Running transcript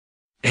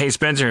Hey,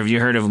 Spencer, have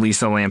you heard of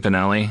Lisa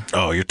Lampanelli?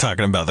 Oh, you're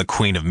talking about the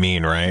Queen of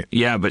Mean, right?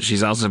 Yeah, but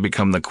she's also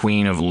become the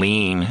Queen of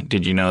Lean.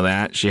 Did you know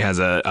that? She has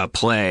a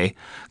play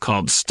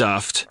called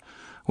Stuffed,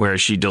 where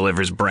she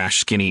delivers brash,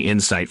 skinny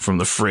insight from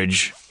the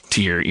fridge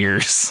to your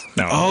ears.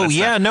 No, oh,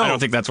 yeah, no. I don't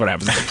think that's what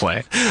happens in the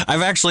play.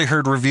 I've actually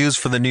heard reviews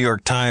for the New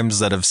York Times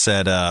that have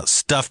said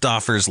Stuffed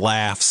offers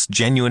laughs,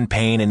 genuine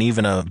pain, and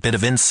even a bit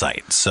of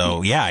insight.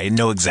 So, yeah, I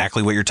know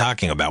exactly what you're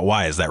talking about.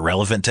 Why? Is that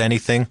relevant to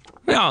anything?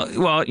 Well,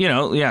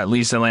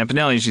 Lisa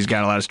Lampanelli, she's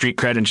got a lot of street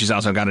cred, and she's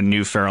also got a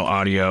new Feral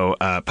Audio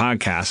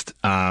podcast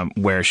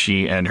where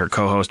she and her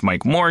co-host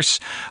Mike Morse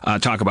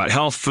talk about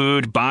health,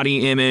 food,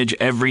 body image,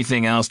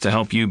 everything else to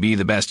help you be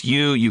the best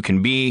you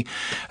can be.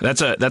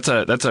 That's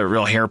a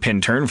real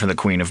hairpin turn for the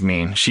Queen of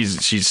Mean.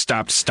 She's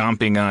stopped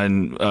stomping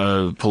on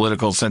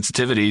political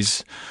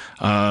sensitivities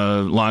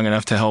long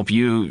enough to help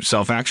you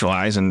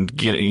self-actualize and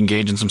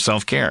engage in some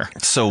self-care.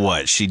 So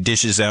what? She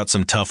dishes out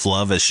some tough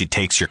love as she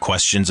takes your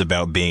questions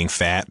about being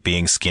fat,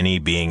 being skinny,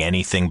 being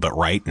anything but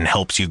right, and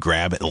helps you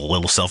grab a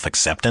little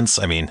self-acceptance?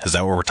 I mean, is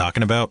that what we're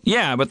talking about?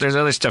 Yeah, but there's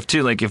other stuff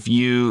too. Like if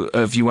you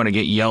want to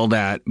get yelled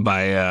at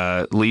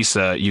by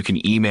Lisa, you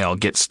can email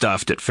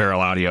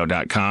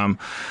getstuffed@feralaudio.com,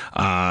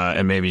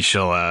 and maybe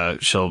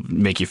she'll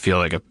make you feel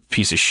like a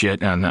piece of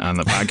shit on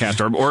the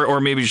podcast,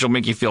 or maybe she'll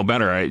make you feel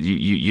better.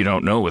 You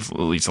don't know with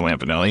Lisa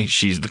Lampanelli.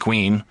 She's the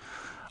queen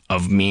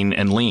of mean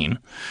and lean.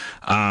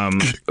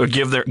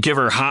 Give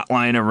her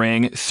hotline a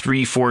ring,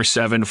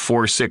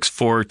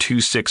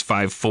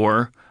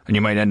 347-464-2654, and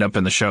you might end up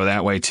in the show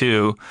that way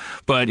too.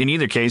 But in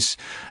either case,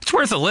 it's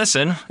worth a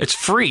listen. It's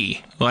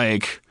free.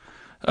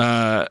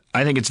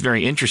 I think it's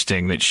very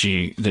interesting that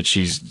she's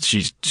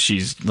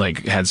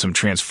like had some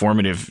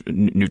transformative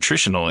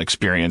nutritional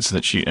experience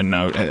that she and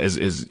now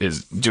is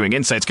doing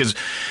insights, because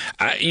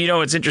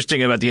what's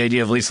interesting about the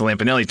idea of Lisa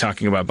Lampanelli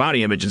talking about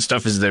body image and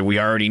stuff is that we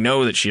already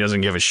know that she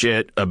doesn't give a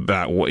shit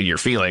about what your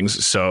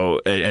feelings.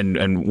 So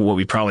and what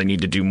we probably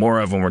need to do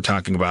more of when we're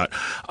talking about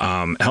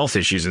health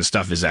issues and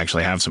stuff is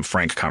actually have some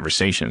frank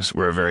conversations.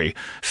 We're a very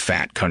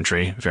fat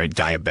country, very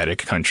diabetic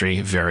country,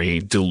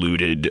 very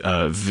deluded,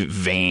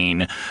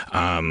 vain,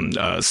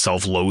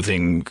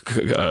 self-loathing,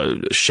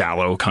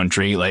 shallow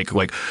country. Like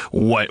what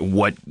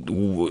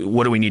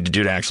do we need to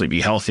do to actually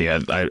be healthy?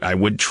 I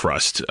would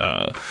trust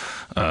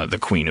the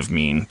Queen of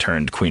Mean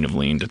turned Queen of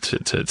Lean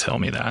to tell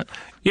me that.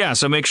 Yeah,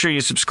 so make sure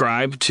you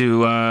subscribe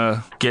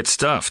to Get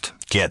Stuffed.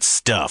 Get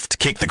Stuffed.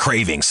 Kick the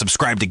craving.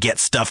 Subscribe to Get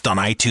Stuffed on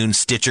iTunes,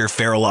 Stitcher,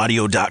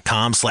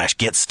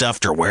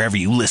 feralaudio.com/getstuffed, or wherever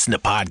you listen to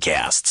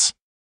podcasts.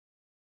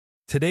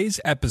 Today's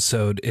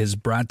episode is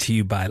brought to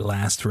you by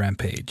Last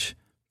Rampage,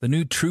 the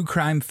new true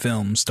crime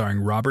film starring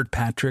Robert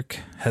Patrick,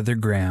 Heather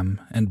Graham,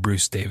 and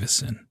Bruce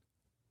Davison.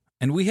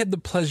 And we had the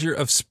pleasure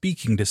of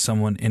speaking to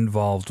someone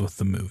involved with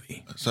the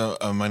movie. So,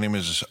 my name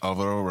is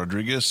Alvaro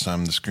Rodriguez.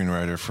 I'm the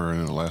screenwriter for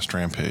The Last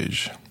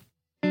Rampage.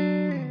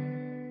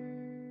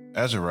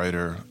 As a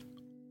writer,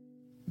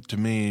 to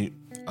me,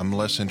 I'm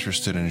less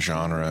interested in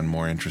genre and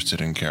more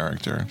interested in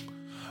character.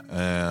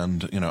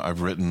 And,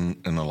 I've written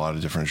in a lot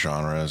of different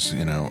genres,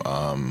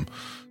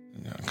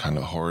 kind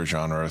of horror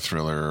genre,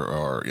 thriller,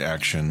 or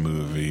action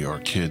movie, or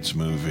kids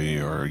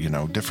movie, or,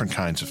 different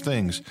kinds of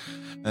things.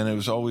 And I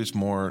was always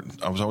more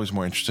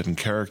interested in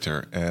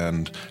character,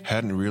 and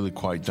hadn't really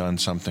quite done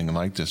something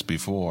like this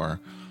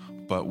before,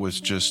 but was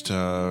just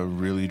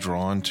really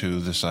drawn to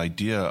this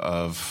idea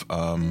of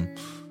a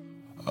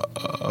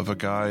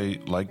guy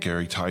like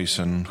Gary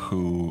Tyson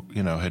who,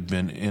 had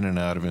been in and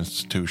out of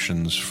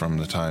institutions from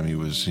the time he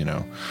was,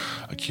 a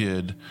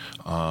kid,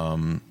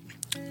 and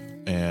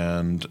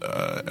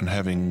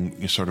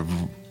having sort of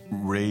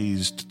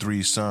raised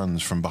three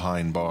sons from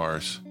behind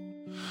bars,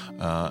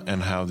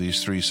 and how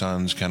these three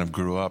sons kind of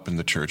grew up in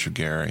the Church of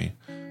Gary,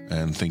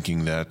 and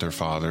thinking that their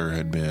father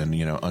had been,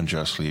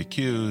 unjustly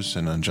accused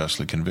and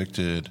unjustly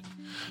convicted,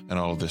 and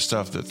all of this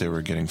stuff that they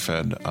were getting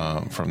fed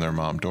from their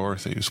mom,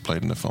 Dorothy, who's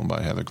played in the film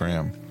by Heather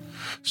Graham.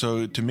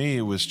 So to me,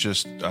 it was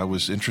just, I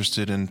was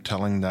interested in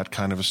telling that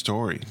kind of a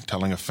story,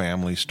 telling a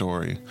family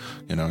story.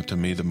 To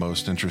me, the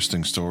most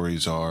interesting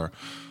stories are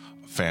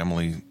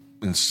family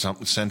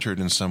centered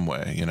in some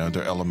way.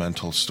 They're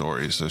elemental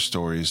stories. They're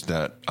stories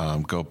that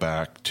go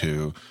back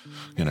to,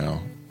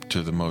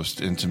 to the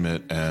most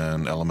intimate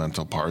and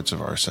elemental parts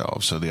of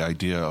ourselves. So the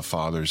idea of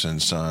fathers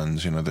and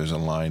sons, there's a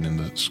line in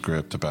the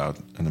script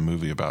in the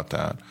movie about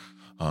that,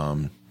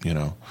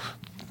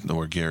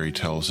 where Gary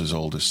tells his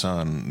oldest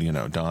son,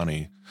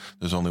 Donnie,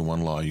 there's only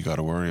one law you got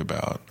to worry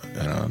about,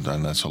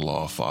 and that's a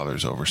law of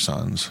fathers over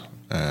sons.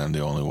 And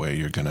the only way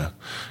you're going to,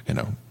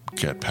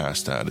 get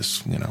past that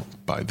is,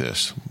 by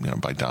this,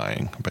 by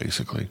dying,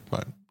 basically.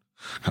 But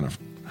kind of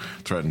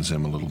threatens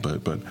him a little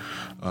bit. But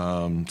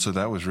so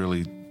that was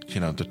really,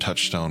 the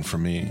touchstone for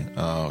me,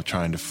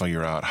 trying to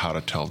figure out how to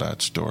tell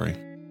that story.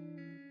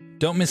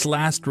 Don't miss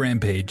Last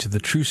Rampage, the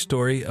true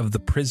story of the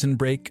prison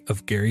break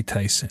of Gary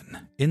Tyson.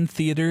 In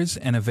theaters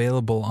and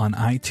available on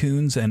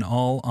iTunes and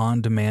all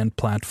on-demand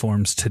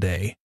platforms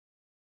today.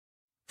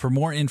 For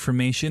more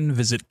information,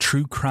 visit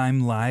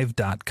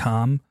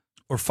truecrimelive.com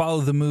or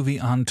follow the movie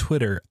on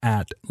Twitter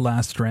at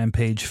Last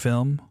Rampage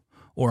Film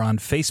or on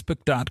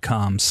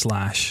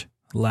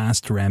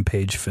Facebook.com/Last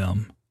Rampage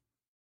Film.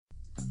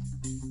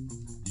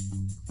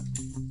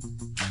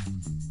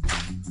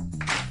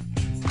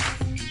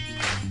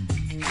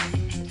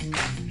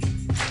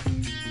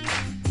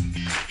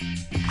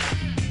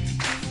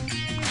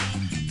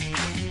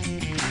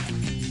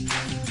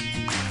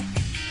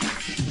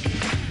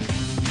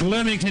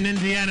 Bloomington,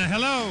 Indiana,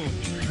 hello.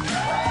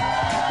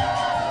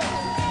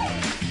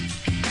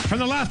 From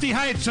the lofty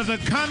heights of the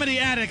Comedy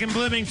Attic in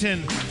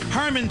Bloomington,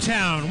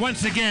 Harmontown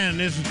once again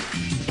is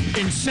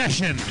in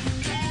session.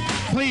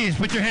 Please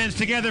put your hands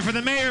together for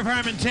the mayor of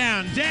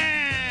Harmontown,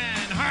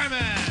 Dan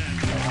Harmon.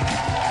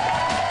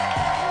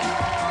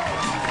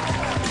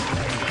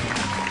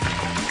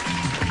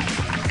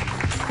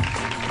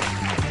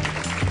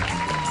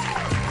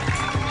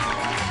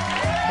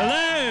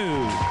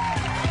 Hello.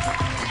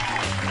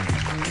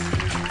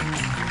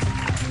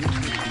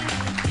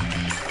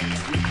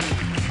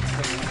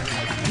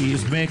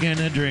 He's making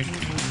a drink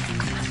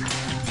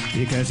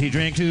because he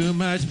drank too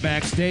much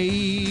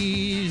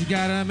backstage.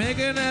 Gotta make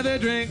another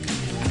drink.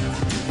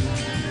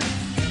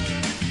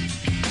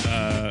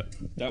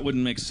 That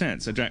wouldn't make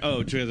sense.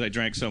 Because I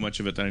drank so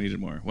much of it that I needed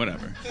more.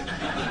 Whatever.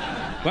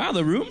 Wow,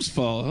 the room's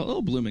full. Hello,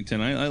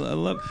 Bloomington. I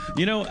love.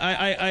 You know,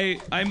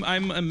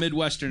 I'm a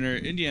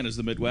Midwesterner. Indiana's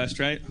the Midwest,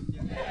 right?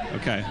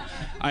 Okay.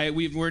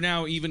 We're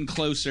now even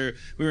closer.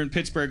 We were in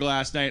Pittsburgh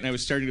last night, and I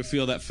was starting to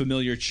feel that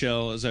familiar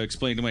chill as I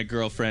explained to my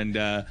girlfriend.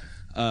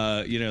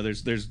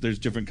 There's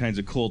different kinds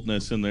of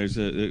coldness, and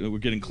we're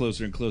getting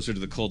closer and closer to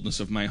the coldness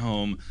of my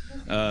home.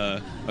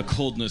 A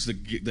coldness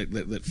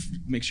that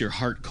makes your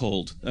heart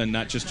cold, and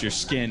not just your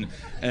skin.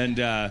 And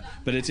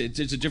but it's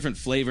a different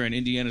flavor. And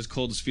Indiana's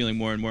cold is feeling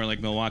more and more like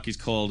Milwaukee's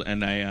cold.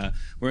 And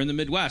we're in the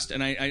Midwest,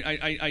 and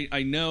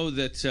I know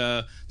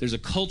that there's a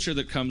culture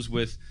that comes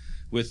with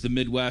the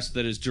Midwest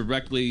that is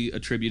directly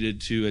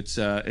attributed to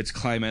its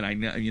climate. I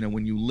know,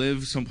 when you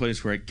live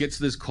someplace where it gets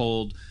this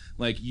cold,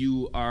 like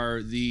you are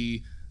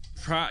you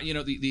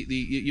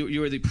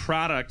are the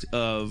product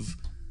of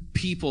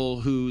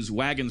people whose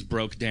wagons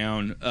broke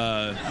down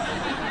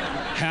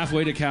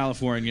halfway to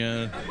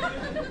California,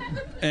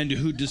 and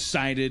who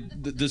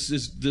decided that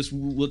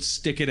let's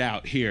stick it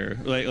out here.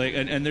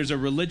 And there's a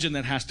religion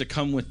that has to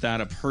come with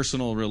that, a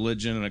personal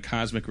religion and a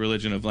cosmic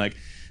religion of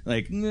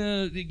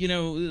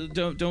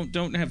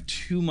don't have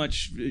too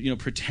much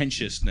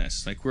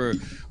pretentiousness. Like we're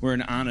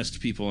an honest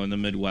people in the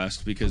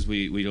Midwest because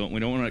we don't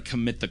want to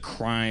commit the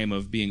crime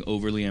of being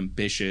overly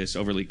ambitious,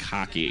 overly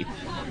cocky.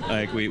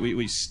 Like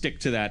we stick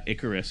to that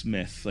Icarus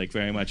myth like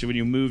very much. And when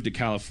you move to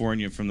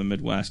California from the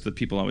Midwest, the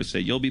people always say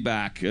you'll be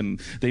back,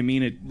 and they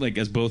mean it like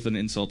as both an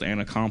insult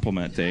and a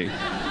compliment.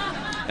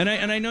 And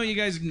I know you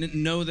guys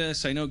know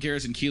this. I know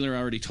Garrison Keillor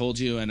already told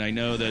you, and I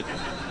know that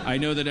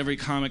every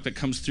comic that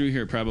comes through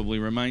here probably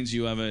reminds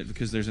you of it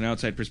because there's an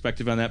outside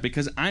perspective on that.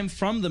 Because I'm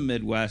from the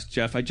Midwest,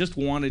 Jeff. I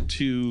want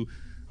to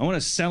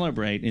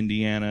celebrate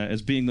Indiana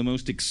as being the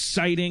most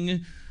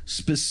exciting,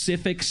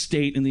 specific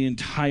state in the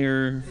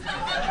entire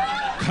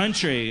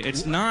country.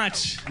 It's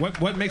not.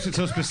 What makes it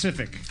so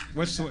specific?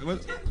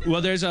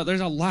 Well, there's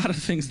a lot of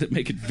things that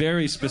make it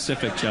very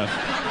specific, Jeff.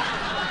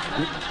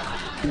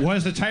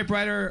 Was the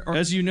typewriter?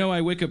 As you know,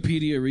 I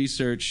Wikipedia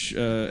research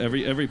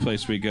every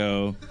place we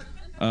go,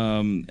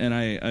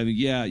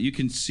 and you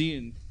can see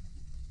in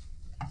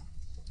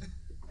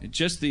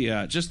just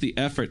the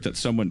effort that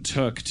someone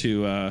took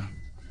to.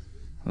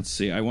 Let's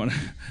see.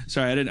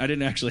 Sorry, I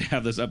didn't actually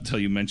have this up until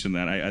you mentioned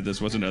that. This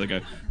wasn't like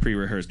a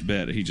pre-rehearsed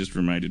bit. He just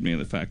reminded me of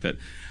the fact that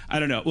I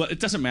don't know. Well, it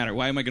doesn't matter.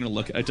 Why am I going to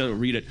look? I don't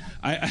read it.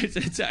 I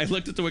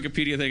looked at the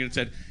Wikipedia thing and it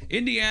said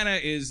Indiana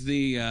is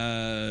the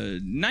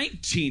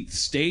 19th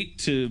state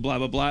to blah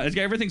blah blah.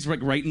 Everything's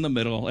like right in the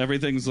middle.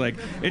 Everything's like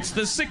it's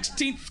the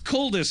 16th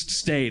coldest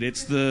state.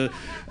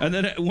 And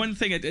then one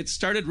thing it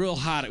started real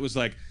hot. It was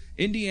like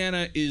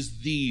Indiana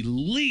is the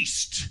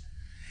least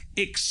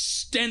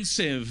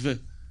extensive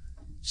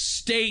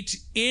state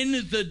in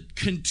the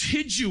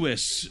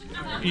contiguous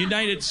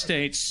United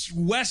States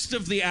west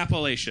of the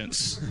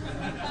Appalachians.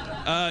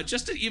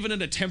 Even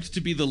an attempt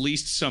to be the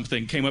least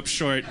something came up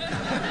short.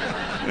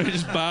 It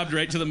just bobbed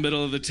right to the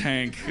middle of the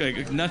tank.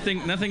 Like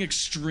nothing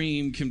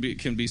extreme can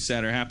be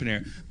said or happen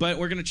here. But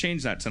we're going to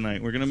change that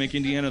tonight. We're going to make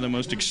Indiana the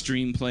most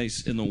extreme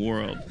place in the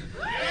world.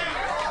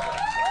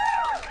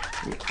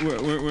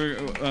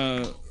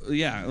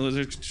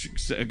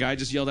 A guy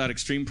just yelled out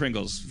 "Extreme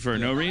Pringles" for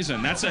no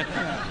reason. That's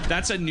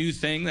a new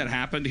thing that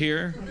happened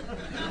here.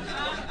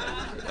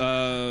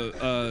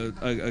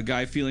 A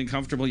guy feeling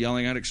comfortable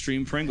yelling out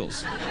 "Extreme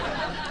Pringles."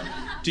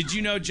 Did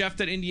you know, Jeff,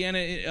 that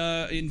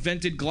Indiana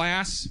invented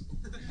glass?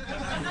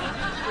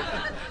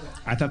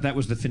 I thought that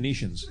was the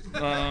Phoenicians.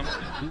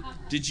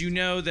 Did you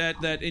know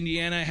that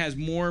Indiana has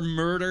more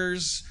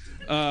murders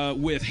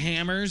with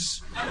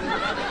hammers?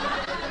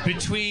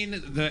 Between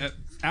the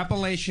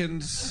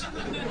Appalachians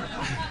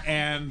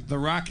and the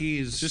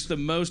Rockies. Just the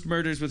most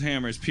murders with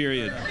hammers,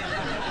 period.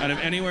 Out of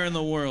anywhere in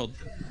the world.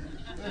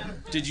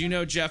 Did you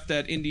know, Jeff,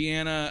 that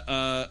Indiana?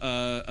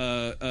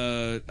 I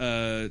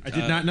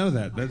did not know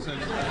that.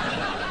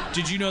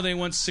 Did you know they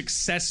once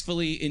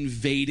successfully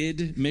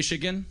invaded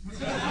Michigan?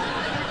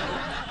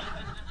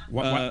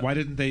 Why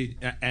didn't they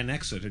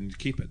annex it and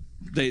keep it?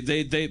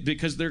 They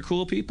because they're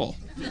cool people.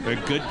 They're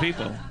good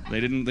people.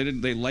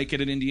 They like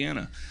it in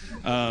Indiana.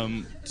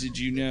 Did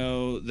you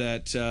know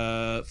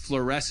that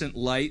fluorescent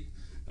light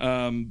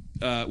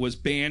was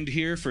banned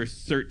here for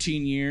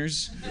 13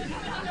 years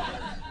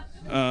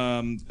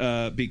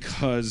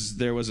because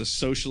there was a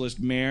socialist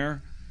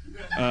mayor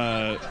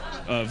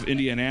of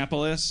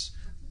Indianapolis?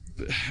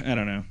 I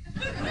don't know.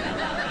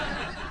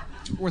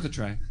 Worth a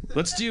try.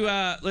 Let's do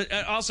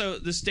also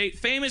the state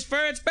famous for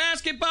its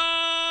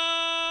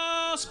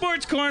basketball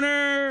sports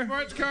corner.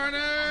 Sports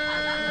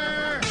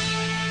corner.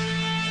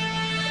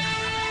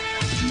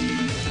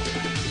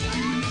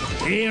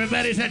 Hey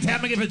everybody, it's that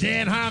time again for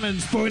Dan Harmon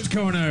Sports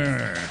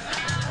Corner.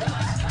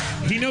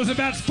 He knows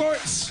about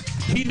sports.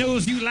 He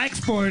knows you like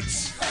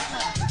sports.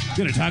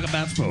 Gonna talk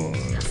about sports.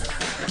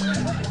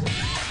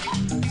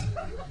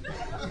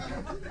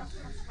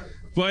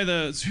 Boy,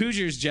 the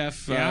Hoosiers,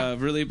 Jeff,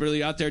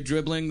 really out there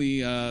dribbling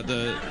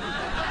the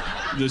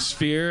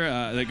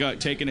sphere. They got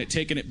taking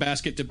it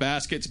basket to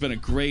basket. It's been a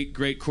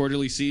great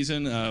quarterly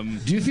season.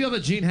 Do you feel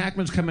that Gene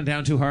Hackman's coming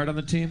down too hard on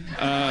the team?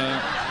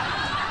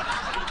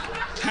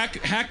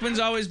 Hackman's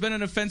always been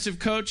an offensive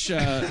coach. In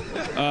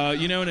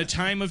a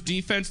time of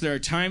defense, there are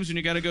times when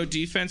you got to go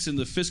defense in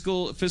the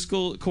fiscal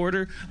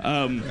quarter.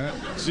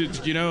 Which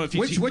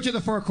of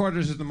the four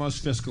quarters is the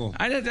most fiscal?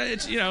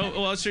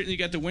 Certainly you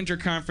got the winter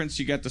conference,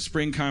 you got the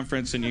spring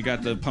conference, and you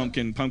got the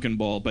pumpkin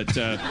bowl. But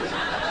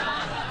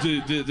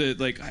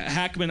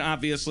Hackman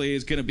obviously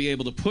is going to be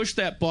able to push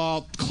that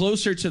ball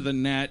closer to the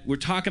net. We're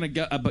talking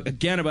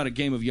again about a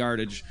game of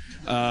yardage.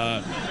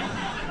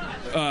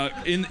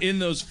 In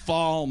those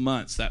fall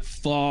months, that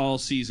fall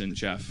season,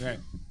 Jeff. Right.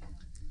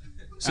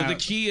 So the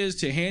key is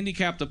to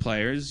handicap the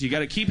players. You got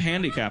to keep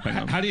handicapping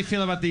them. How do you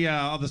feel about the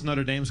all this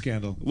Notre Dame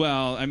scandal?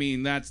 Well, I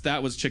mean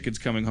that was chickens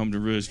coming home to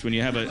roost. When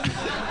you have a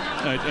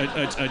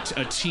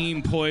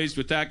team poised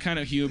with that kind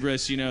of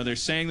hubris, they're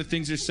saying the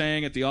things they're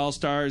saying at the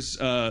All-Stars,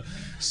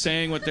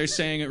 saying what they're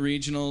saying at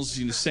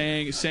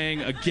regionals,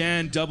 saying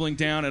again, doubling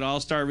down at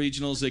All-Star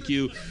regionals. Like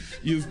you've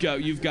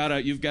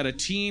got a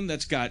team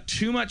that's got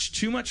too much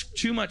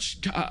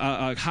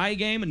high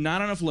game and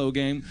not enough low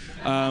game.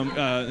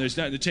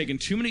 They're taking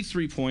too many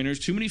three-pointers,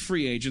 too many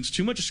free agents,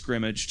 too much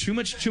scrimmage, too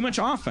much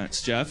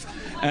offense, Jeff,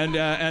 and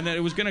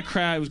it was going to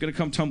crash. It was going to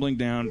come tumbling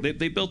down.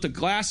 They built a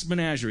glass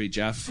menagerie,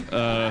 Jeff.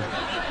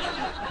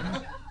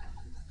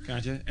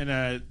 Gotcha.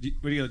 And do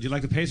you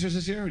like the Pacers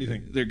this year? What do you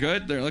think? They're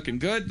good. They're looking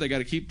good. They got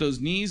to keep those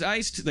knees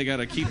iced. They got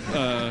to keep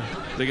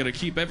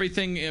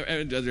everything.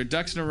 Their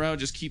ducks in a row.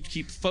 Just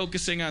keep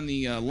focusing on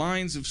the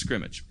lines of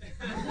scrimmage.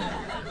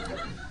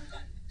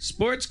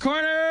 Sports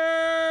Corner.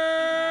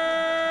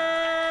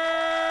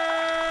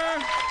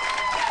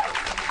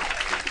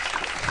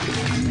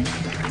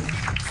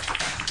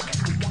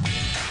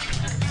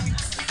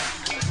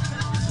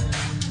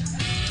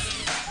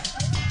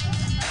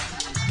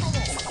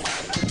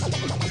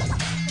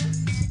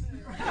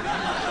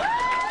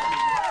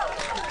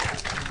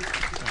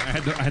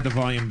 I had the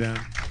volume down.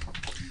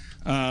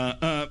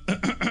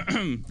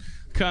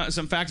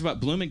 Some facts about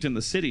Bloomington,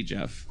 the city,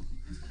 Jeff.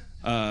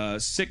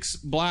 6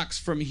 blocks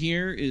from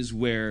here is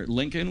where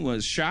Lincoln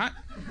was shot.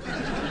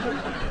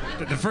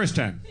 The first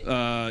time?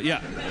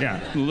 Yeah.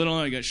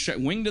 I got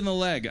winged in the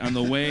leg on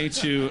the way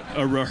to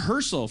a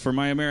rehearsal for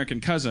My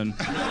American Cousin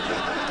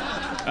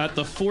at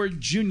the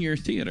Ford Junior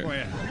Theater. Oh,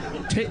 yeah.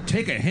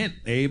 Take a hint,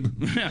 Abe.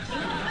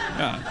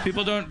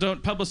 People don't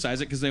publicize it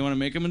because they want to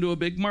make him into a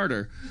big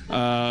martyr.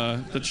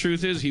 The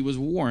truth is, he was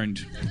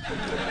warned.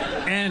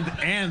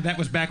 And that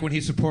was back when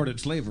he supported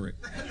slavery.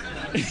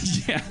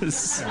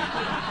 Yes.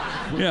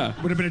 Yeah.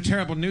 Would have been a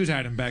terrible news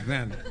item back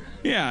then.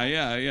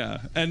 Yeah.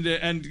 And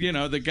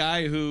the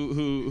guy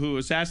who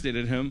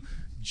assassinated him,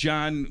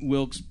 John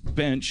Wilkes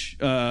Bench,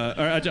 the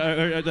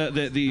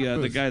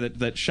guy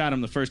that shot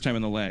him the first time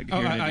in the leg.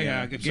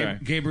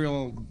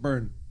 Gabriel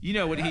Byrne. You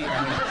know what he...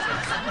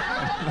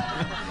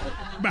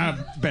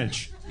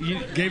 Bench.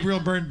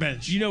 Gabriel Byrne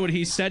Bench. You know what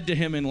he said to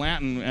him in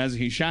Latin as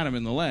he shot him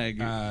in the leg?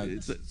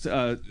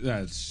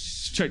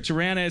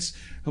 Tyrannus,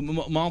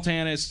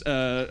 Maltanus,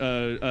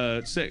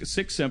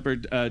 Sic Semper,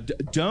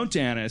 don't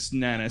anus,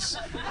 nanus,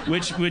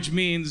 which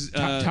means...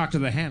 talk to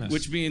the Hannus.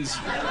 Which means,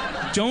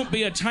 don't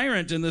be a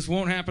tyrant and this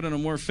won't happen in a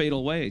more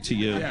fatal way to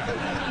you. Yeah.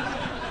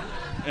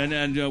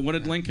 And what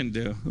did Lincoln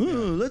do? Oh,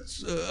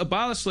 let's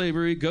abolish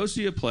slavery, go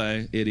see a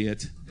play,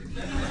 idiot.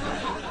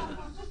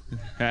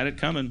 Had it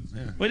coming.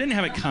 Yeah. Well, he didn't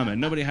have it coming.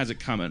 Nobody has it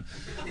coming.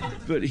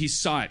 But he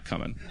saw it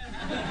coming.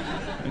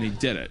 And he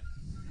did it.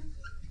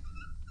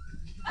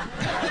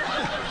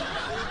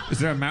 Is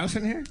there a mouse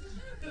in here?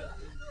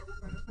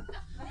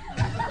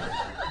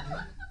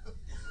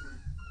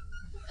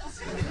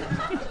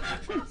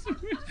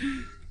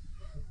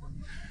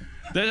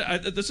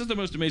 This is the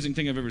most amazing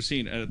thing I've ever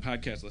seen.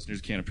 Podcast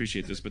listeners can't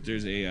appreciate this, but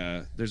there's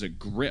a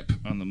grip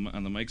on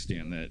the mic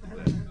stand that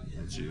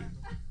lets you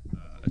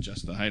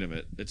adjust the height of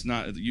it. It's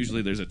not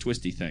usually there's a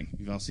twisty thing.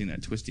 You've all seen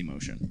that twisty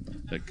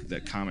motion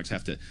that comics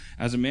have to.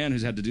 As a man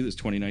who's had to do this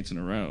 20 nights in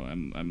a row,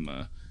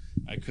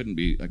 I couldn't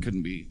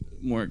be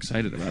more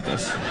excited about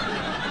this.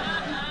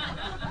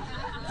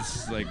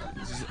 This is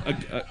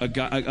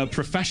a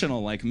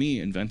professional like me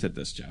invented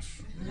this,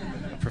 Jeff.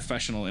 A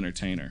professional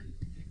entertainer.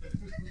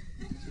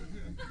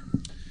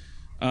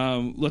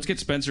 Let's get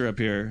Spencer up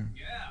here.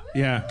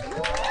 Yeah.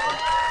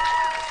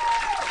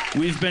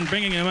 We've been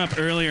bringing him up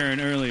earlier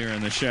and earlier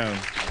in the show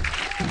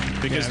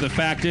because the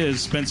fact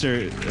is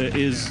Spencer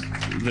is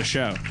the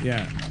show.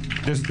 Yeah.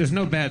 There's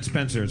no bad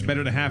Spencer. It's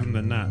better to have him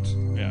than not.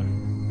 Yeah.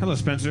 Hello,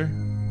 Spencer.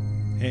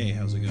 Hey,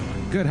 how's it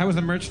going? Good. How was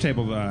the merch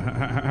table?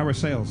 How were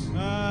sales?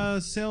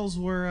 Sales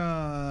were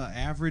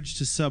average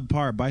to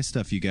subpar. Buy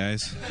stuff, you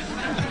guys.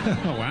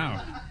 Oh,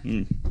 wow.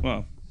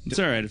 Well, it's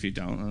all right if you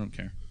don't. I don't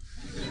care.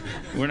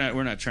 We're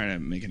not trying to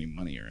make any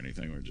money or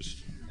anything.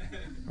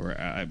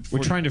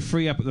 We're trying to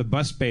free up the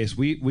bus space.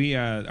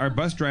 Our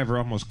bus driver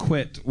almost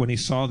quit when he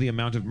saw the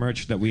amount of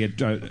merch that we had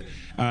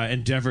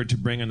endeavored to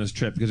bring on this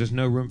trip because there's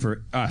no room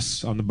for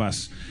us on the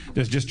bus.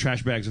 There's just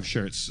trash bags of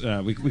shirts.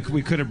 We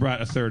could have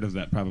brought a third of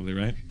that probably,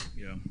 right?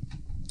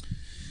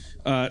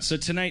 Yeah. So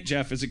tonight,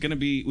 Jeff, is it going to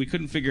be? We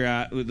couldn't figure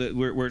out.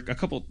 We're a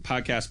couple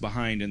podcasts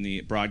behind in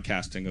the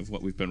broadcasting of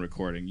what we've been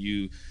recording.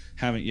 You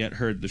haven't yet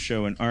heard the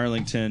show in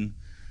Arlington.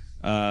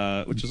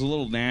 Which is a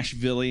little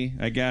Nashville-y,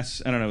 I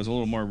guess. I don't know. It was a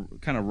little more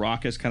kind of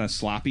raucous, kind of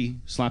sloppy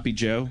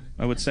Joe,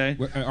 I would say.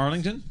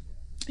 Arlington?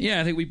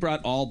 Yeah, I think we brought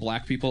all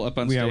black people up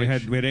on stage. Yeah, we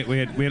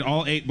had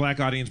all 8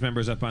 black audience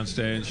members up on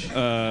stage,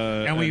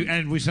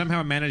 and we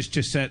somehow managed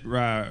to set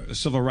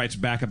civil rights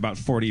back about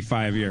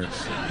 45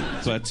 years.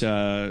 But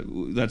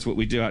that's what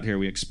we do out here.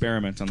 We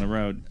experiment on the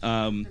road.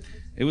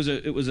 It was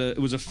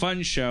a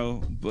fun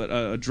show, but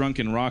a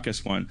drunken,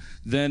 raucous one.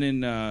 Then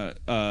in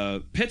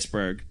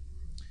Pittsburgh,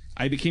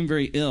 I became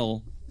very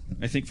ill,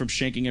 I think, from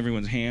shaking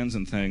everyone's hands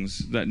and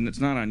things. And it's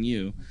not on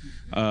you.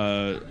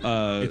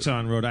 It's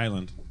on Rhode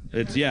Island.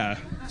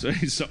 So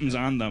something's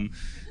on them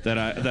that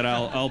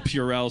I'll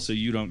Purell so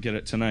you don't get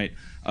it tonight.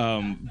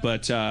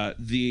 But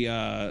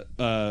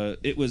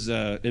it was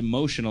a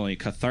emotionally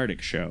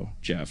cathartic show,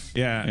 Jeff.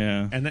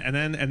 Yeah. And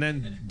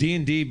then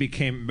D&D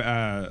became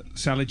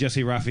Sally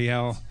Jesse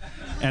Raphael,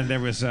 and there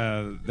was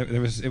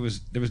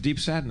deep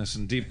sadness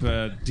and deep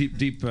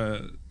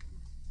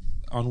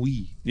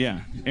ennui.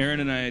 Yeah,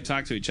 Aaron and I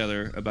talked to each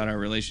other about our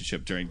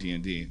relationship during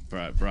D&D.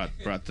 Brought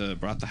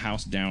the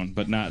house down,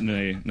 but not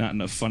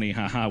in a funny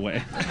haha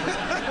way.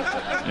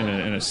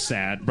 in a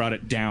sad. Brought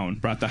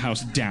the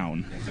house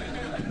down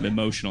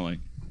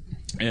emotionally,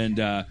 and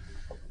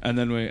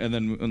then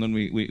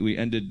we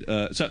ended.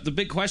 So the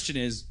big question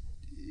is,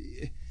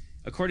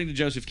 according to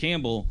Joseph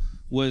Campbell,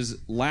 was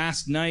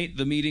last night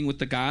the meeting with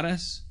the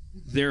goddess?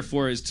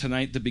 Therefore, is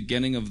tonight the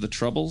beginning of the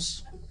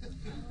troubles?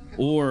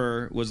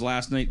 Or was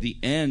last night the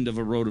end of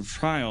a road of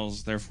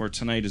trials, therefore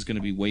tonight is going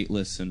to be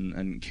weightless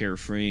and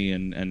carefree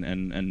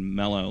and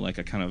mellow, like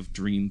a kind of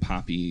dream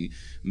poppy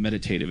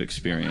meditative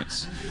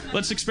experience?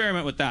 Let's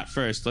experiment with that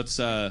first. Let's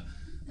do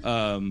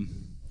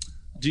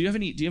you have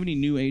any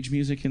new age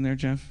music in there,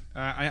 Jeff?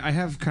 I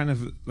have kind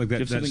of like that. Do you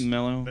have something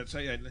mellow?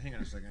 Hang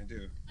on a second, I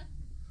do.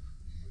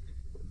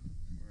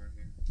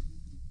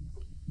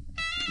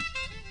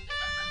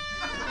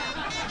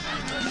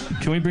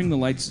 Can we bring the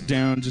lights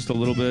down just a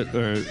little bit?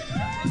 Or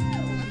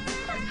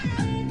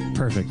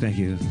perfect, thank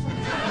you.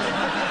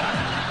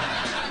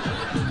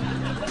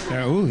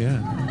 Oh yeah.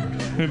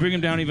 Can we bring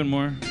them down even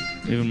more?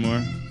 Even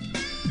more?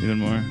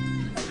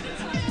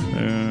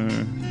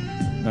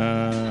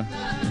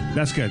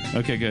 That's good.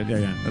 Okay, good.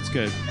 Yeah. That's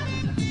good.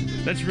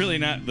 That's really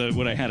not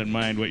what I had in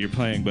mind. What you're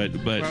playing, but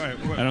I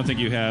don't think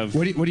you have.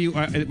 What do you?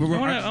 I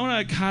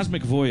want a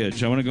cosmic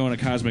voyage. I want to go on a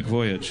cosmic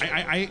voyage.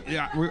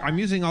 I'm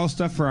using all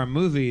stuff for our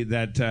movie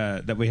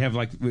that we have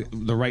like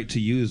the right to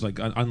use, like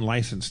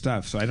unlicensed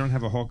stuff. So I don't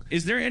have a whole.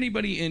 Is there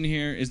anybody in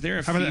here? Is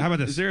there how about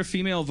this? Is there a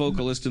female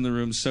vocalist in the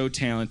room so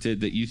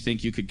talented that you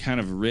think you could kind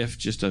of riff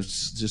just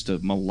a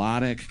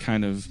melodic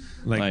kind of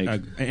like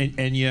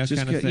Enya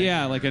kind of thing?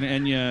 Yeah, like an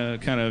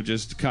Enya kind of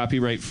just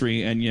copyright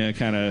free Enya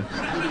kind of.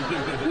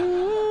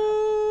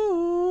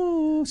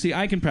 See,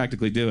 I can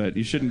practically do it.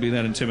 You shouldn't be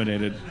that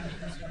intimidated.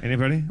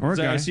 Anybody? Or a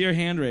guy? I see your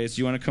hand raised.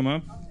 Do you want to come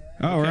up?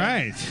 All okay.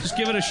 Right. Just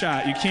give it a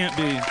shot. You can't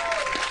be.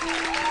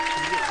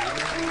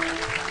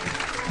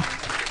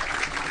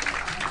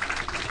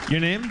 Your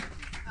name?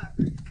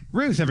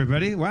 Ruth.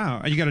 Everybody.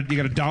 Wow. You got a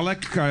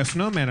Dalek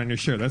snowman on your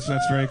shirt. That's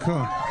very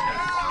cool.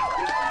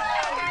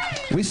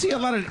 We see a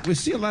lot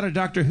of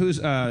Doctor Who's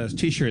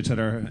T-shirts in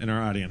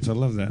our audience. I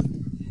love that.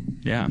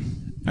 Yeah.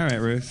 All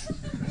right, Ruth.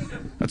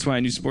 That's why I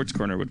knew Sports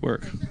Corner would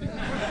work.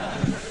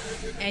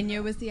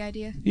 Enya was the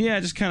idea? Yeah,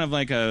 just kind of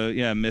like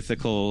a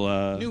mythical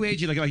New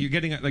Agey, like you're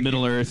getting like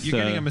Middle Earth. You're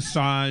getting a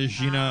massage,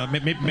 you know.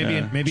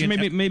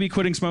 Maybe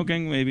quitting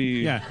smoking.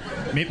 Maybe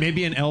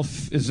maybe an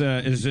elf is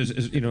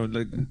you know,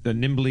 like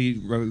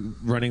nimbly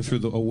running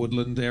through a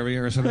woodland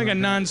area or something. Like a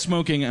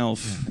non-smoking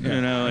elf. Yeah.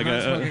 You know, like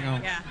non-smoking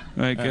elf. Yeah.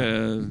 Like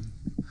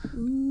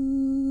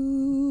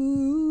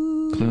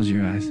close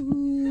your eyes.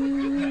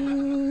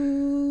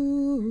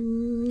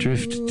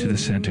 Drift to the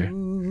center.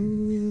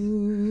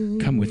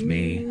 Come with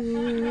me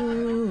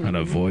on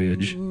a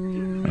voyage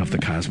of the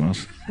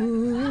cosmos.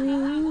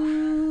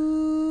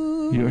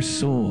 Your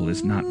soul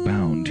is not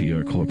bound to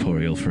your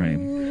corporeal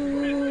frame.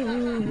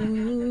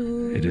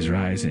 It is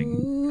rising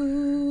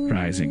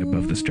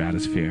above the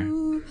stratosphere.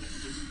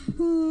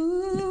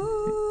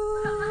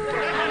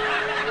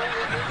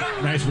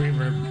 Nice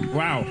reverb.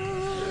 Wow.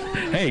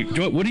 Hey,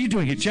 what are you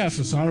doing? Jeff.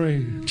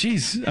 Sorry.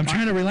 Jeez, I'm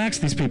trying to relax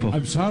these people.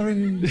 I'm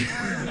sorry.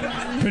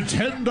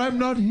 Pretend I'm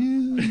not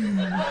here.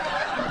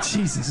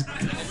 Jesus,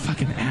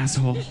 fucking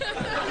asshole.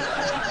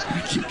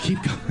 Keep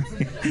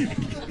going.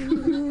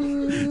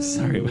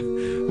 Sorry,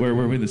 where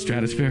were we? The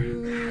stratosphere?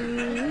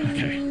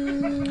 Okay.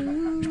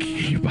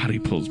 Your body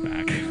pulls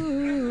back,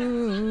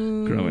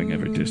 growing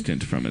ever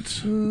distant from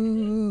its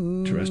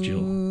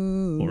terrestrial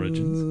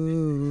origins.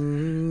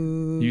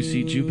 You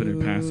see Jupiter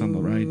pass on the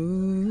right.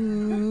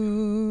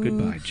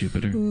 Goodbye,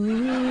 Jupiter.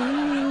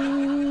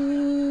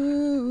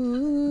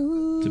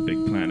 It's a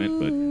big planet,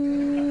 but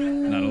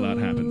not a lot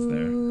happens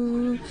there.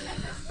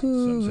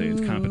 Some say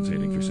it's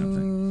compensating for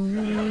something.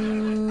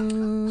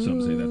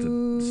 Some say that's a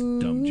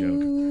dumb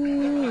joke.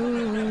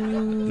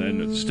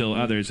 Then still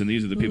others, and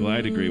these are the people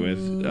I'd agree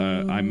with,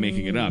 I'm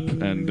making it up,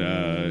 and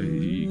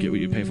you get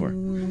what you pay for.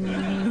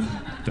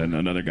 Then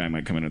another guy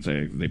might come in and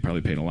say they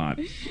probably paid a lot.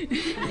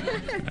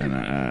 And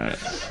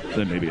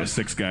then maybe a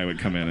sixth guy would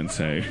come in and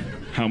say,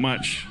 how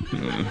much?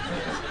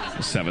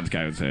 The seventh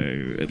guy would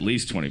say, at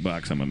least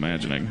 $20, I'm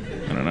imagining.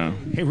 I don't know.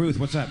 Hey, Ruth,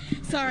 what's up?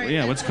 Sorry.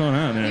 Yeah, what's going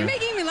on? You're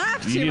making me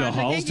laugh too much. You need a I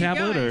Hall's can't keep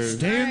tablet? going. Or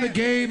Stay in the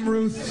game,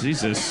 Ruth.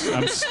 Jesus,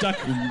 I'm stuck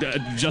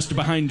just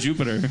behind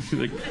Jupiter.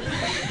 Like,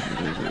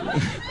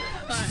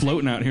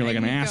 floating out here like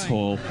an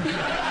asshole.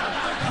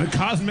 The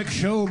cosmic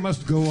show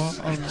must go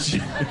on.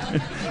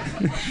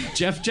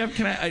 Jeff,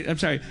 can I'm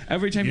sorry.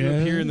 Every time you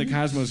appear in the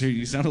cosmos here,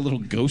 you sound a little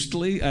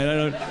ghostly. I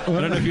don't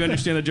know if you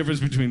understand the difference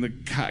between the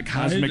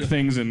cosmic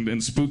things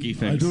and spooky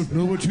things. I don't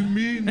know what you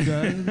mean,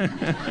 Dan.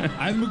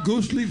 I'm a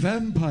ghostly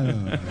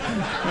vampire.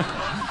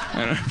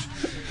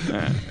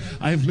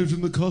 I've lived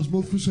in the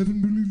cosmos for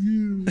 7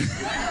 million years.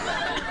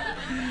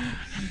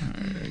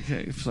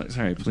 Okay,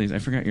 sorry, please. I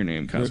forgot your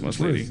name, Cosmos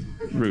Lady.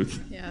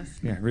 Ruth. Yes.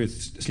 Yeah,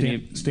 Ruth. Can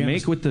you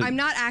make with the I'm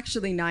not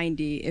actually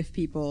 90, if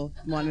people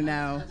want to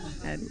know.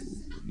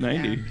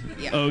 90?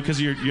 Yeah. Oh, because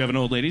you have an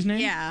old lady's name?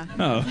 Yeah.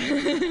 Oh.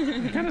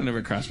 Kind of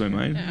never crossed my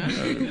mind.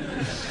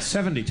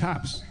 70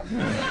 tops.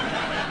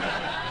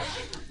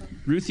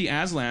 Ruthie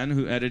Aslan,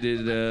 who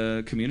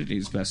edited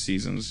Community's best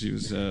seasons,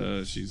 she's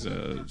a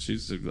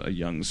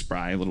young,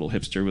 spry little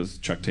hipster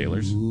with Chuck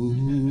Taylors.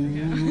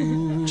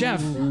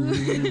 Jeff.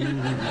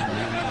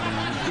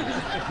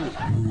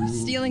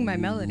 Stealing my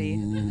melody.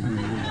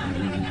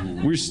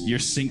 You're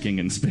sinking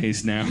in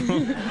space now.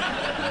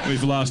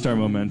 We've lost our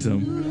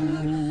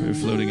momentum. We're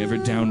floating ever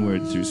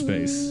downward through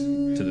space,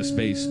 to the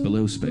space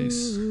below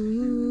space,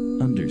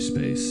 under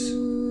space,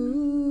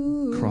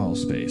 crawl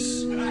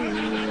space.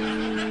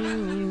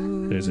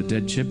 There's a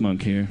dead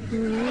chipmunk here.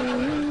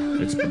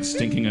 It's been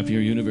stinking up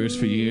your universe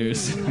for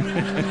years.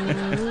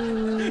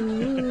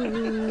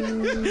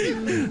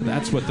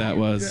 That's what that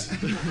was.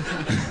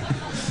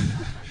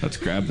 Let's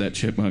grab that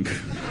chipmunk,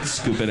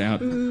 scoop it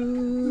out,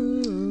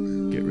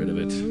 get rid of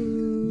it,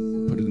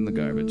 put it in the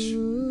garbage.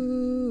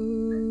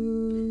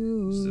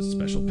 Is this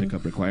special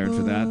pickup required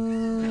for that?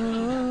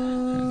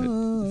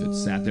 If it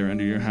sat there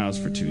under your house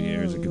for 2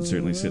 years, it can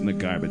certainly sit in the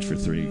garbage for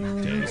 3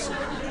 days.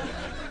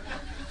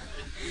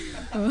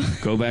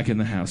 Go back in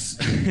the house.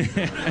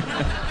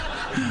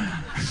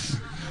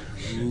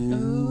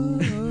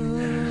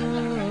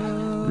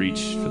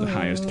 Reach for the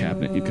highest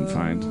cabinet you can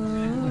find.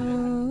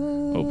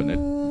 Open it.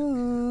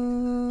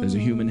 There's a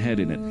human head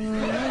in it.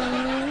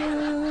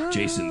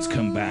 Jason's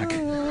come back.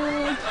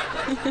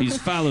 He's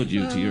followed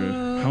you to your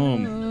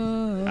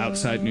home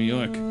outside New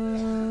York.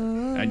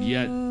 And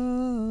yet,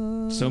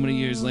 so many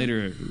years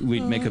later,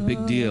 we'd make a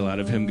big deal out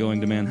of him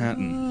going to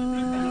Manhattan.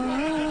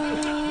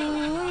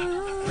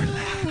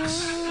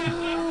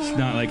 It's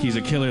not like he's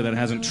a killer that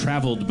hasn't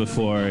traveled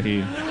before.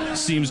 He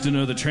seems to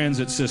know the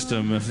transit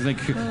system. I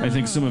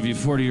think some of you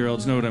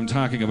 40-year-olds know what I'm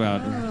talking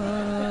about.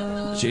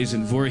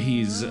 Jason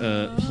Voorhees,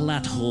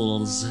 plot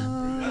holes.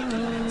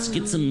 Let's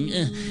get some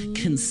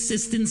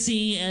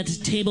consistency at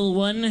table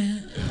 1,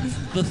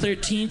 the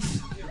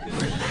 13th.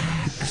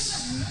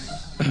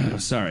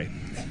 Sorry.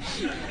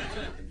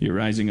 You're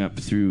rising up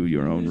through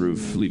your own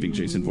roof, leaving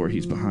Jason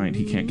Voorhees behind.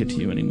 He can't get to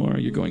you anymore.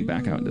 You're going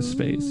back out into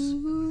space.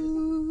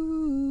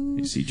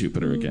 You see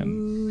Jupiter again.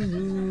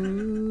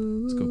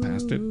 Let's go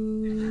past it.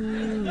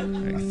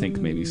 I think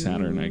maybe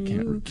Saturn. I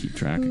can't keep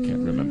track. I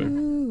can't remember.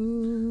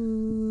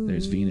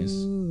 There's Venus.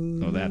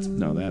 Oh,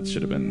 that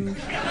should have been...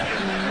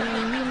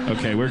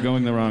 Okay, we're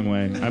going the wrong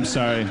way. I'm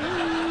sorry.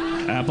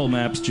 Apple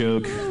Maps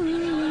joke.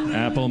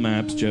 Apple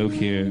Maps joke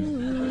here.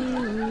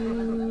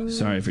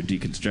 Sorry for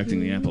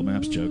deconstructing the Apple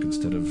Maps joke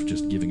instead of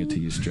just giving it to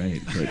you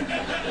straight, but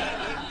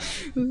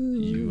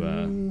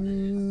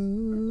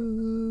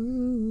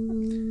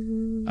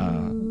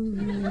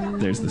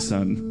there's the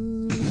sun.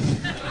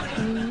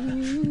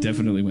 You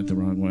definitely went the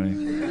wrong way.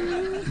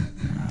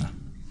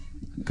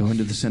 Go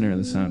into the center of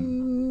the sun.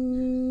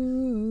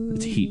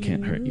 Its heat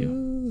can't hurt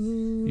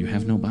you. You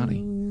have no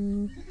body.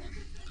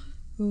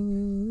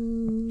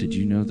 Did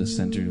you know the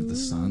center of the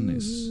sun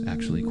is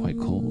actually quite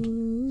cold?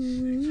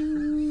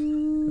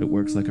 It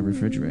works like a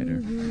refrigerator.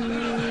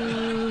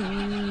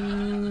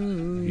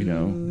 You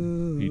know,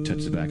 you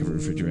touch the back of a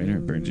refrigerator,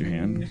 it burns your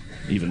hand,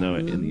 even though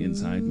in the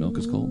inside milk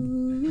is cold.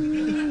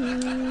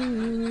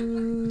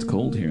 It's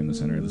cold here in the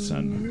center of the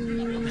sun.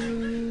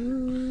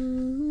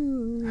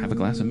 Have a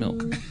glass of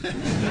milk.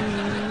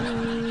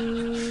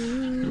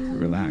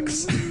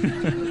 Relax.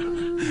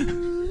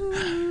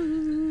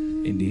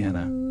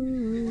 Indiana,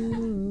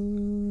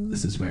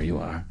 this is where you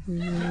are,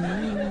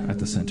 at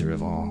the center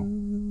of all.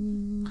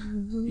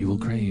 You will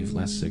crave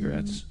less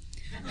cigarettes.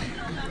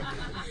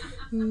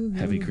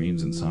 Heavy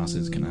creams and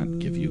sauces cannot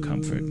give you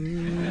comfort.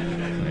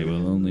 They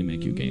will only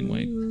make you gain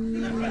weight.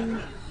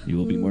 You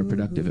will be more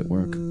productive at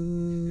work,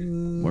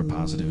 more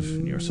positive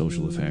in your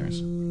social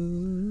affairs.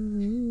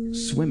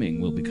 Swimming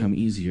will become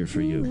easier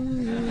for you.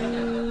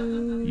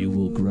 You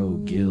will grow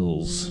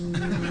gills.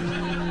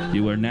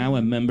 You are now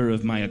a member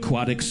of my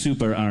aquatic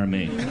super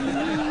army.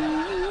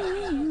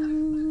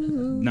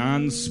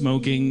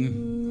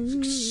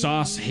 Non-smoking,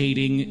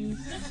 sauce-hating,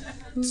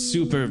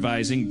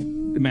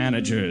 supervising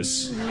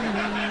managers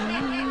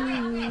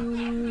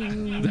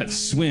that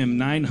swim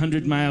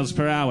 900 miles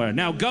per hour.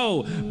 Now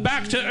go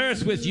back to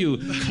Earth with you.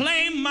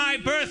 Claim my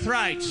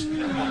birthright.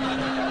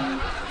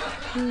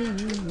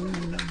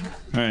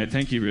 All right,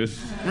 thank you, Ruth.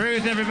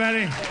 Ruth,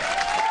 everybody.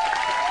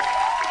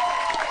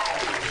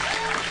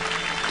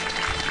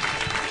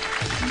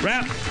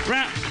 Rap.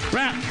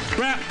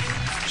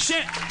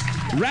 Shit.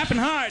 Rapping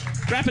hard.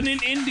 Rapping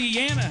in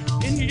Indiana.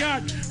 In your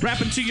yard.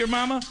 Rapping to your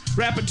mama.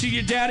 Rapping to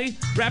your daddy.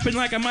 Rapping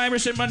like I'm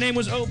Irish and my name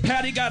was Oh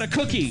Patty. Got a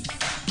cookie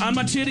on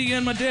my titty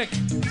and my dick.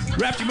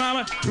 Rapped your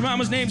mama. Your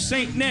mama's name's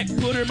Saint Nick.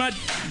 Put her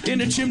in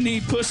the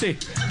chimney, pussy.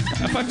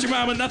 I fucked your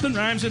mama. Nothing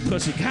rhymes with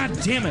pussy. God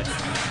damn it.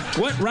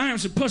 What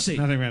rhymes with pussy?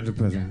 Nothing rhymes with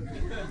pussy.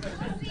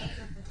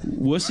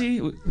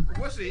 Wussy?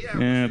 Wussy, yeah.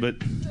 Yeah, but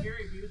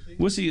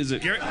Wussy is a...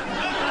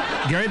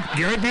 Gary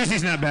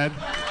Busey's not bad.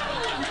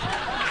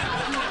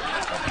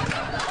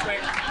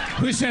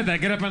 Who said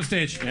that? Get up on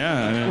stage.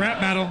 Yeah. I mean, Rap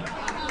battle.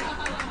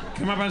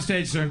 Come up on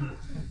stage, sir.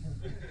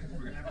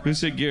 who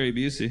said Gary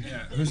Busey?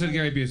 Yeah. Who said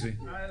Gary Busey?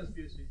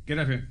 Get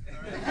up here.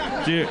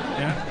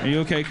 Are you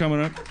okay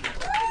coming up?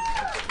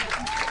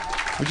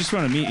 We just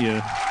want to meet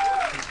you.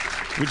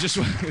 We just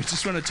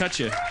want to touch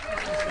you.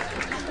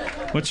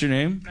 What's your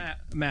name?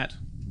 Matt.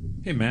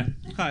 Hey, Matt.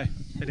 Hi.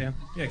 Hey, Dan.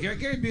 Yeah,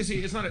 Gary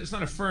Busey. It's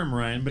not a firm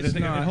rhyme, but I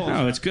think it holds.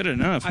 No, it's good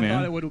enough, man. I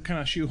thought it would kind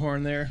of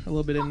shoehorn there a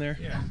little bit in there.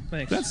 Yeah.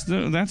 Thanks.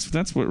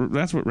 That's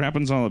what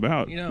rapping's all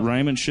about. You know,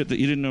 rhyming shit that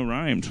you didn't know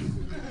rhymed.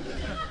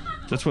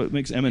 That's what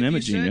makes Eminem a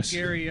genius. Said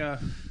Gary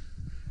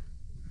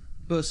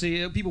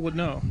Busey, people would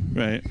know.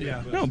 Right.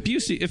 Yeah. No,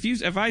 Busey.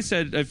 If I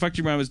said I fucked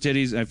your mama's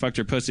titties, I fucked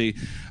her pussy,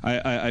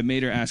 I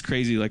made her ass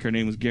crazy like her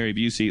name was Gary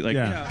Busey.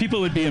 Like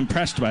people would be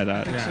impressed by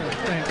that.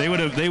 Yeah.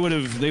 They would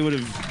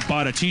have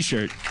bought a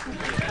T-shirt.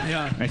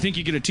 Yeah. I think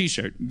you get a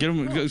T-shirt. Give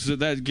them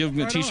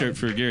a T-shirt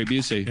for Gary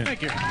Busey. Yeah.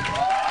 Thank you.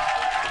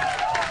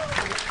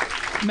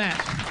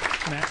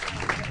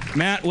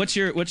 Matt, what's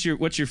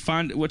your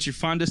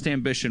fondest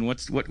ambition?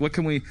 What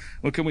can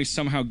we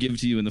somehow give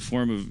to you in the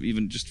form of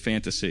even just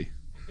fantasy?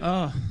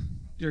 Oh,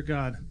 dear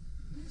God.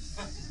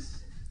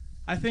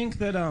 I think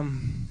that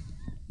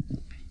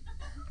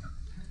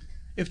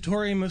if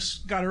Tori Amos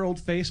got her old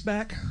face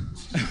back.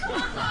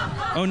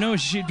 Oh no,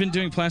 she'd been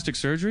doing plastic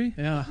surgery?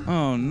 Yeah.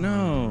 Oh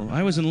no,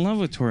 I was in love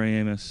with Tori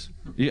Amos.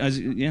 Yeah,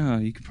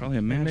 you could probably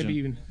imagine. Maybe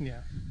even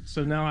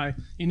So now I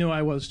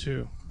was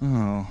too.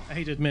 Oh. I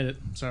hate to admit it.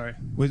 Sorry.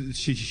 Was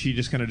she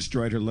just kind of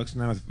destroyed her looks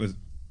now with work?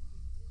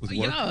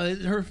 Yeah,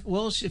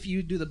 if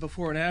you do the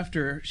before and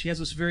after, she has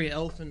this very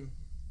elfin.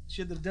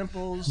 She had the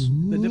dimples.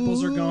 The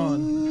dimples are gone.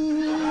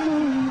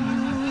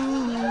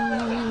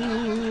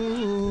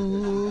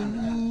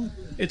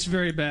 It's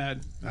very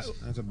bad.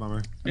 That's a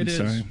bummer. I'm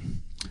sorry.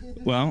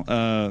 Well,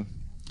 I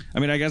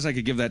mean, I guess I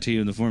could give that to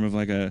you in the form of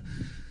like a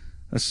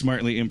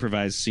smartly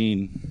improvised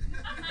scene.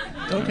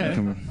 Okay.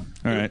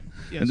 All right.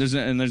 Yes.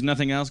 And there's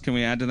nothing else. Can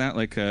we add to that?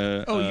 Like,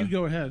 you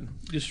go ahead.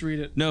 Just read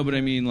it. No, but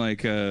I mean,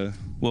 like, well,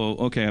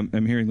 okay.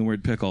 I'm hearing the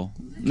word pickle.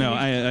 No,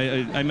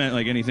 I meant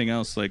like anything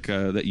else, like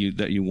that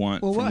you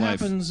want. Well, from what life.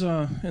 happens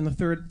in the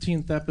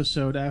 13th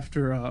episode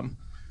after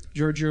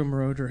Giorgio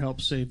Moroder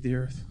helps save the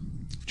Earth?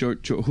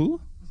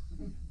 Who?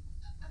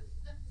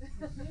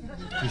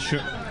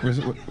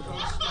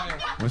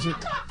 Was it?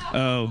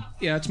 Oh.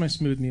 Yeah, it's my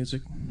smooth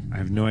music. I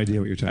have no idea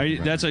what you're talking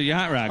about. That's a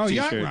Yacht Rock Oh,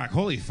 t-shirt. Yacht Rock.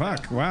 Holy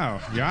fuck.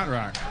 Wow. Yacht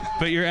Rock.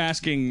 But you're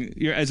asking,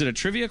 is it a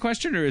trivia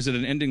question or is it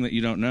an ending that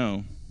you don't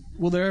know?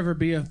 Will there ever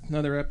be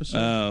another episode?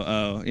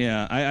 Oh,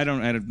 yeah. I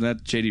don't.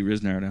 That J.D.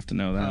 Risner would have to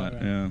know that.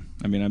 Right. Yeah.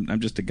 I mean, I'm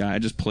just a guy. I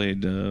just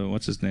played.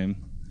 What's his name?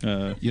 You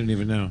don't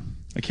even know.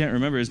 I can't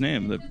remember his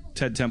name. The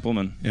Ted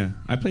Templeman. Yeah.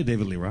 I played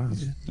David Lee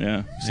Roth.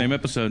 Yeah. Same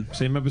episode.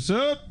 Same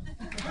episode.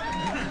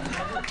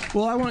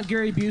 Well, I want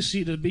Gary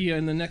Busey to be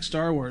in the next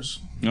Star Wars.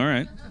 All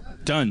right.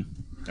 Done.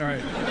 All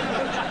right. All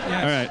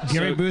right.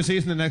 Gary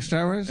Busey's in the next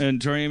Star Wars?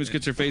 And Tori Amos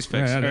gets her face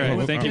fixed. Yeah, All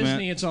right. Thank you, Matt.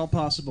 Disney, it's all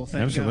possible.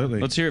 Thank Absolutely.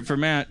 God. Let's hear it for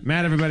Matt.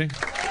 Matt, everybody.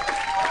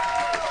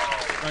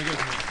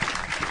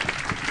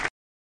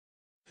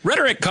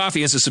 Rhetoric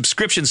Coffee is a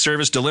subscription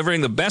service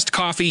delivering the best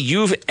coffee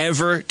you've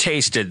ever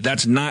tasted.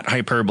 That's not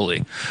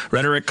hyperbole.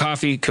 Rhetoric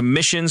Coffee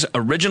commissions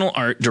original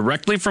art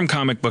directly from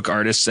comic book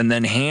artists and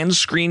then hand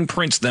screen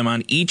prints them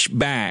on each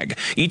bag.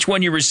 Each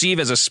one you receive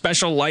has a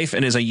special life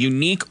and is a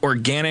unique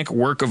organic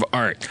work of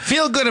art.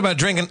 Feel good about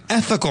drinking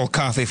ethical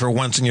coffee for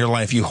once in your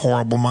life, you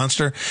horrible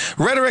monster.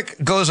 Rhetoric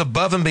goes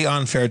above and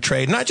beyond fair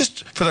trade, not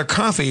just for their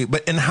coffee,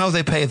 but in how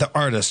they pay the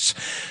artists.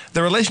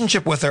 The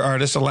relationship with their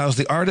artists allows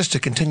the artist to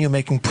continue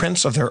making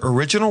prints of their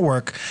original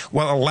work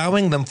while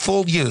allowing them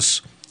full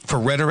use for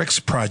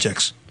Rhetoric's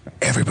projects.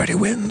 Everybody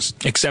wins.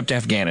 Except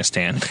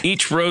Afghanistan.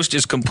 Each roast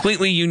is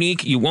completely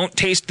unique. You won't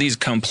taste these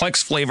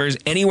complex flavors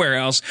anywhere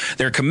else.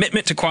 Their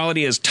commitment to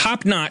quality is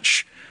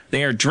top-notch.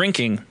 They are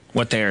drinking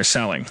what they are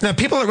selling. Now,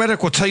 people at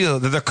Rhetoric will tell you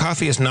that their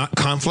coffee is not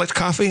conflict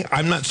coffee.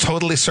 I'm not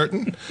totally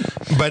certain,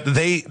 but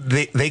they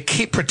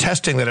keep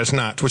protesting that it's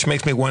not, which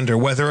makes me wonder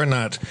whether or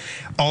not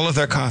all of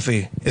their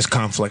coffee is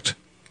conflict.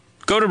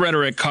 Go to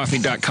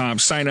rhetoriccoffee.com,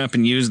 sign up,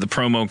 and use the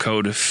promo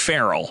code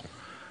FERAL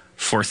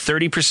for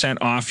 30%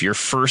 off your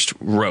first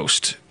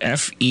roast.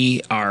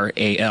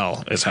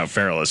 F-E-R-A-L is how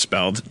feral is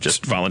spelled.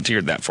 Just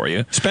volunteered that for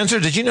you.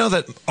 Spencer, did you know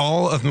that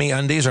all of me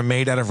undies are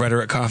made out of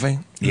Rhetoric coffee?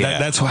 Yeah.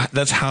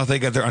 That's how they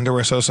get their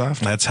underwear so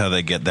soft? That's how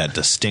they get that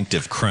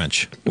distinctive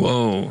crunch.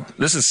 Whoa,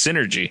 this is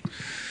synergy.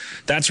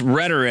 That's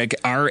Rhetoric,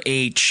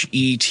 R-H-E-T-O-R-I-C,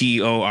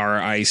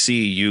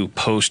 you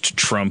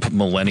post-Trump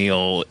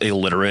millennial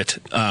illiterate.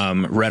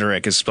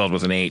 Rhetoric is spelled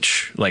with an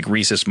H, like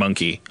rhesus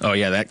monkey. Oh,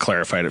 yeah, that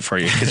clarified it for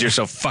you, because you're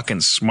so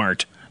fucking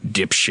smart,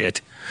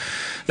 dipshit.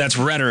 That's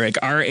Rhetoric,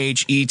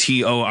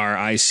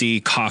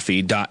 R-H-E-T-O-R-I-C,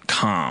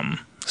 coffee.com.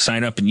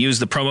 Sign up and use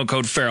the promo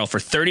code FERAL for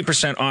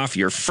 30% off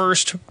your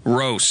first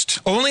roast.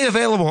 Only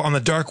available on the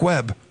dark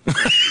web.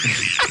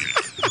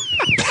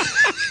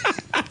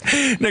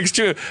 Next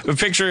to a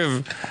picture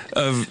of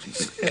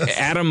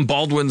Adam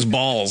Baldwin's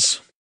balls.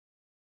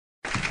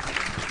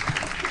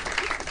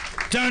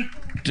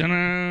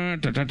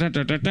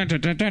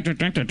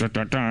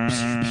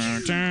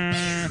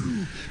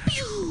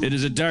 It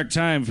is a dark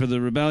time for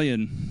the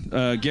rebellion.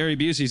 Gary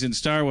Busey's in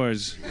Star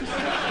Wars.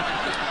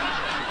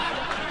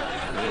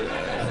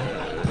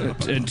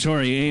 And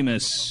Tori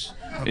Amos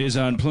is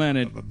on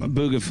planet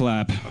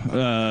Boogaflap,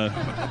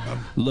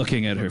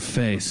 looking at her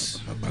face.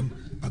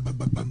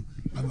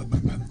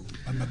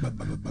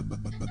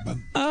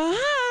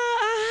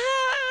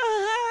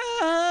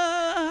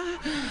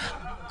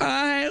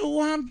 I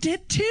want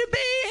it to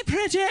be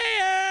prettier.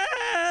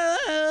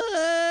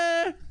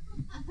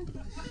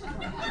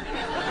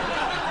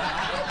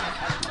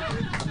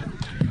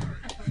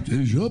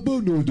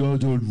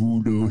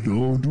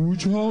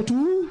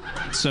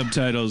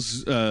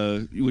 Subtitles,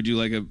 would you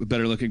like a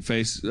better looking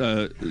face,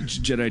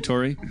 Jedi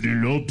Tori?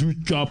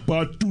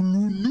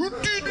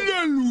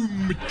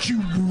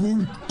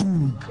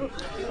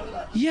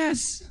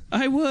 Yes,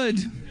 I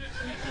would.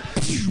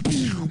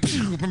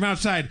 From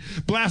outside,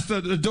 blast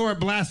the door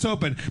blasts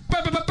open.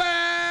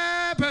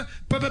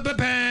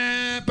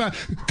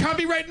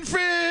 Copyright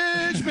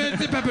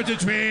infringement.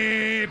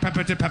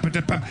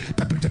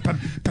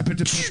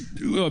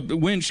 A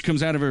winch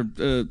comes out of her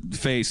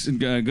face and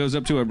goes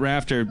up to a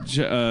rafter.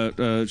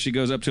 She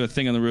goes up to a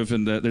thing on the roof,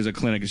 and there's a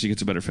clinic, and she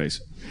gets a better face.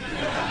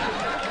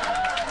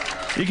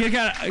 You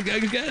got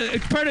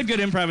part of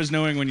good improv is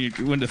knowing when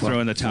to throw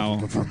in the towel.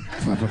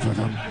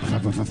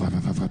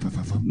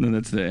 No,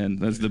 that's the end.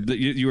 That's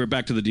you were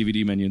back to the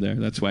DVD menu there.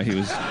 That's why he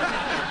was.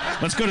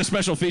 Let's go to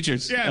special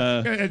features.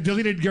 Yeah,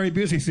 deleted Gary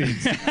Busey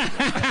scenes.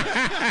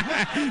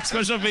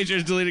 Special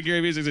features, deleted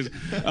Gary Busey scenes.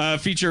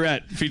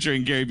 Featurette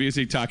featuring Gary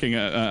Busey talking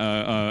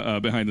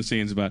behind the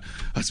scenes about.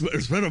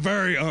 It's been a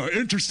very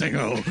interesting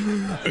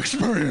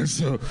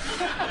experience.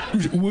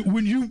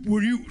 When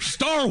you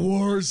Star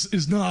Wars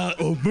is not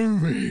a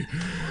movie.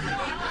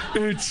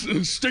 It's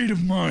a state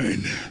of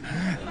mind,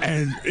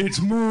 and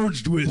it's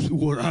merged with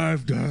what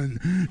I've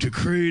done to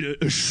create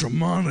a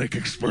shamanic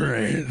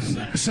experience.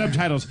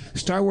 Subtitles: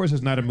 Star Wars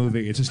is not a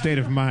movie; it's a state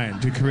of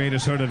mind to create a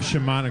sort of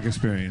shamanic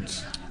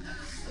experience.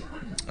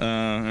 All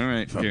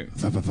right. Here.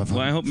 Well,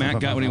 I hope Matt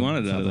got what he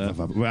wanted out of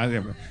that.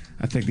 Well,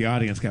 I think the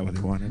audience got what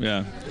they wanted.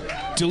 Yeah.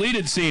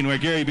 Deleted scene where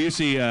Gary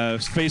Busey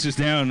faces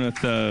down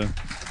with,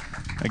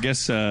 I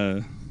guess,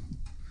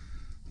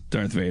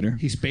 Darth Vader.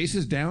 He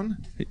spaces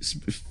down?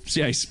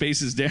 Yeah, he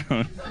spaces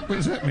down. What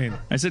does that mean?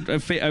 I said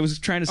I was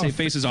trying to say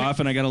faces off,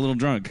 and I got a little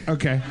drunk.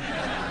 Okay.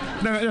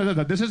 No.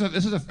 This is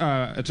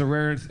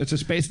a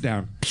space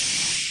down.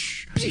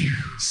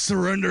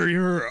 Surrender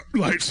your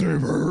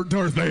lightsaber,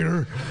 Darth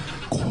Vader.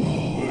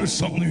 It's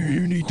something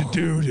you need to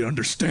do to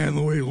understand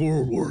the way the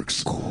world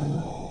works.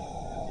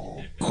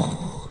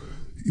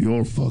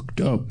 You're fucked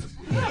up.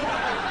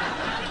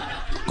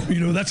 You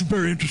know, that's a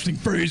very interesting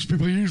phrase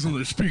people use when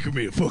they speak of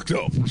me, fucked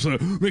up. So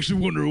it makes me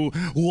wonder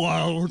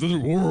why the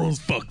world's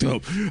fucked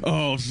up.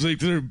 It's like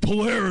their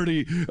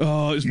polarity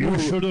is more... You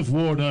should have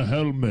worn a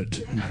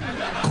helmet.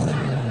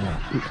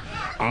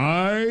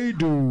 I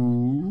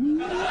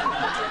do.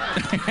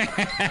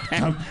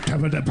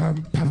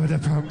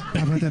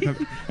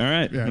 All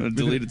right. Yeah,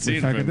 Deleted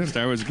scene from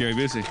Star Wars with Gary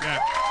Busey. Yeah.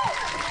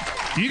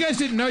 You guys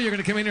didn't know you're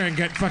going to come in here and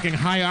get fucking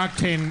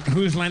high-octane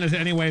Whose Line Is It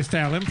Anyway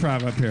style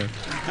improv up here.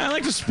 I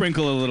like to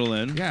sprinkle a little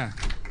in. Yeah.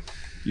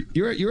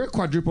 You're a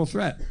quadruple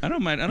threat. I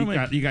don't mind.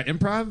 You got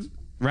improv,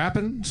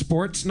 rapping,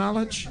 sports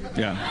knowledge.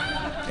 Yeah.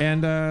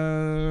 And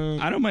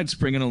I don't mind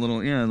springing a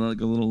little,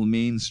 like a little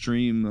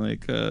mainstream,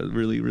 like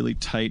really, really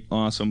tight,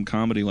 awesome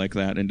comedy like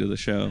that into the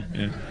show.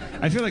 Yeah.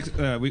 I feel like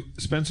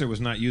Spencer was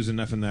not used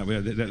enough in that.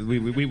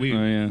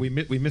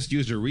 We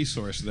misused a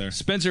resource there.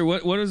 Spencer,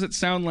 what does it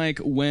sound like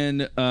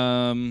when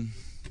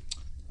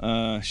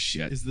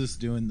shit. Is this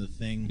doing the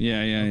thing?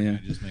 Yeah.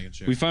 Just making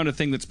sure. We found a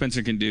thing that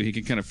Spencer can do. He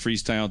can kind of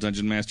freestyle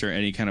Dungeon Master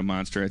any kind of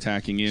monster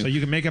attacking you. So you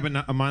can make up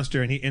a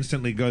monster, and he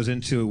instantly goes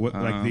into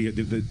like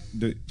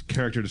the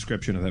character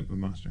description of that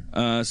monster.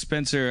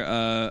 Spencer,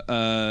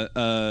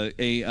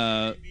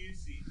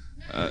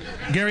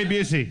 Gary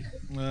Busey.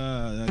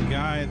 A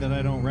guy that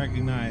I don't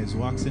recognize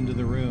walks into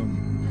the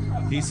room.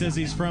 He says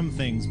he's from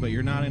things, but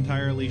you're not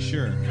entirely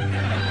sure.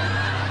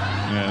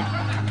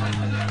 Yeah.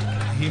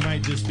 He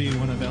might just be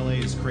one of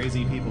LA's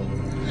crazy people.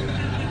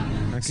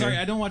 Okay. Sorry,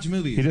 I don't watch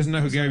movies. He doesn't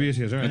know who Gary Busey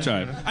is. All right. That's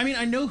all right. I mean,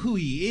 I know who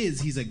he is.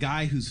 He's a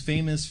guy who's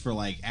famous for,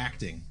 like,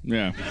 acting.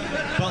 Yeah.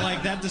 But,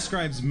 like, that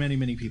describes many,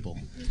 many people.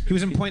 He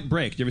was in Point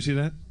Break. Did you ever see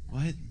that?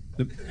 What?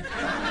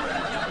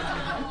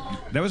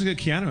 That was a good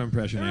Keanu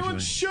impression, Everyone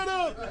actually. shut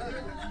up!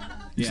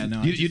 Yeah,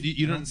 no.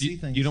 You don't see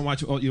things. You don't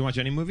watch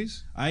any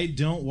movies? I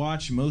don't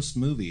watch most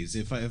movies.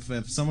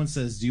 If someone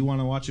says, "Do you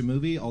want to watch a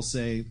movie?" I'll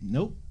say,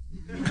 "Nope."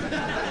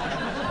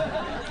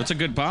 That's a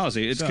good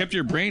policy. It's kept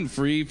your brain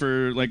free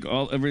for like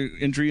every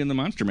entry in the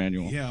monster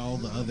manual. Yeah, all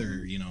the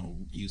other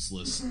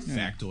useless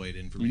factoid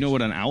information. You know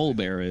what an owl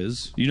bear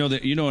is? You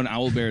know an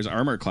owl bear's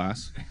armor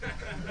class.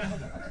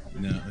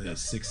 No,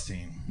 that's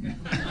 16.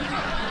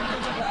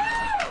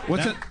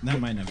 What's it? That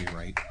might not be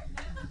right.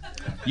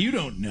 You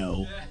don't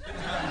know.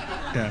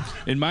 Yeah.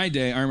 In my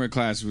day, armor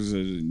class was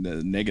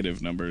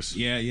negative numbers.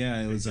 Yeah.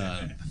 It was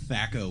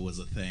THACO was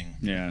a thing.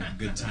 Yeah.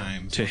 Good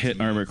times. To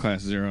hit armor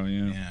class 0.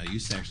 Yeah. Yeah. It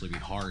used to actually be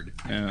hard.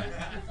 Yeah.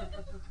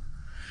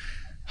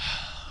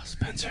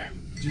 Spencer.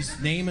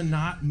 Just name a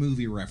not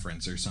movie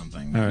reference or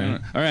something. All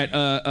right. All right.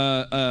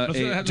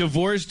 A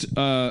divorced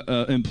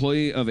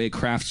employee of a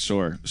craft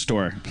store.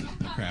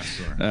 Craft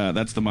store.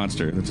 That's the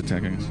monster that's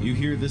attacking us. You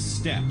hear the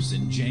steps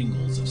and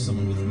jangles of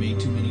someone with way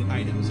too many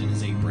items in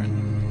his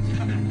apron.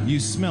 You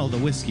smell the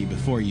whiskey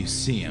before you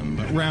see him,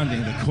 but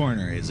rounding the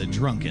corner is a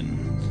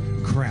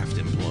drunken craft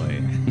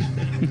employee.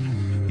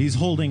 He's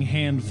holding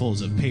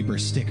handfuls of paper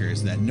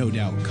stickers that no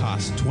doubt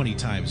cost 20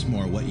 times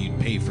more what you'd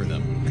pay for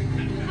them.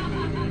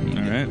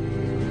 All right.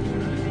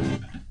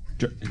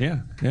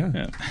 Yeah.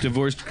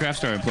 Divorced craft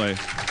store employee.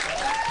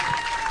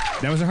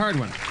 That was a hard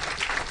one.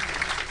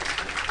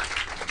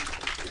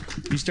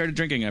 He started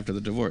drinking after the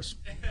divorce.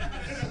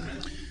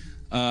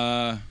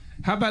 How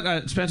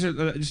about Spencer?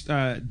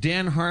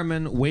 Dan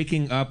Harmon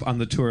waking up on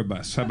the tour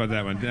bus. How about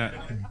that one?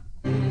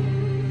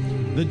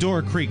 The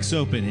door creaks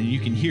open and you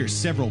can hear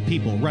several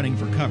people running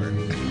for cover.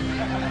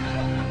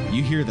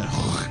 You hear the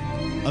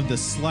of the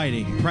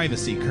sliding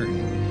privacy curtain,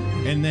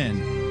 and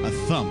then a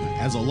thump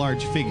as a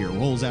large figure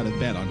rolls out of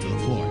bed onto the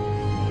floor.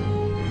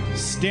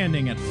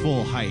 Standing at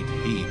full height,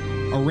 he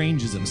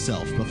arranges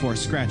himself before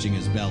scratching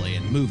his belly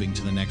and moving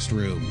to the next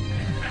room.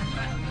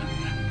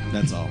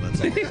 That's all.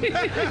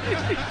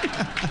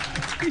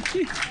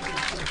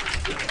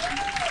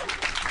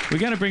 We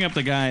got to bring up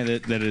the guy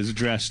that is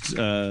dressed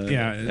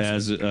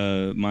as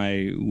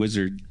my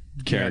wizard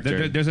character.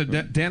 Yeah, there's a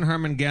Dan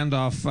Harmon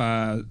Gandalf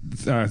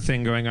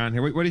thing going on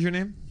here. What is your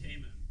name?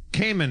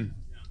 Cayman.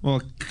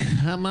 Well,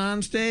 come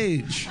on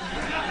stage.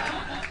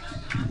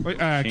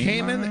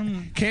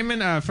 Cayman.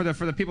 For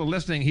the people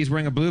listening, he's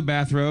wearing a blue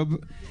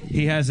bathrobe.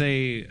 He has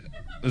is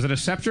it a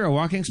scepter, a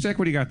walking stick?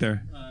 What do you got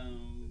there?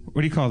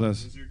 What do you call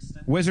those?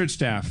 Wizard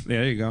staff. Yeah,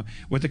 there you go.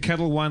 With the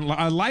Kettle One,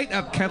 a light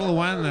up Kettle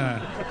One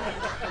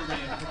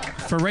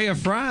for Ray of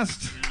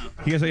Frost.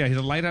 He's a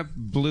light up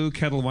blue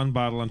Kettle One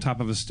bottle on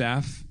top of his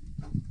staff.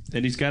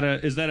 And he's got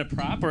is that a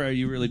prop, or are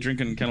you really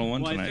drinking Kettle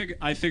One tonight?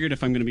 I figured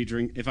if I'm going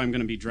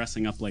to be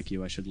dressing up like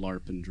you, I should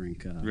LARP and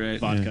drink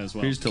vodka as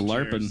well. Here's to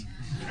LARPing.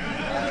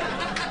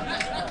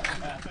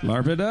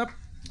 LARP it up.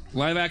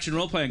 Live action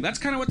role playing. That's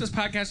kind of what this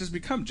podcast has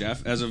become,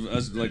 Jeff. As of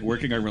us, like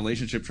working our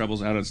relationship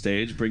troubles out on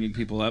stage, bringing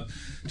people up,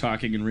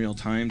 talking in real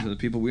time to the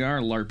people. We are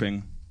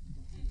LARPing.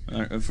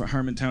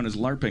 Harmontown is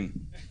LARPing.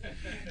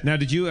 Now,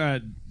 do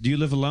you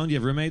live alone? Do you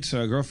have roommates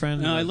or a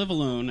girlfriend? No, I live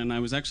alone, and I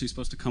was actually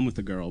supposed to come with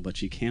a girl, but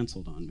she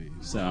canceled on me.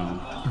 So,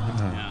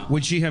 yeah.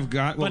 Would she have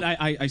got? Well, but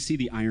I see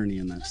the irony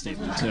in that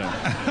statement too.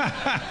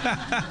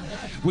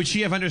 Would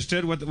she have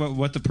understood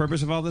what the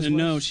purpose of all this was?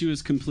 No, she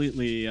was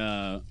completely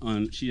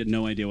she had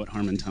no idea what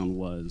Harmontown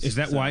was. Is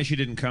that why she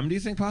didn't come? Do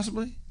you think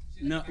possibly?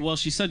 No. Well,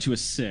 she said she was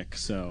sick,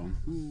 so.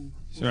 All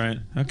right.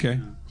 Okay.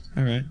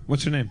 All right.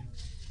 What's her name?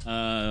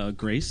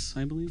 Grace,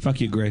 I believe. Fuck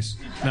you, Grace.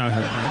 No,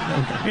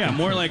 okay. Yeah,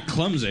 more like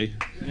clumsy.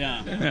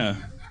 Yeah. Yeah.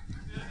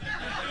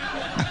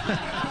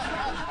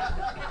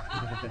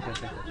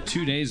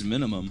 2 days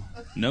minimum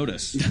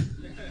notice.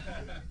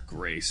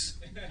 Grace.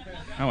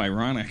 How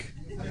ironic.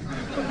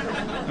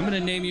 I'm going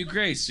to name you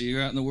Grace so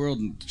you're out in the world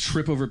and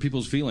trip over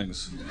people's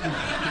feelings.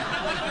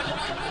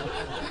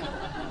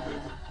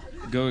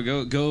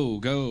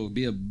 Go.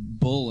 Be a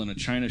bull in a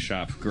china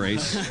shop,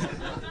 Grace.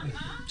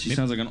 She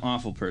sounds like an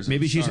awful person.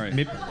 Maybe she's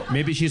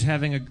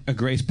having a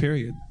grace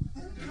period.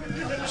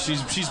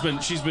 She's been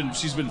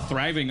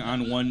thriving on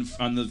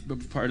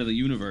the part of the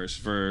universe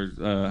for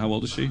how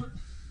old is she?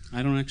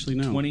 I don't actually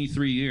know.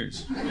 23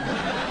 years.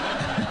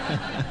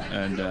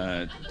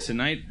 And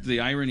tonight the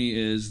irony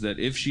is that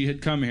if she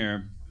had come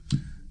here,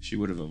 she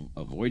would have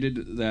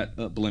avoided that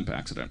blimp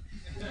accident.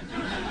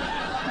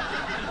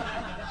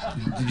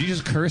 Did you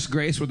just curse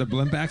Grace with a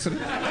blimp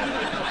accident?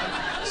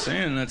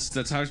 Saying that's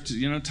how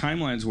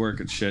timelines work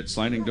and shit,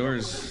 sliding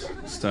doors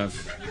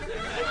stuff.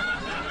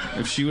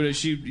 If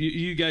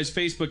you guys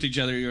Facebooked each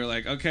other, you were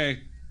like,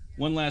 okay,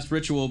 one last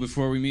ritual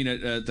before we meet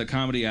at the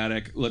Comedy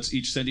Attic. Let's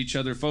each send each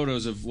other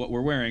photos of what we're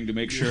wearing to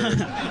make sure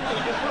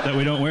that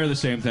we don't wear the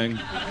same thing.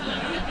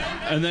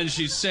 And then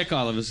she's sick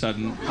all of a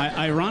sudden.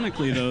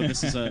 Ironically, though,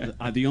 this is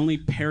the only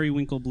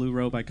periwinkle blue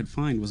robe I could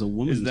find was a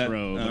woman's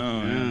robe.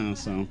 Oh, yeah.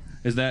 So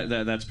is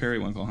that's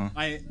periwinkle, huh?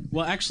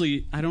 Well,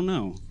 actually, I don't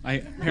know.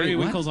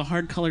 Periwinkle's a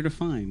hard color to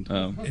find.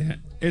 Oh, yeah.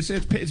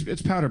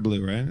 It's powder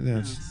blue, right?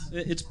 Yeah,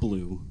 it's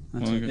blue.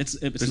 That's okay.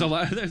 There's a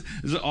lot.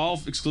 There's all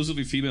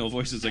exclusively female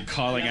voices like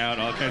calling out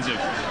all kinds of.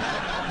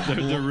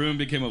 The room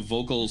became a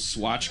vocal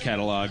swatch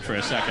catalog for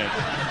a second.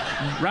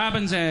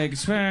 Robin's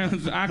eggs,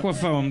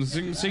 aquafoam,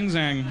 sing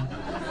sang.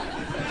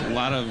 A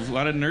lot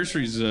of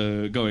nurseries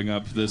going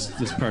up this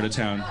part of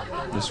town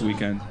this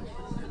weekend.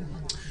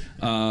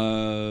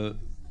 I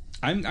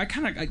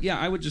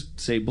would just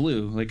say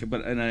blue, I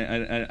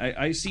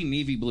see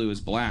navy blue as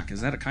black.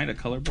 Is that a kind of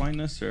color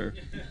blindness or?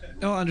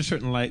 Oh, under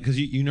certain light, because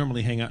you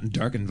normally hang out in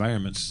dark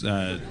environments.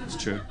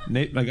 It's true.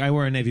 Like I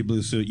wear a navy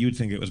blue suit, you'd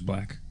think it was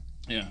black.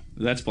 Yeah,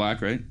 that's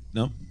black, right?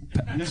 Nope.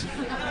 This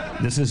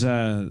is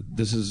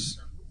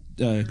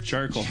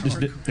charcoal.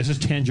 This is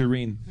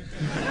tangerine.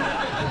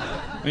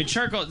 I mean,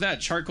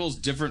 charcoal's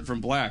different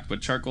from black,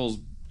 but charcoal's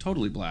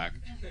totally black.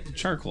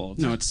 Charcoal.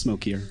 No, it's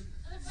smokier.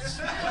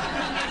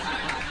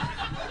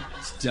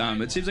 It's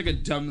dumb. It seems like a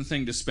dumb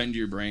thing to spend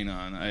your brain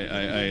on.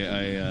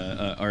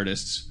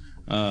 Artists.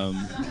 What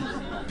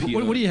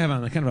do you have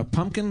on? Kind of a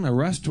pumpkin, a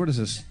rust? What is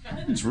this?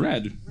 It's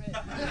red.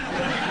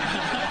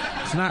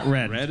 It's not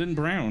red. Red and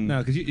brown.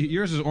 No, because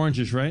yours is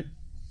orangish, right?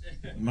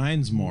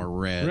 Mine's more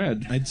red.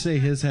 Red. I'd say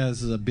his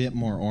has a bit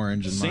more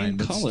orange than mine,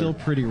 but still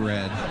pretty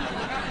red.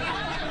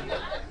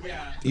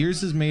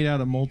 Yours is made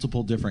out of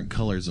multiple different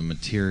colors of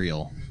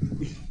material,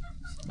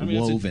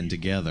 woven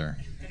together.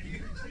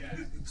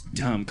 It's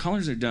dumb.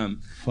 Colors are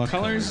dumb. Fuck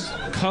colors,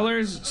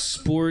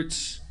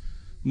 sports,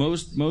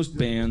 most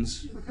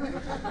bands,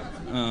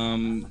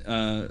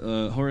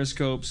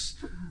 horoscopes,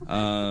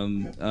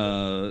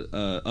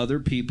 other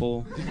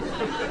people,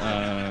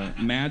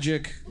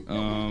 magic,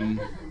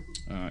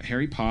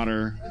 Harry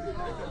Potter.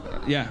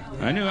 Yeah,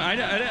 I knew.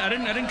 I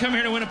didn't come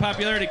here to win a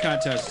popularity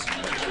contest.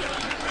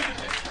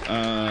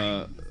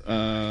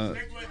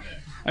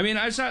 I mean,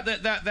 I saw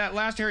that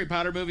last Harry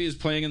Potter movie is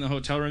playing in the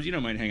hotel rooms. You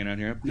don't mind hanging out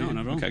here? No,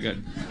 not at all. Okay,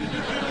 good.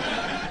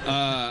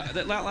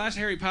 That last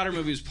Harry Potter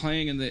movie is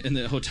playing in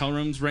the hotel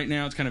rooms right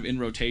now. It's kind of in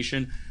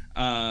rotation.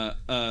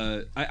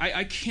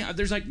 I can't.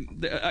 There's like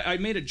I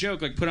made a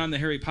joke, like put on the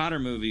Harry Potter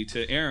movie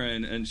to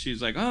Erin, and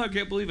she's like, "Oh, I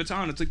can't believe it's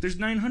on." It's like there's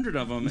 900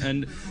 of them,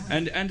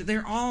 and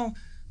they're all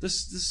the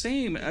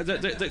same.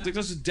 This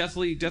is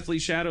Deathly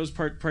Shadows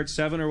Part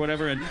 7 or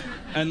whatever, and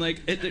they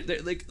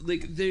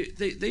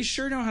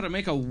sure know how to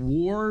make a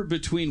war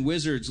between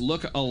wizards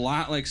look a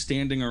lot like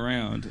Standing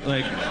Around.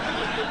 Like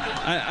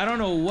I don't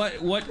know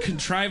what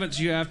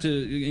contrivance you have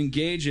to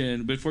engage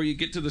in before you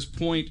get to this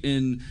point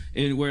in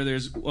where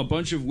there's a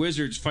bunch of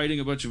wizards fighting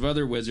a bunch of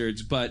other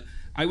wizards, but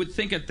I would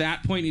think at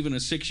that point even a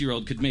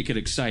 6-year-old could make it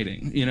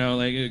exciting. You know,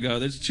 like you go,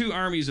 there's 2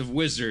 armies of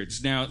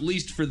wizards. Now, at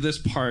least for this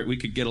part, we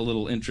could get a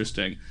little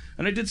interesting.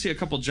 And I did see a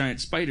couple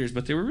giant spiders,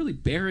 but they were really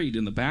buried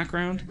in the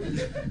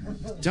background.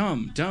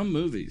 Dumb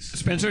movies.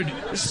 Spencer,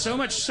 there's so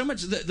much.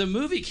 The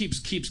movie keeps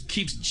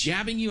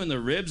jabbing you in the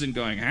ribs and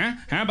going, huh?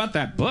 How about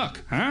that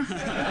book, huh?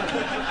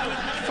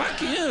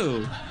 Fuck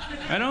you.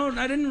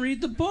 I didn't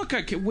read the book.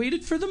 I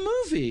waited for the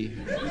movie.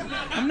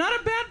 I'm not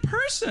a bad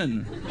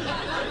person.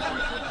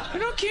 I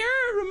don't care.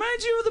 It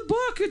reminds you of the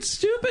book. It's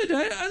stupid.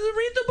 I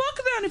read the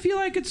book then if you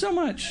like it so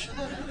much.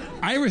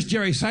 Irish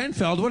Jerry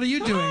Seinfeld, what are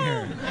you doing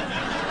here?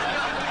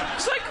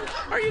 It's like,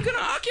 are you going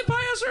to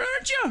occupy us or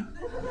aren't you?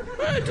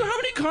 How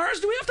many cars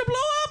do we have to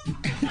blow up?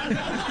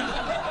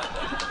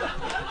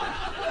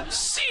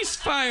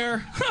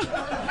 Ceasefire.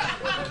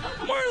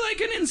 More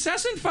like an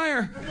incessant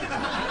fire.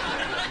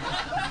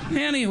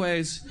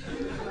 Anyways,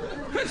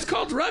 it's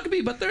called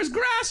rugby, but there's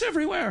grass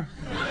everywhere.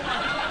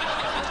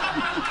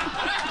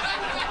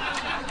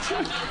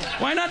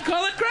 Why not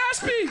call it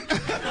Graspy?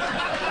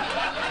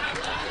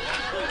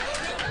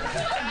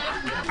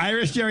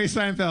 Irish Jerry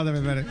Seinfeld,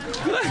 everybody.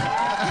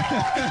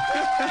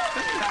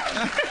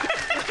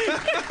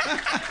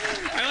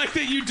 I like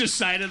that you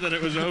decided that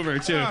it was over,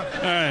 too. All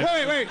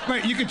right.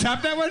 Wait. You can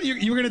top that one?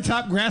 You were going to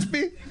top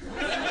Graspy?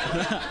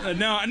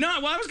 No.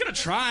 Well, I was going to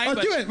try. Oh,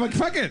 but do it. Well,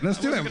 fuck it. Let's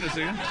do it.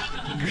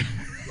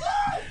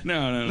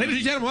 No. Ladies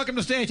and gentlemen, welcome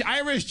to stage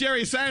Irish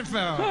Jerry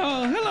Seinfeld.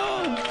 Oh,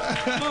 hello.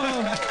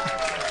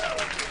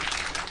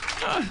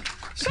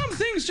 Some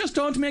things just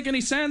don't make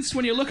any sense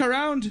when you look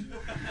around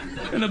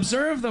and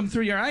observe them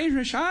through your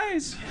Irish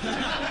eyes.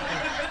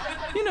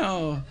 You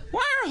know,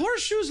 why are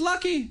horseshoes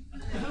lucky?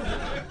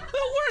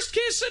 The worst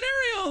case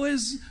scenario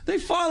is they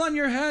fall on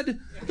your head.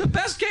 The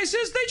best case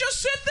is they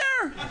just sit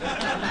there.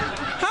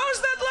 How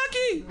is that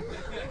lucky?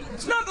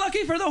 It's not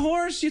lucky for the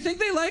horse. You think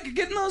they like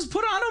getting those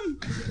put on them?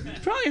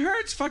 It probably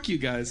hurts. Fuck you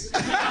guys.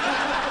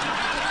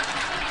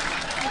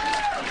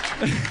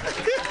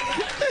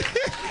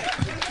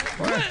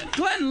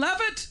 Glenn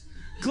Levitt.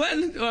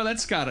 Oh,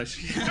 that's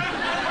Scottish.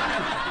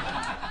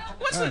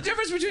 What's the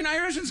difference between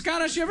Irish and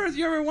Scottish? You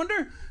ever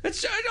wonder?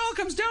 It all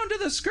comes down to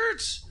the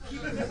skirts.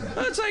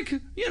 It's like,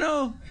 you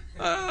know,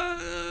 I'm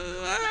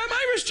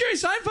Irish Jerry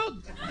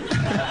Seinfeld.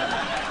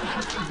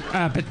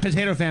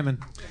 Potato famine.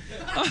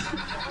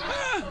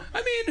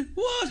 I mean,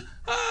 what?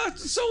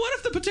 So what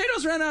if the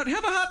potatoes ran out?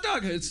 Have a hot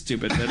dog. It's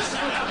stupid.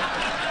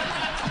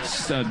 That's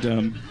so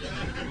dumb.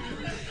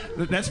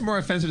 That's more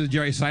offensive to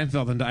Jerry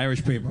Seinfeld than to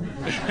Irish people.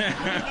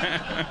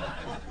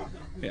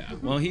 Yeah,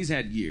 well, he's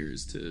had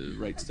years to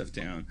write stuff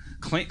down.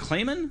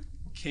 Clayman?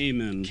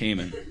 Cayman.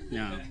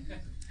 Yeah.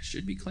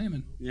 Should be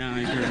Clayman. Yeah, I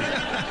agree.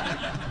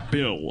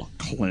 Bill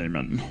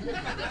Clayman.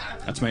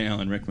 That's my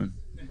Alan Rickman.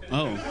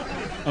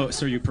 Oh,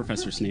 so are you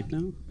Professor Snape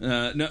now?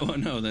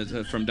 No,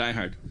 that's from Die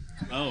Hard.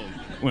 Oh.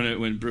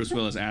 When Bruce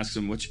Willis asks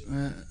him,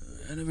 I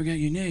never got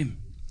your name.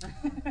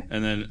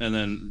 And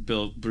then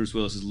Bruce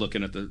Willis is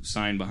looking at the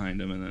sign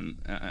behind him, and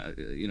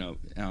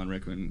then Alan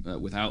Rickman,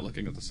 without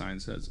looking at the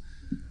sign, says,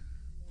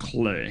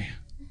 Clay,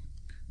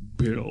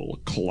 Bill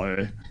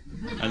Clay,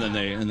 and then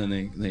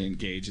they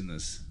engage in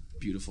this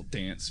beautiful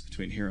dance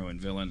between hero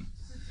and villain.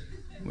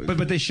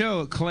 But they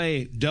show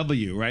Clay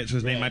W, right? So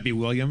his name might be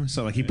William.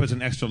 So like he puts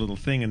an extra little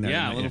thing in there.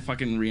 Yeah, a little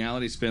fucking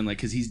reality spin, like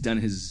because he's done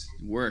his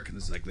work, and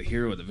it's like the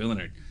hero and the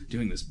villain are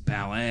doing this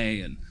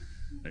ballet, and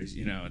there's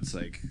it's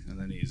like, and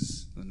then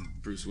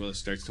Bruce Willis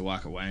starts to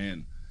walk away,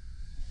 and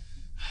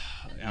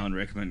Alan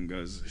Rickman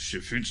goes, "She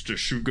fits the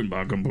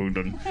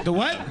Schugenbagenbuden." The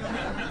what?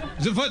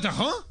 The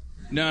huh?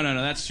 No,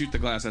 that's Shoot the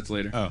Glass. That's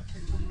later. Oh.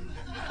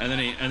 And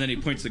then he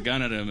points the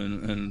gun at him,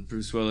 and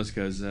Bruce Willis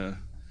goes,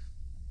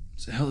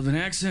 "It's a hell of an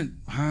accent,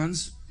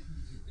 Hans.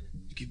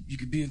 You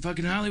could be in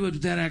fucking Hollywood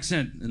with that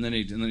accent." And then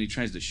he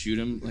tries to shoot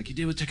him like he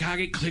did with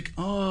Takagi. Click.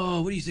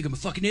 Oh, what do you think? I'm a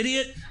fucking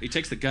idiot. He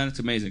takes the gun. It's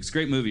amazing. It's a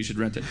great movie. You should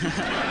rent it.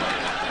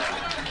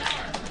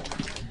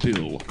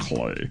 Bill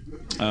Clay.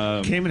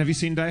 Cayman, have you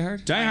seen Die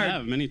Hard? I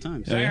have many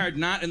times. Die Hard,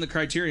 not in the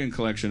Criterion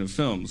collection of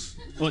films.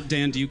 Well,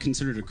 Dan, do you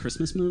consider it a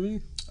Christmas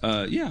movie?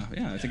 Yeah.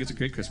 I think it's a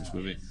great Christmas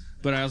movie.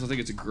 But I also think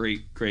it's a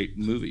great, great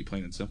movie,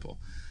 plain and simple.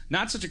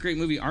 Not such a great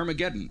movie,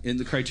 Armageddon, in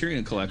the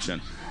Criterion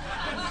collection.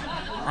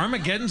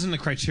 Armageddon's in the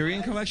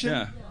Criterion collection?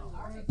 Yeah.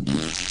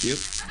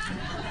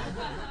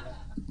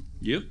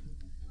 Yep.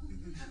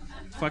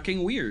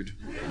 Fucking weird.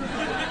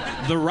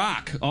 The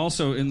Rock,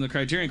 also in the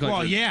Criterion collection.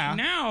 Well, yeah.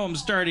 Now I'm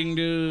starting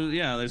to,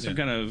 there's some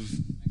kind of,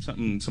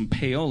 some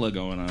payola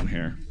going on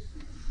here.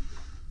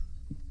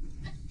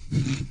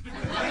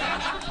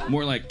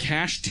 More like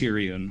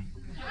Cash-terion.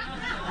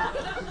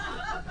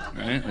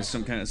 Right? There's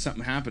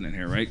something happening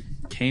here, right?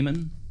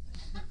 Cayman?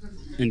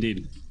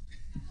 Indeed.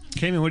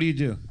 Cayman, what do you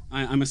do?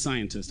 I'm a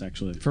scientist,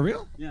 actually. For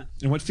real? Yeah.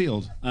 In what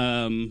field?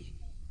 Kind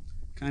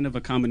of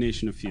a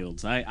combination of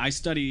fields. I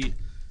study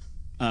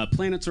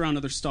planets around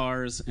other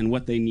stars and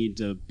what they need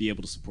to be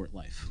able to support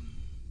life.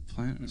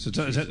 So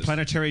is that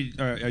planetary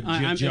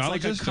geologist? It's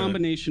like a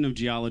combination of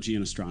geology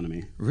and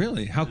astronomy.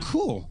 Really? How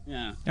cool!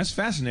 Yeah, that's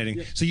fascinating.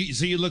 Yeah. So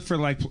you look for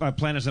like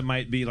planets that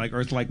might be like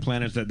Earth-like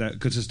planets that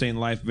could sustain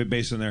life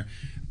based on their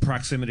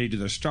proximity to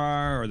their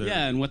star, or their...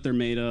 and what they're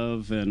made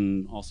of,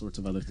 and all sorts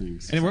of other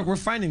things. And we're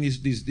finding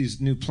these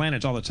new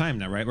planets all the time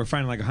now, right? We're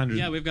finding like 100.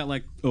 Yeah, we've got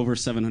like over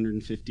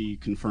 750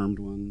 confirmed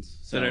ones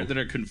that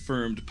are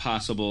confirmed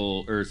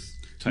possible Earth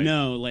type.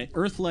 No, like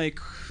Earth-like,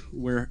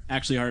 we're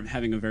actually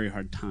having a very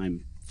hard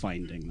time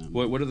finding them.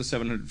 What are the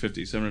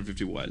 750?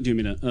 750 what? Do you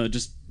mean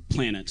just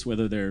planets,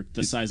 whether they're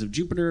the size of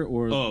Jupiter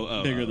or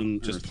bigger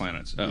than just Earth?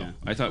 planets? Oh, Yeah.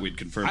 I thought we'd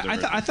confirmed.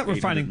 I thought we're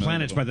finding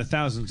planets by the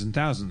thousands and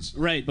thousands.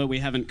 Right, but we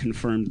haven't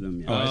confirmed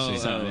them yet. Oh, I see.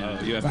 So,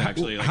 you have to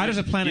actually. How does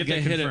a planet you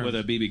have get to hit confirmed? it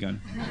with a BB gun?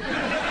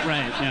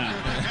 Right.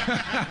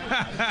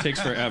 Yeah.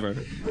 Takes forever.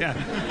 Yeah,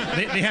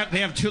 they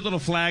have two little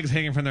flags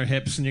hanging from their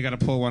hips, and you got to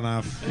pull one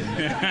off.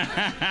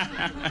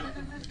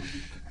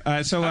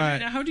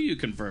 How do you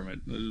confirm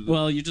it?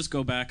 Well, you just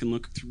go back and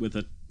look with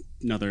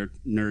another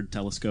nerd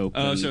telescope.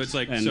 Oh, so it's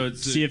like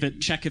see if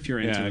check if you're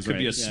into it. Yeah, it could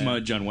be a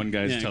smudge on one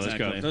guy's telescope.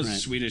 Exactly, Those right.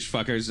 Swedish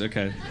fuckers.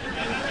 Okay.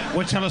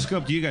 What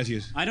telescope do you guys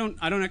use? I don't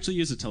actually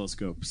use a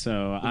telescope,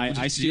 so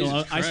I steal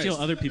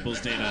other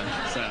people's data.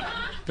 So.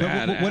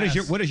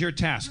 What is your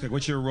task? Like,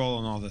 what's your role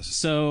in all this?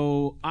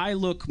 So I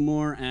look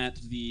more at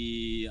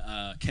the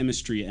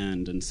chemistry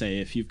end and say,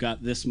 if you've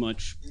got this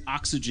much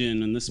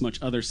oxygen and this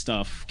much other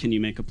stuff, can you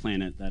make a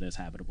planet that is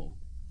habitable?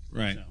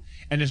 Right. So.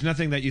 And there's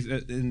nothing that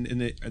you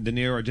in the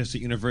near or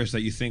distant universe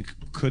that you think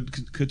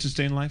could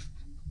sustain life?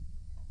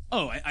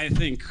 Oh, I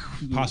think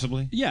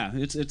possibly. Yeah,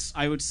 it's.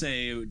 I would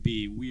say it would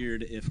be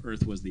weird if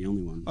Earth was the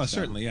only one. Oh, so,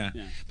 certainly, yeah.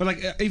 But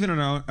like even in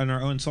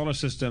our own solar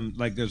system,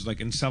 like there's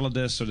like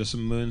Enceladus, or there's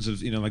some moons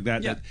of like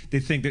that. Yeah. That they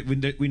think that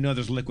we know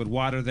there's liquid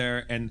water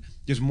there, and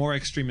there's more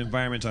extreme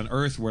environments on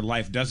Earth where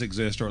life does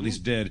exist, or at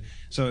least did.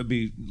 So it'd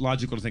be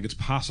logical to think it's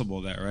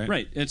possible there, right?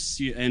 Right.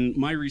 And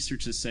my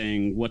research is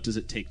saying, what does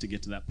it take to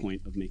get to that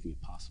point of making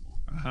it possible?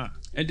 Uh-huh.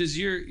 And does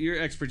your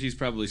expertise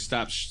probably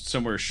stop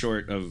somewhere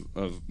short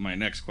of my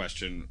next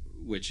question,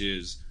 which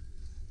is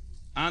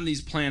on these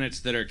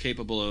planets that are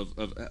capable of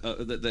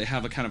that they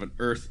have a kind of an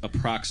Earth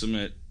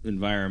approximate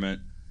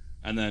environment,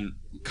 and then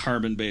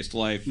carbon-based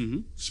life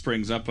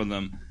springs up on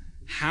them.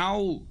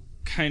 How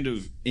kind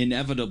of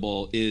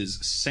inevitable is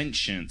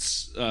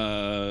sentience,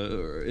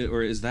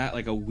 or is that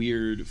like a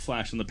weird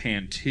flash in the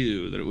pan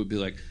too? That it would be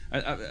like,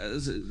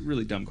 it's a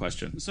really dumb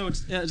question. So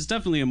it's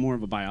definitely more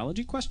of a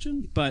biology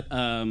question, but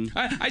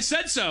I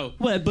said so.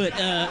 Well, but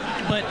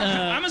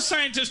I'm a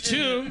scientist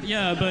too.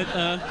 Yeah, but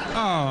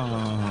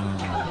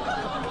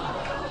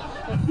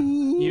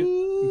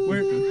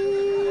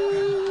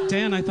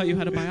Dan, I thought you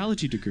had a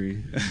biology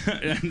degree.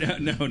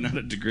 No, not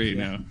a degree.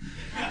 No.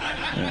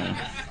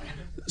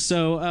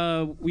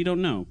 So we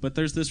don't know, but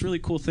there's this really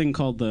cool thing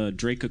called the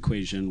Drake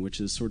equation, which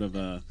is sort of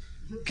a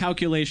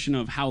calculation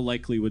of how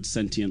likely would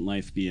sentient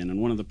life be in, and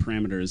one of the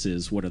parameters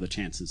is what are the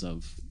chances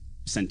of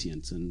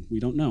sentience, and we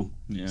don't know.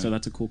 Yeah. So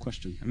that's a cool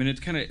question. I mean, it's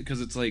kind of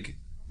because it's like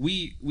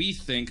we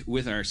think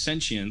with our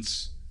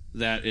sentience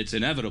that it's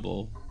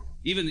inevitable,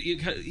 even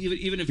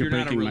if you're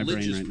not a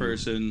religious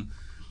person.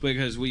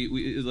 Because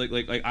we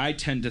like I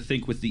tend to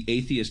think with the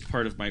atheist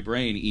part of my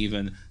brain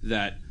even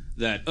that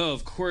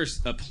of course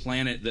a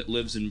planet that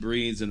lives and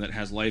breathes and that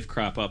has life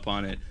crop up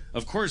on it,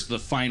 of course the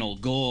final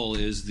goal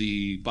is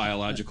the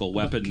biological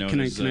weapon known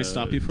as can I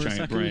stop you for a giant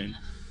second? brain.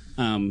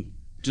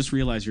 Just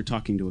realize you're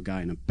talking to a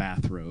guy in a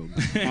bathrobe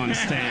on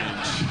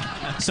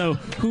stage. So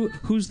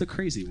who's the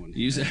crazy one?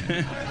 You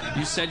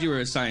said you were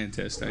a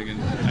scientist. I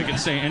can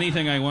say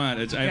anything I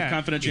want. I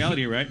have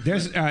confidentiality, right?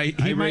 There's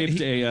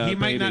he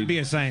might not be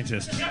a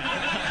scientist.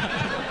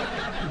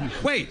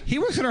 Wait, he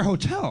works at our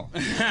hotel.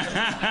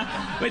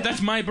 Wait,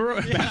 that's my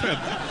bathrobe.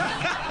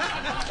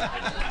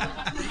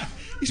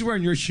 He's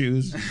wearing your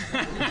shoes.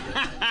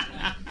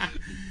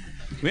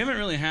 We haven't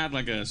really had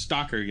like a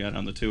stalker yet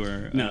on the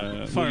tour.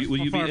 No, will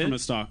you far be from a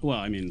stalk. Well,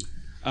 I mean,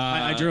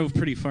 I drove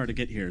pretty far to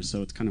get here,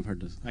 so it's kind of hard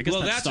to. I guess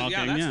that's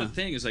stalking. That's the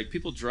thing is like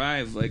people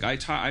drive. Like I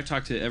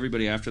talk to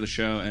everybody after the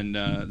show, and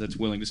that's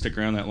willing to stick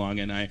around that long.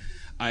 And and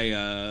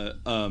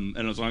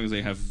as long as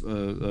they have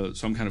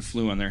some kind of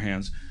flu on their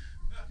hands.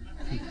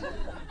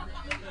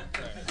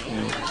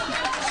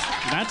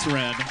 That's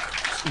red.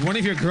 One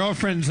of your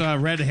girlfriend's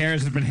red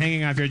hairs has been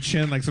hanging off your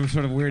chin like some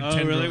sort of weird.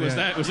 Oh, really? Was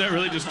that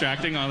really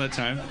distracting all that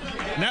time?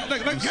 Now,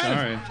 look,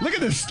 sorry. Look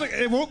at this. Look,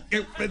 it won't.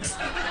 It's.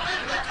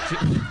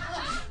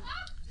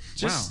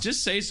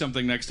 Just say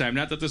something next time.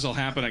 Not that this will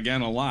happen again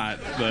a lot,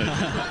 but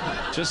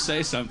just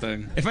say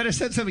something. If I'd have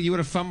said something, you would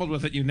have fumbled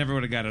with it. You never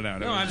would have got it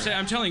out. No,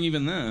 I'm telling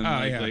even them.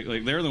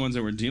 Like they're the ones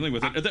that were dealing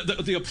with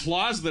it. The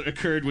applause that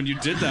occurred when you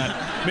did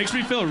that makes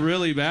me feel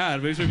really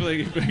bad. Makes me feel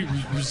like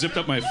you zipped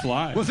up my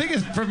fly. Well, the thing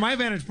is, from my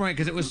vantage point,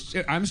 because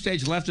I'm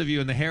stage left of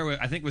you, and the hair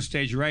I think was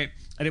stage right,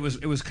 and it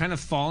was kind of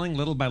falling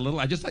little by little.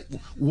 I just like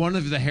one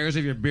of the hairs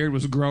of your beard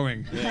was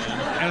growing, and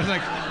I was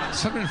like,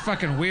 something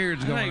fucking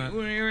weird's going on.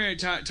 When you were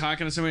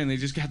talking to somebody and they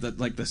just got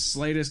the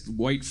slightest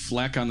white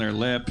fleck on their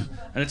lip,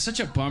 and it's such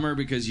a bummer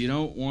because you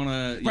don't want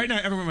to. Right now,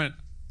 everyone.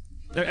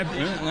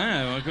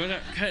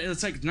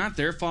 It's like not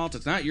their fault.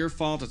 It's not your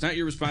fault. It's not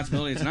your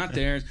responsibility. It's not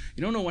theirs.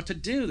 You don't know what to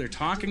do. They're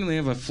talking. They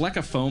have a fleck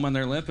of foam on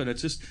their lip, and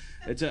it's just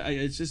I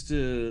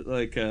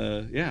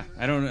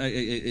don't.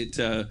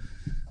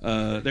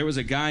 There was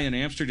a guy in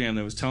Amsterdam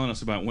that was telling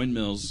us about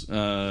windmills,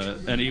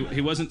 and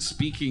he wasn't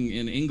speaking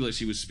in English.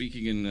 He was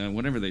speaking in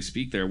whatever they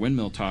speak there,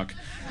 windmill talk,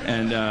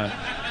 and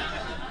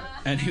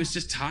And he was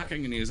just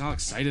talking, and he was all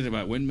excited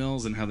about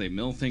windmills and how they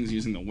mill things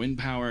using the wind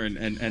power,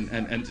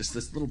 and just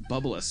this little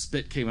bubble of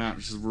spit came out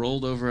and just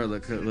rolled over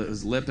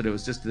his lip, and it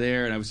was just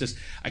there, and I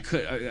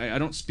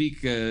don't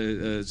speak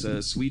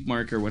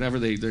Sweetmark or whatever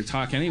they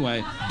talk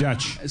anyway,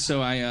 Dutch.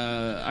 So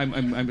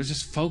I was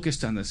just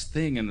focused on this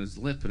thing and his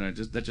lip, and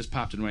that just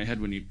popped into my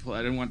head when I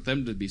didn't want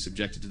them to be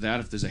subjected to that.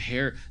 If there's a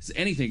hair,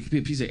 anything, it could be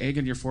a piece of egg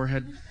on your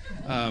forehead.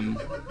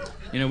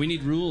 We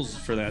need rules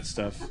for that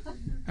stuff.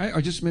 Or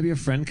just maybe a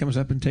friend comes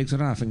up and takes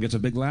it off and gets a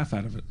big laugh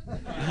out of it.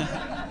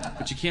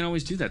 But you can't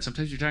always do that.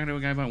 Sometimes you're talking to a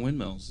guy about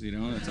windmills,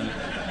 and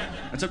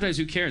sometimes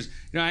who cares?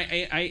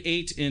 I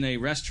ate in a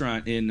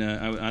restaurant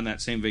on that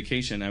same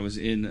vacation. I was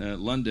in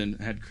London,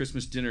 had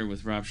Christmas dinner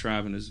with Rob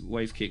Schraub and his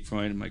wife Kate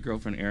Freund and my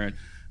girlfriend Erin,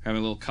 having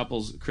a little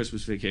couples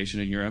Christmas vacation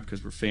in Europe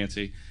because we're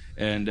fancy.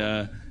 And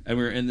we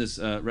were in this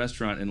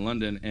restaurant in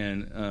London,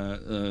 and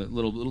a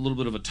little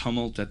bit of a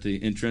tumult at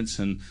the entrance,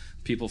 and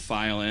people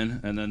file in,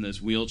 and then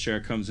this wheelchair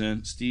comes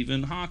in.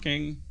 Stephen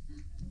Hawking.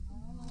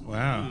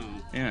 Wow.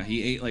 Yeah,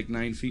 he ate like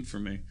 9 feet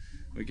from me.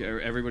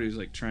 Everybody was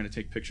like trying to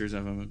take pictures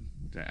of him.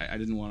 I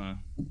didn't want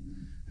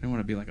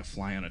to be like a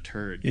fly on a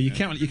turd. Yeah, you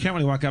can't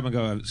really walk up and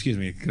go, "Excuse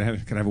me, could I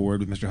have a word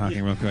with Mr.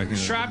 Hawking real quick?"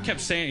 Schraub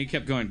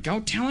kept going, "Go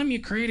tell him you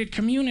created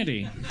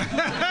Community."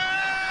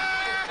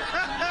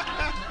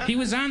 He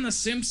was on The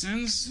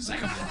Simpsons. It's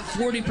like a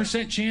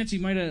 40% chance he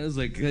might have. I was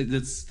like,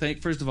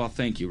 first of all,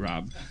 thank you,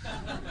 Rob.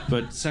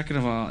 But second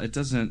of all, it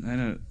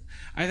doesn't.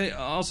 I think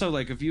also,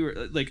 like, if you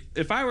were like,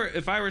 if I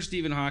were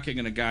Stephen Hawking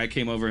and a guy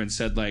came over and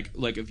said like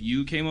if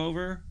you came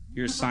over,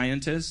 you're a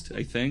scientist.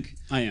 I think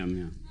I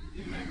am.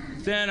 Yeah.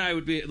 Then I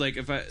would be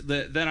like,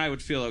 then I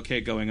would feel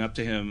okay going up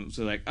to him.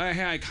 So like,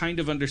 I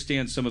kind of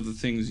understand some of the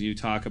things you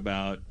talk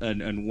about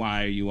and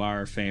why you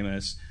are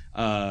famous.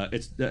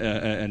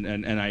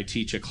 And I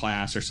teach a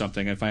class or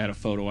something. If I had a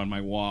photo on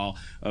my wall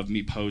of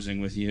me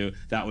posing with you,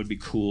 that would be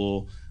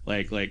cool.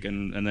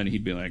 And then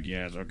he'd be like,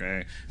 yes,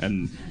 okay.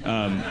 And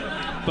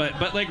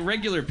but like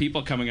regular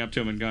people coming up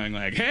to him and going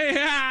like,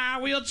 hey,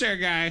 wheelchair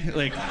guy,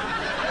 like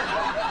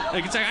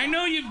it's like, I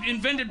know you've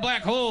invented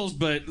black holes,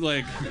 but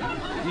like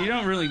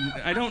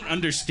I don't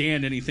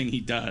understand anything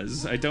he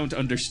does. I don't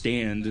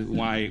understand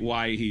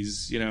why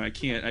he's,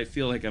 I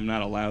feel like I'm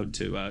not allowed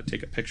to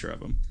take a picture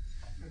of him.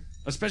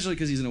 Especially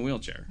because he's in a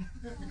wheelchair.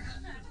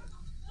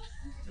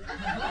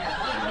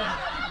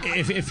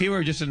 If he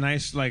were just a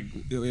nice,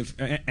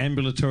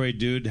 ambulatory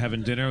dude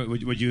having dinner,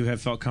 would you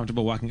have felt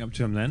comfortable walking up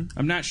to him then?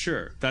 I'm not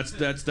sure. That's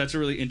a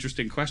really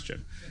interesting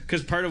question.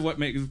 Because part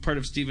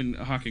of Stephen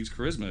Hawking's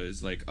charisma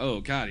is like,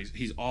 oh God,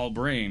 he's all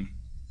brain.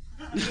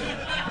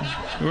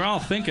 We're all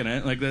thinking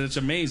it, like that. It's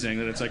amazing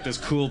that it's like this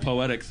cool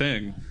poetic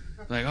thing.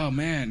 Like, oh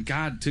man,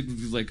 God took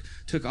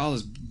all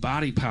his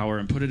body power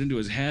and put it into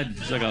his head.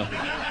 It's like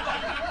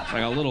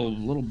a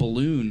little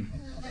balloon.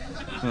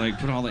 Like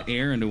put all the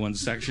air into one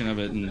section of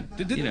it, and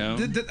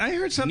I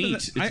heard something.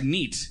 Neat. It's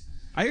neat.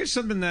 I heard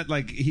something that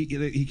like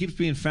he keeps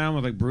being found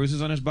with like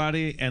bruises on his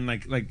body, and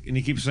and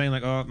he keeps saying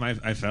like, oh,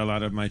 I fell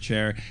out of my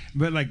chair,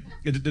 but like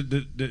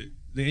the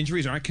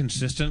injuries aren't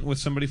consistent with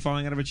somebody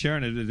falling out of a chair,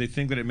 and they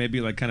think that it may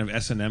be like kind of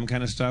S&M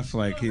kind of stuff.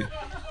 Like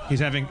he's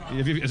having.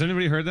 Has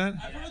anybody heard that?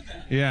 I've heard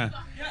that. Yeah.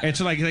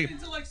 It's like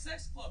into like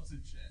sex clubs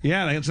and shit.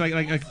 Yeah, it's like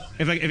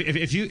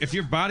if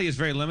your body is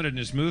very limited in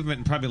its movement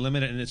and probably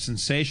limited in its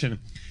sensation,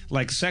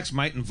 like sex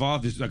might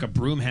involve just like a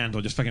broom handle,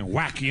 just fucking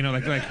whack, and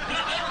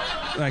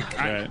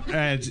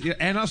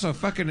also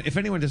fucking if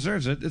anyone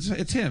deserves it,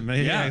 it's him.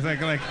 Yeah, it's like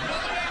Jolly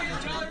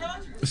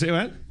Rogers. Say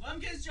what? Let him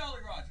get his Jolly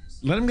Rogers.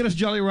 Let him get his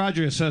Jolly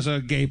Rogers, says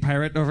a gay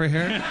pirate over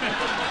here.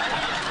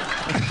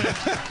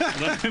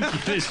 Let him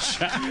get his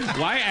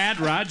Why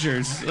add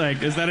Rogers?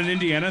 Like, is that an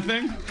Indiana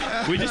thing?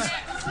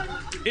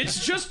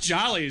 It's just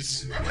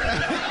Jollies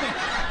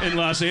in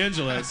Los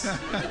Angeles.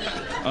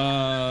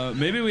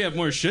 Maybe we have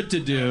more shit to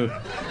do.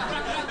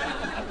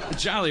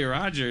 Jolly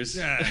Rogers.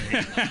 Yeah,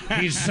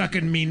 he's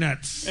sucking me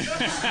nuts.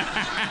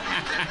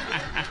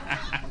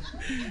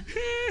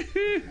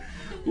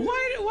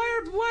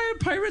 Why are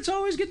pirates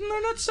always getting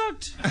their nuts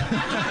sucked?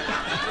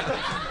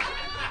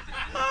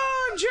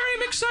 Oh, I'm Jerry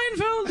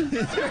McSeinfeld.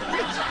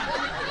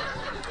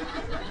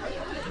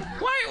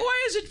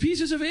 Why is it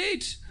pieces of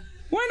 8?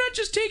 Why not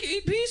just take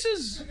 8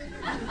 pieces?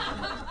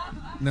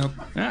 Nope.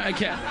 I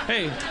can't.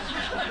 Hey,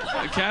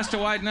 cast a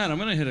wide net. I'm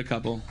gonna hit a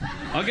couple.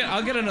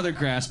 I'll get another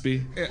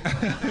Graspy.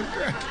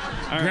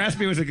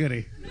 Graspy was a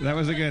goodie. That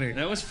was a goodie.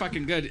 That was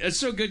fucking good. It's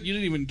so good you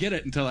didn't even get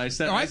it until I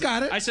said. Oh, I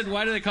got it. I said,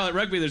 why do they call it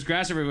rugby? There's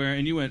grass everywhere,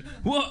 and you went,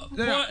 what? And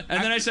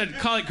then I said,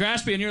 call it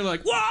Graspy, and you're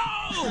like,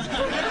 whoa!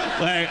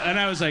 And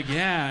I was like,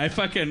 yeah, I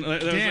fucking.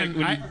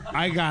 Dan,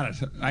 I got it.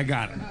 I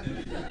got it.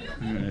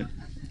 All right.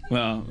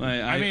 Well,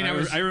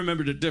 I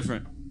remembered it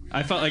different.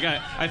 I felt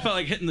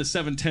like hitting the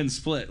 7-10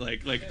 split.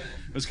 Like it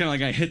was kind of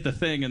like I hit the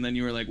thing, and then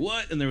you were like,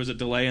 what? And there was a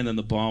delay, and then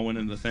the ball went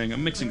into the thing.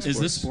 I'm mixing sports.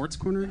 Is this Sports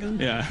Corner again?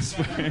 Yeah.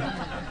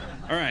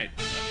 All right.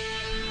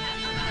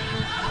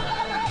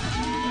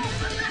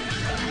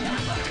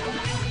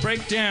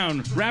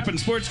 breakdown. Rap and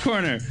Sports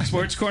Corner.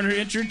 Sports Corner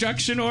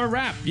introduction or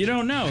rap. You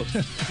don't know.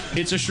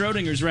 It's a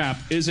Schrodinger's rap.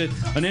 Is it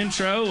an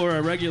intro or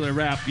a regular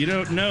rap? You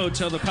don't know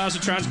till the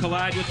positrons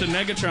collide with the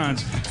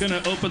negatrons.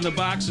 Gonna open the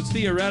box, it's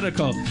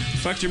theoretical.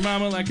 Fucked your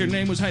mama like her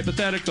name was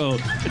hypothetical.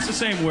 It's the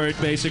same word,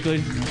 basically.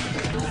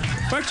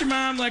 Fucked your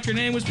mom like her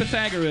name was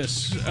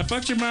Pythagoras. I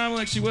fucked your mom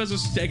like she was a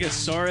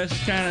stegosaurus,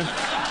 kind of.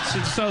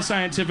 It's all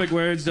scientific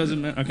words,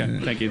 doesn't matter. Okay,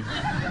 thank you.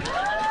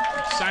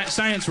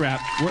 Science rap.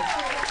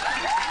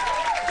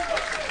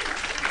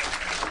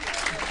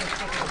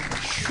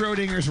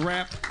 Schrodinger's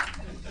rap.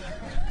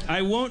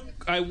 I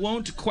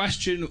won't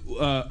question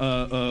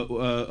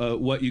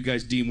what you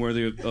guys deem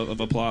worthy of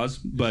applause,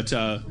 but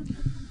I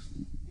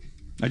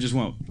just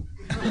won't.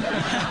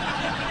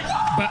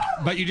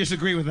 But you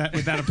disagree with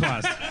that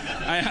applause.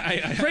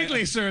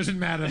 Frankly, sirs and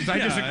madams, I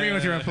disagree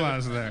with your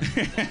applause there.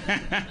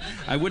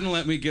 I wouldn't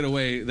let me get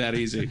away that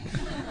easy,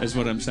 is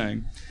what I'm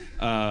saying.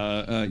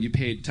 You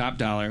paid top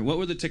dollar. What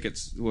were the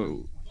tickets?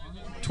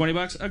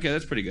 $20? Okay,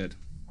 that's pretty good.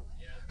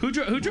 Who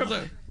drove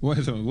the? What?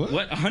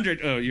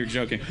 100? Oh, you're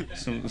joking.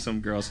 Some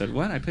girl said,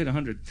 "What? I paid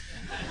 100."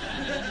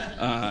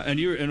 And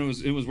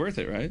it was worth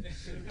it, right?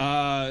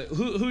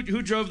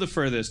 Who drove the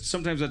furthest?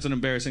 Sometimes that's an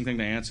embarrassing thing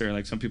to answer.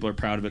 Like some people are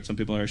proud of it, some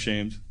people are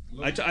ashamed.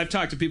 I've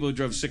talked to people who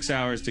drove 6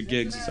 hours to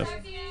gigs and stuff.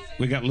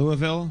 We got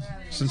Louisville,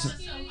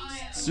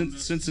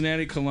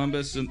 Cincinnati,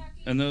 Columbus,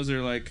 and those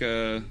are like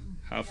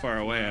how far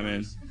away? I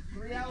mean,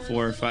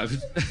 4 or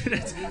 5.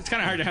 It's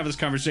kind of hard to have this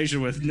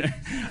conversation with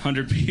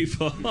 100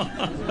 people.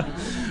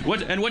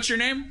 What's your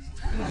name?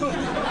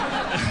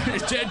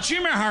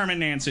 Jimmy Harmon,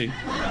 Nancy.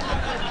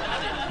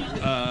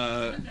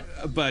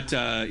 But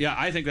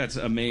I think that's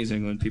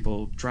amazing when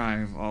people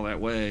drive all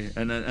that way,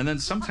 and then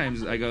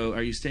sometimes I go,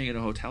 "Are you staying at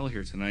a hotel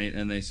here tonight?"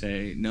 And they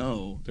say,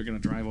 "No, they're going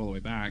to drive all the way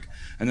back."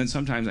 And then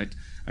sometimes I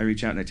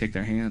reach out and I take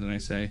their hand and I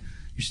say,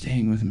 "You're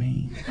staying with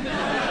me."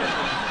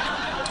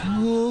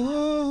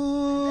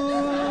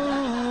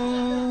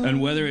 And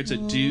whether it's a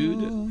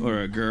dude or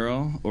a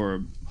girl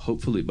or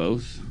hopefully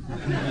both,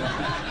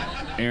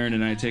 Aaron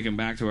and I take him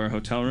back to our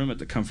hotel room at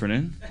the Comfort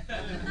Inn,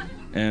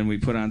 and we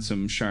put on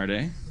some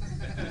Chardonnay.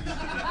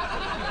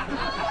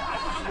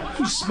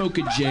 We smoke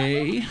a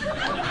J.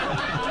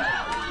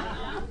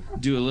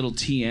 Do a little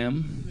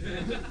TM.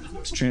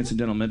 It's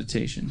transcendental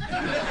meditation.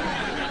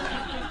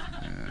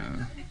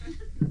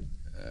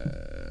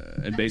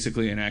 And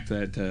basically enact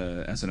that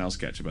SNL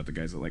sketch about the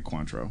guys that like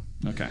Cointreau.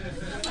 Okay.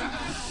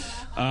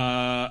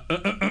 All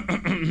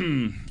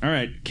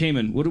right,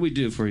 Cayman, what do we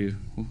do for you?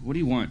 What do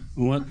you want?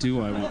 What do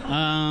I want?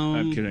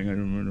 I'm kidding. I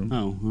don't know.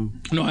 Oh.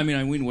 No, I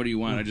mean, what do you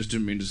want? I just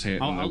didn't mean to say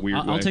it in a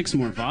weird way. I'll take some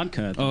more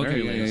vodka. At the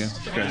very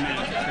least. Okay.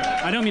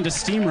 I don't mean to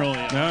steamroll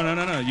you.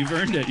 No. You've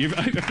earned it.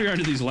 I've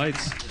earned these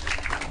lights.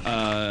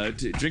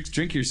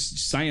 Drink your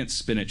science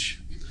spinach.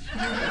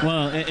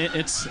 Well,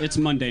 it's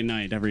Monday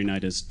night. Every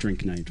night is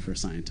drink night for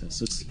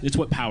scientists. It's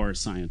what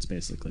powers science,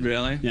 basically.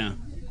 Really? Yeah.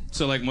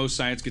 So, like, most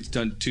science gets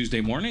done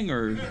Tuesday morning,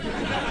 or?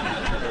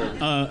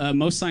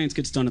 Most science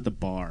gets done at the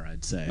bar,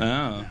 I'd say. Oh.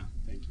 Yeah.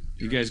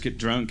 You guys get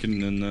drunk,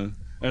 and then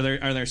are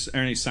there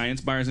any science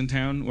bars in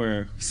town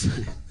where?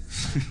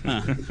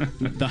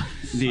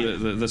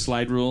 The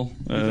slide rule,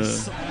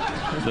 the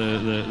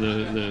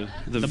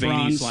veiny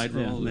bronze slide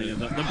rule,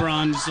 the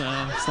bronze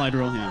slide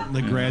rule, yeah.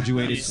 The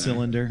graduated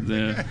cylinder.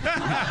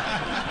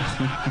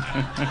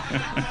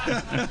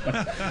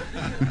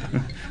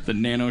 The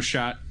nano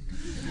shot.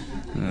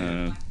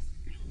 The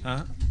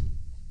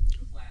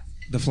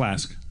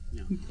flask.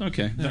 Yeah.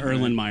 Okay. The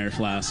Erlenmeyer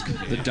flask.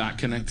 The dot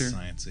connector.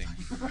 Sciencey.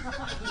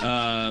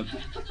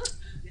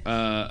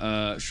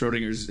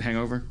 Schrodinger's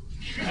hangover.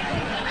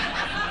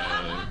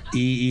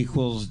 E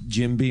equals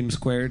Jim Beam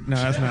squared. No,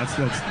 that's not.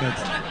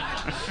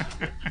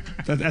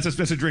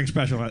 That's a drink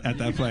special at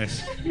that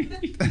place.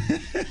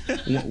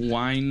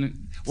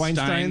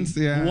 Weinstein's.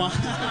 Yeah.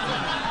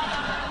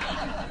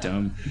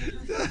 Dumb.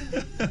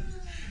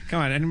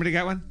 Come on, anybody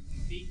got one?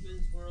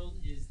 Beekman's World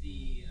is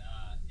the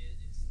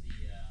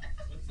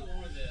what's the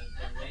one with the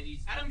ladies?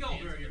 Adam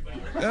Goldberg.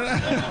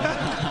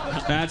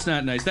 That's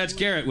not nice. That's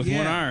Garrett with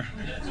one R.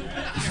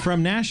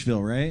 From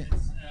Nashville, right?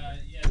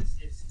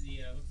 It's the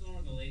what's the one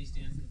where the ladies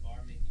dance in the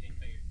bar, make you think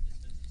about your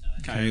dispenser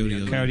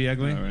size? Coyote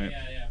Ugly. All right.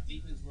 Yeah.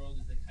 Beekman's World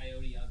is the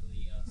Coyote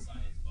Ugly of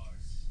science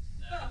bars.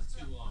 That was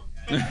too long.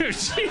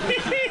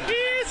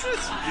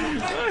 Jesus!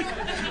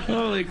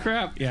 Holy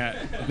crap! Yeah,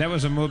 that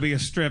was a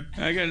Mobius strip.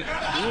 I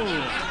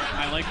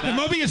like that.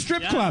 The Mobius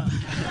Strip Club.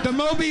 The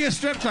Mobius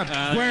Strip Club,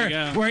 where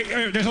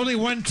there's only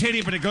one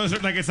titty, but it goes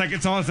like it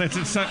goes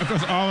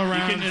all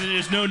around.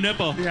 There's no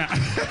nipple. Yeah.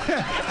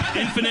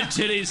 Infinite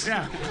titties.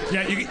 Yeah.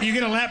 You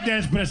get a lap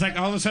dance, but it's like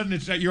all of a sudden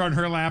you're on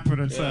her lap,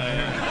 and it's.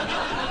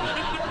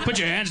 Put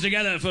your hands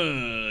together for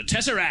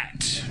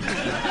Tesseract.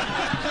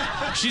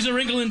 She's a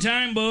wrinkle in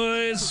time,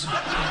 boys.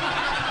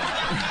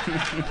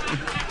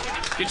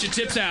 Get your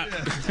tips out.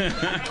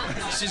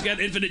 She's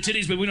got infinite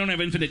titties, but we don't have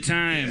infinite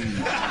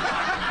time.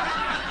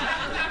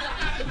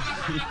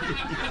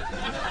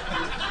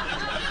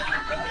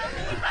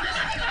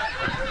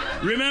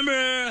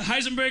 Remember,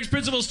 Heisenberg's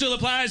principle still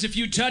applies. If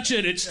you touch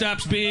it, it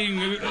stops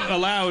being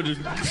allowed.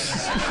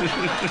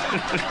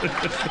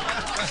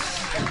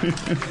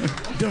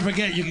 Don't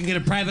forget, you can get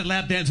a private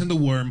lap dance in the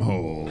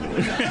wormhole.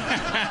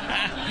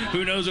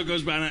 Who knows what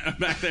goes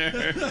back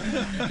there?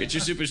 Get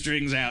your super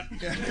strings out.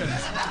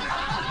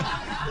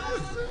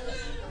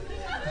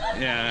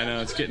 Yeah, I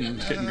know, it's getting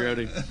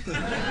grody.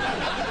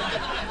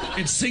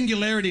 It's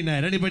singularity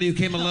night. Anybody who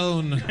came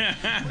alone.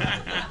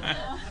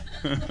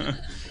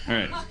 All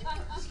right.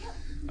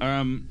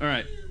 All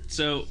right.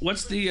 So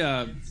what's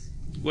it?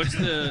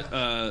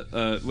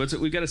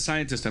 We've got a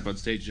scientist up on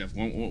stage, Jeff.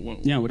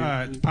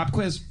 Yeah. Pop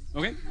quiz.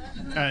 Okay.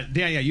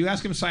 Yeah. You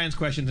ask him science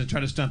questions and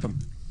try to stump him.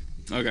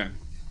 Okay.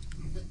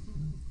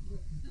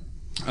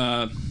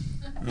 Oh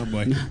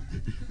boy.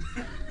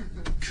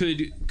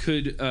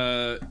 Could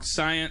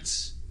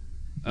science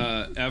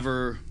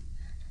ever?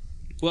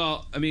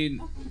 Well, I mean,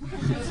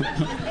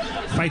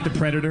 fight the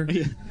predator.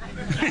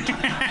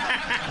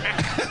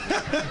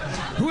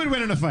 Who would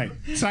win in a fight?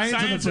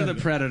 Science or the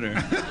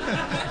predator?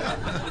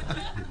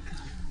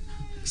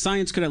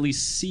 Science could at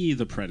least see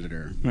the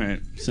predator, right?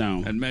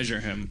 So and measure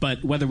him.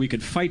 But whether we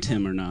could fight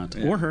him or not,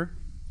 or her,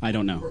 I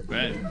don't know.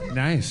 Right.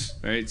 Nice.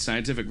 Very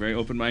scientific. Very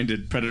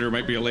open-minded. Predator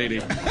might be a lady.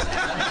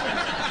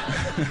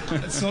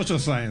 It's social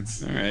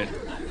science. All right.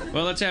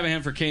 Well, let's have a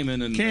hand for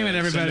Cayman and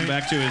everybody. send him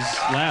back to his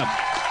lab.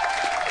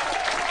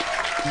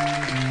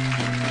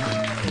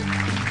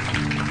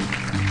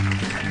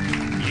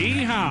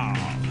 Yeehaw!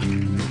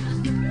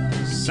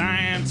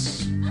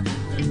 Science.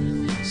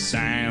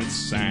 Science,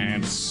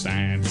 science,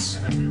 science.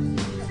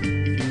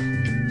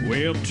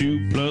 Well,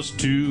 2 +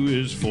 2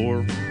 is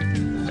 4.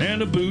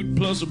 And a boot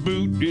plus a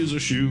boot is a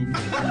shoe.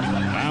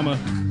 I'm a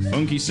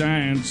funky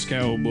science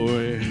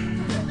cowboy.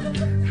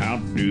 How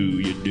do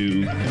you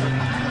do?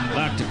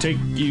 Like to take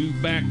you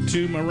back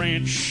to my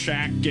ranch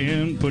shack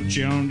and put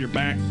you on your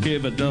back,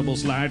 give a double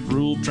slide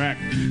rule track,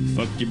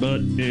 fuck your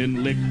butt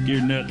and lick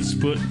your nuts,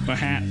 put my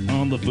hat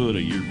on the foot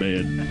of your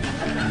bed.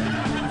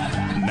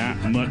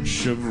 Not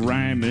much of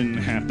rhyming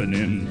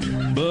happening,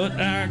 but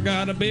I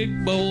got a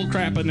big bowl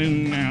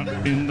crapping out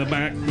in the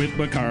back with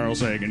my Carl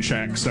Sagan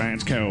shack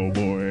science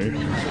cowboy.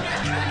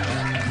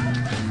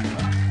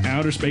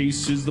 Outer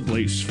space is the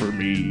place for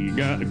me.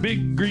 Got a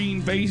big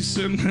green face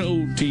and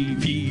no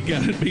TV.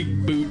 Got a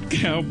big boot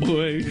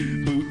cowboy,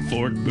 boot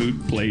fork,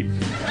 boot plate.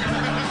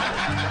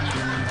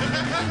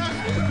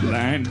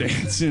 Line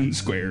dancing,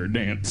 square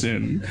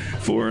dancing.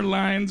 4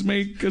 lines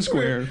make a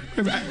square.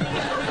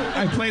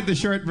 I played the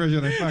short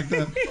version. I fucked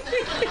up.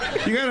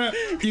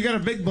 You got a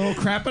big bowl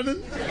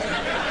crapping?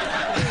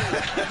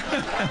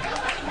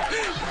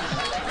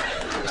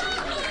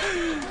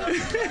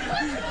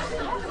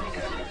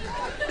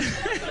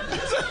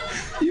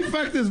 You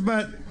fucked his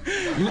butt,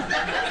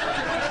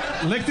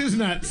 licked his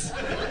nuts,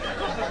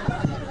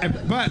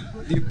 but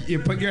you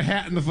put your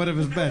hat in the foot of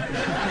his bed.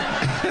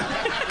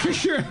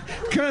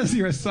 Because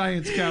you're a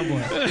science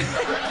cowboy.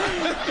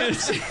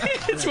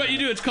 It's what you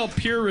do. It's called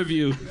peer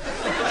review.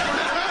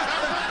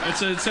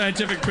 It's a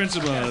scientific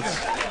principle.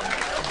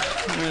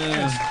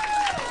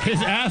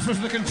 His ass was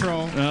the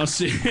control. I'll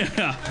see.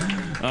 Yeah.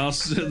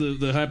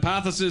 The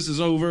hypothesis is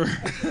over.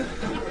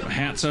 My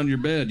hat's on your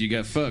bed. You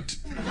got fucked.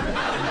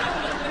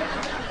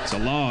 It's a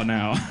law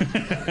now.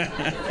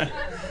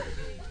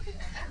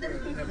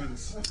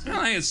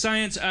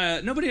 Science.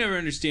 Nobody ever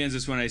understands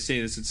this when I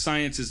say this.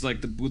 Science is like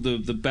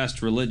the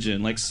best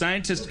religion. Like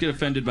scientists get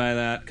offended by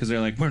that because they're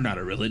like, we're not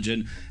a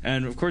religion,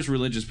 and of course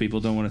religious people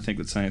don't want to think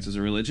that science is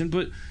a religion.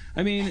 But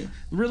I mean,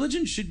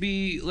 religion should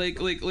be like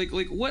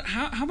what?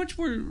 How much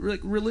more like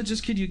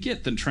religious could you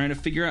get than trying to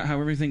figure out how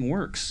everything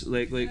works?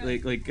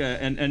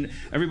 And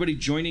everybody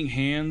joining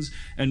hands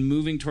and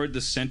moving toward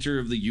the center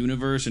of the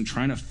universe and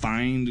trying to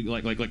find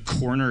like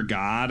corner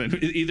God,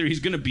 and either he's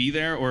going to be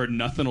there or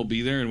nothing will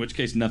be there. In which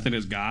case, nothing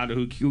is God.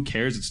 Who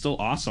cares? It's still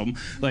awesome.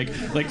 Like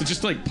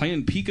just like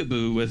playing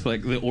peekaboo with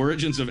like the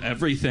origins of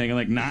everything and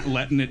like not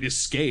letting it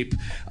escape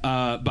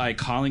by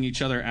calling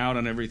each other out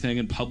on everything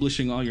and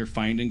publishing all your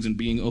findings and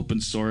being open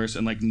source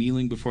and like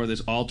kneeling before this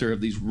altar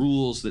of these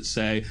rules that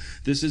say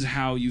this is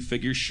how you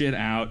figure shit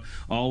out.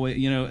 Always,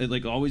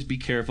 like always be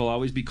careful.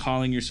 Always be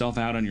calling yourself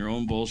out on your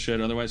own bullshit.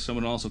 Otherwise,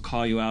 someone will also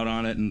call you out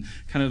on it. And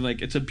kind of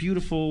like it's a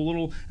beautiful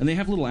little. And they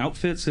have little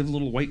outfits. They have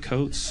little white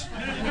coats.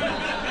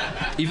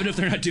 Even if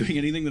they're not doing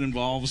anything that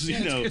involves,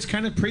 it's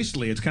kind of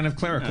priestly. It's kind of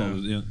clerical.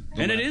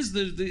 And it is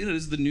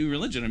the new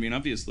religion. I mean,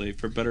 obviously,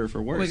 for better or for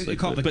worse.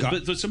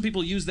 But some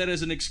people use that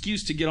as an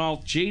excuse to get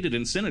all jaded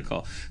and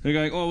cynical. They're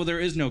like, oh, well, there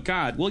is no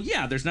God. Well,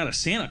 yeah, there's not a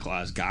Santa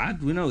Claus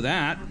God. We know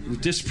that. We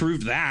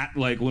disproved that,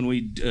 like when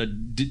we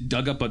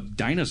dug up a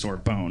dinosaur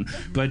bone.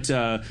 But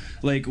you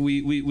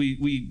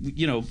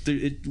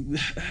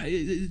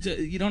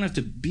don't have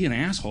to be an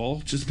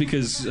asshole just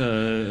because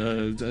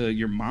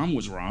your mom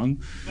was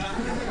wrong.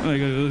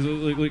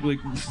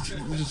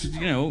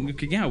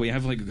 Yeah, we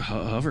have like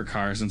hover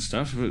cars and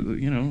stuff.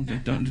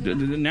 Don't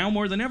now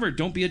more than ever.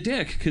 Don't be a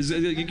dick because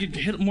you could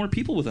hit more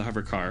people with a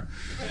hover car.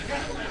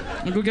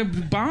 Like, we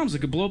got bombs that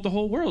could blow up the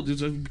whole world.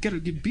 Gotta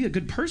be a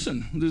good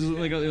person.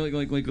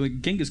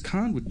 Like Genghis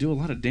Khan would do a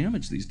lot of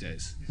damage these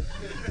days.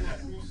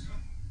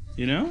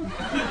 You know?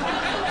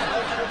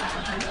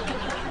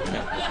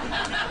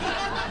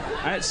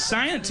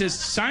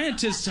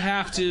 Scientists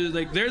have to,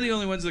 like, they're the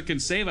only ones that can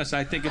save us.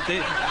 I think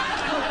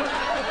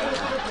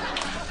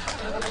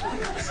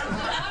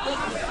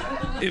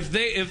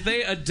if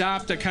they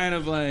adopt a kind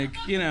of, like,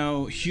 you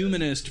know,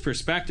 humanist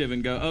perspective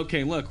and go,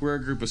 okay, look, we're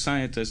a group of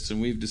scientists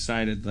and we've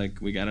decided, like,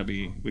 we gotta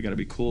be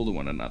cool to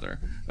one another,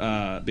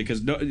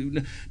 because no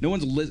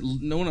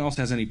one else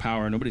has any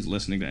power. Nobody's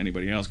listening to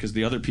anybody else, because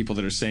the other people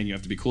that are saying you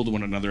have to be cool to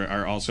one another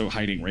are also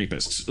hiding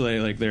rapists.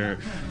 Like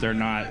they're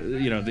not,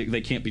 you know,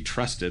 they can't be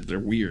trusted. They're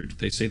weird.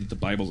 They say that the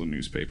Bible's a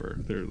newspaper.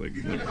 They're like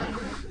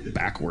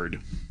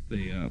backward.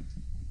 They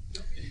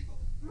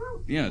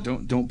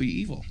don't be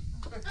evil.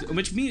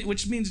 Which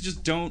means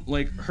just don't,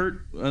 like,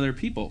 hurt other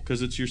people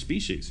because it's your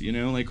species, you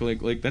know,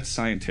 like that's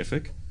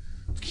scientific.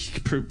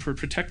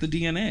 Protect the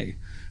DNA.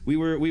 We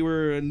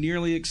were a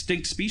nearly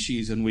extinct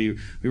species, and we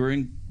were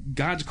in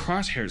God's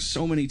crosshairs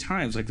so many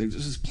times. Like,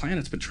 this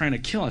planet's been trying to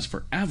kill us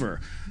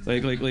forever.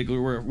 Like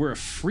we're a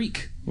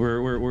freak.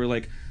 We're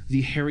like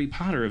the Harry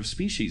Potter of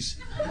species.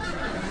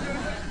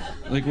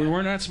 Like,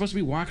 we're not supposed to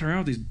be walking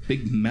around with these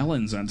big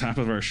melons on top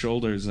of our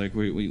shoulders. Like,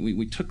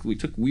 we took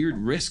weird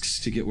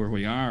risks to get where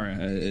we are.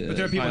 But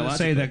there are people that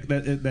say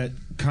that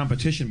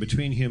competition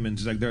between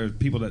humans, like, there are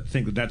people that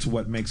think that that's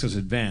what makes us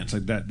advance.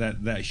 Like,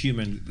 that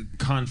human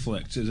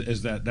conflict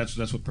is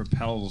that's what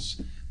propels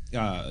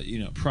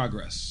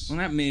progress. Well,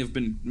 that may have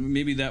been,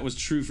 maybe that was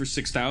true for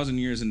 6,000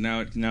 years, and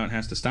now it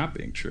has to stop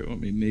being true. I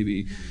mean,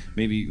 maybe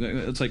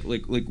it's like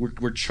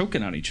we're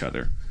choking on each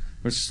other.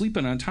 We're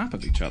sleeping on top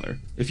of each other.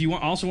 If you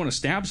also want to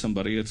stab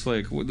somebody, it's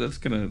like, well,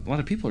 a lot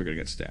of people are gonna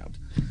get stabbed.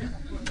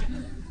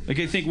 Like,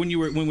 I think when we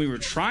were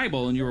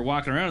tribal and you were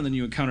walking around and then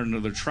you encountered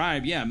another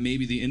tribe, yeah,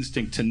 maybe the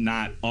instinct to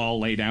not all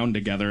lay down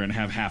together and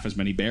have half as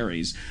many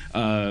berries,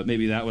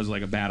 maybe that was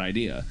like a bad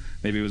idea.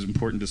 Maybe it was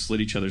important to slit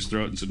each other's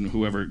throats, and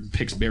whoever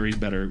picks berries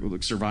better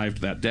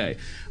survived that day.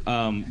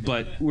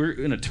 But we're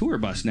in a tour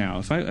bus now.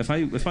 If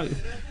I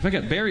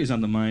got berries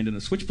on the mind and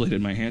a switchblade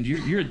in my hand,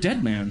 you're a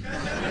dead man.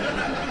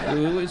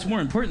 It's more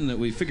important that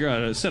we figure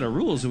out a set of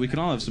rules so we can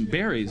all have some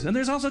berries. And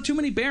there's also too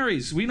many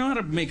berries. We know how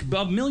to make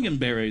a million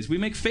berries. We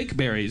make fake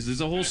berries.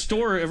 There's a whole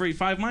store every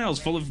 5 miles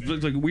full of,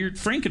 like, weird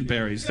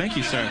Frankenberries. Thank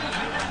you, sir.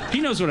 He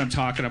knows what I'm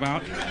talking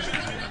about.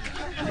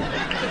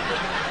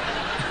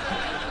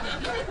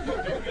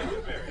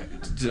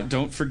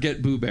 Don't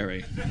forget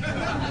Booberry.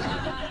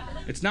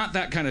 It's not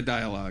that kind of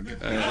dialogue.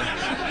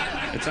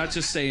 It's not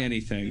just say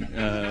anything.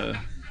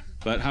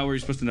 But how were you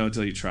supposed to know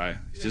until you try?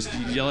 Just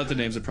yell out the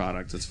names of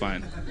products. It's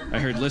fine. I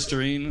heard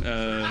Listerine,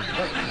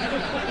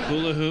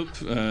 hula hoop.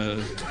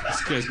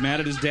 This guy's mad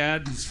at his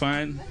dad. It's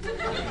fine.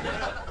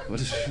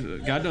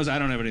 God knows I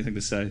don't have anything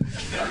to say.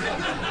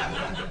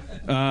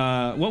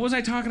 What was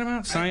I talking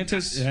about?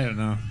 Scientists? I don't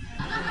know.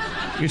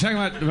 You're talking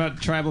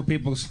about tribal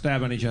people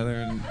stabbing each other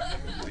and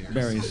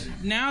berries.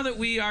 Now that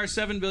we are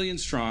 7 billion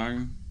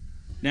strong,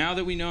 now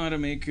that we know how to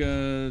make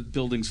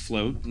buildings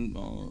float,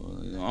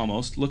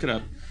 almost, look it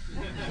up.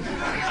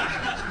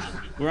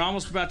 We're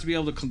almost about to be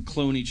able to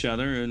clone each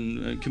other,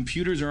 and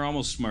computers are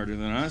almost smarter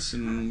than us,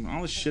 and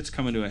all this shit's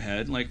coming to a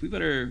head. Like, we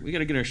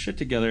gotta get our shit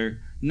together,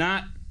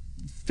 not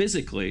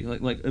physically,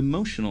 like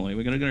emotionally.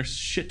 We gotta get our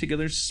shit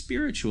together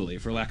spiritually,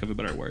 for lack of a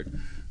better word.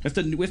 We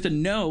have to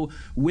know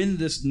when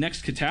this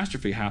next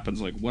catastrophe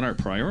happens, like, what our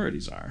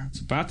priorities are.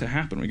 It's about to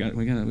happen. We got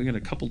a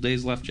couple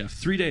days left, Jeff.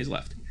 3 days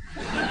left.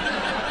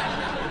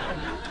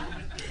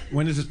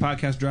 When does this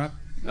podcast drop?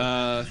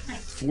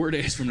 4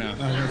 days from now.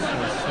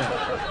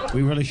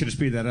 We really should have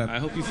speeded that up. I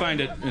hope you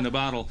find it in a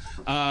bottle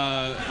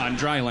on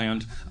dry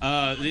land.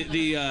 I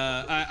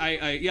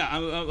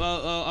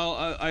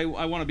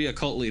want to be a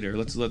cult leader.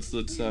 Let's we'll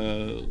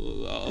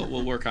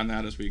work on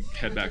that as we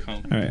head back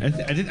home. All right.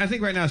 I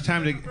think right now it's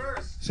time to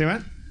say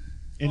what?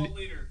 Cult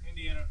leader,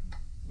 Indiana.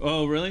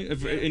 Oh, really?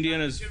 If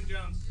Indiana's Jim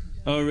Jones.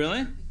 Oh,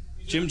 really?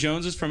 Jim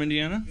Jones is from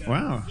Indiana?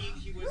 Wow.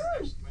 He was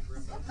actually my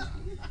grandfather.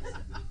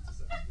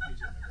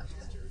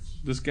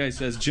 This guy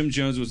says Jim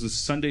Jones was a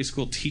Sunday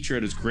school teacher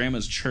at his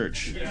grandma's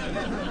church.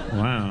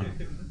 Wow.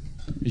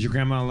 Is your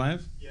grandma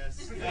alive?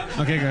 Yes.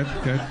 Okay,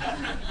 good.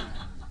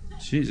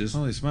 Jesus.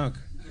 Holy smoke.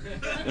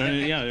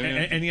 Yeah.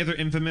 Any other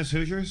infamous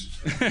Hoosiers?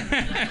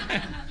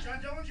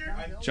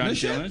 John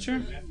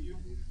Dillinger?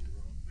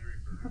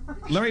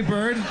 Larry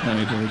Bird.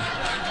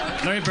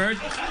 Larry Bird.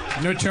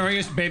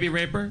 Notorious baby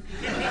raper.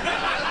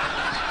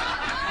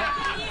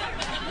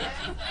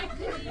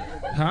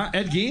 Huh?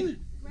 Ed Gein?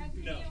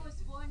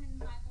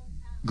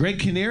 Greg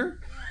Kinnear?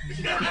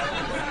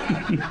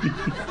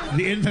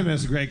 The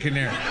infamous Greg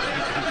Kinnear.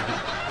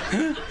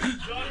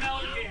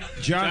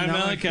 John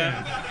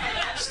Mellencamp.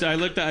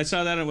 I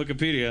saw that on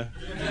Wikipedia.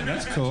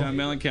 That's cool. John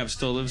Mellencamp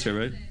still lives here,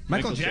 right?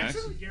 Michael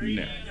Jackson?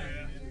 No.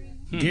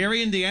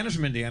 Gary Indiana's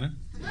from Indiana.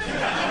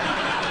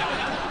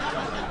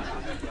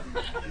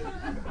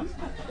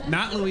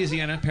 Not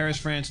Louisiana, Paris,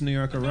 France, New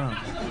York, or Rome.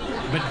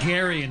 But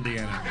Gary,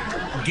 Indiana.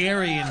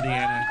 Gary,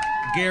 Indiana.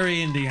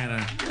 Gary,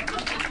 Indiana.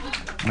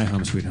 My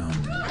home sweet home.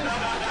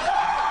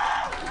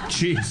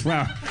 Jeez,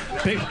 wow.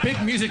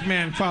 Big music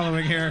man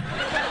following here.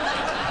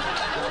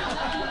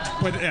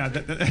 But yeah,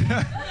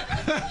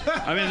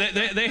 I mean,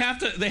 they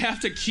have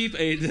to keep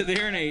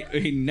they're in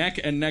a neck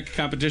and neck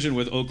competition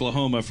with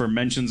Oklahoma for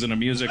mentions in a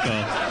musical.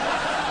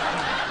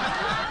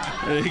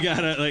 They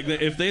gotta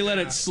if they let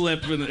it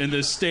slip in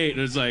this state,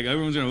 it's like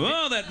everyone's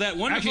gonna that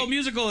wonderful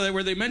musical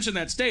where they mention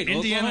that state.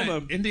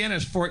 Oklahoma.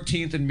 Indiana's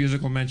 14th in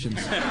musical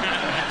mentions.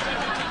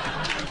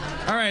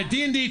 All right,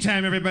 D&D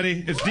time,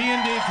 everybody. It's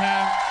D&D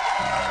time.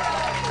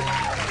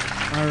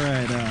 All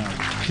right,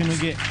 can we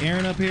get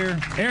Aaron up here?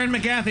 Aaron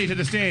McGathy to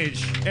the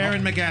stage.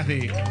 Aaron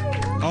McGathy.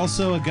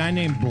 Also, a guy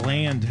named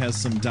Bland has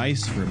some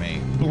dice for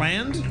me.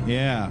 Bland?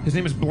 Yeah. His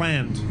name is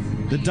Bland.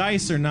 The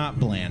dice are not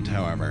bland,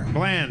 however.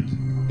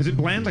 Bland. Is it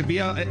Bland, like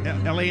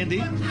B-L-A-N-D?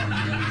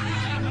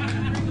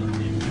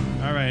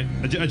 All right.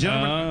 A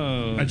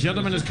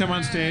gentleman has come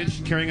on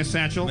stage carrying a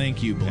satchel.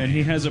 Thank you, Bland. And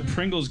he has a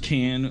Pringles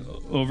can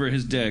over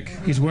his dick.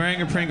 He's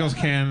wearing a Pringles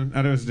can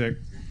out of his dick.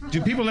 Do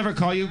people ever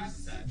call you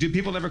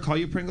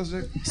Pringles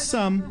Dick?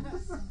 Some.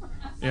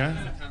 Yeah?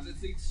 Sometimes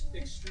it's the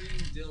extreme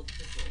dill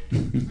pickle.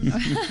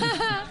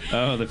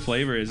 Oh, the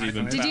flavor is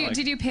even.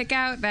 Did you pick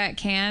out that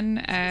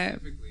can?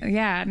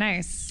 Yeah,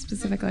 nice.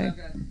 Specifically.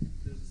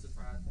 There's a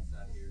surprise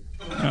inside here.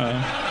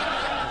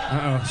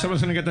 Uh-oh.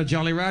 Someone's going to get the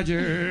Jolly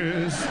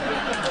Rogers.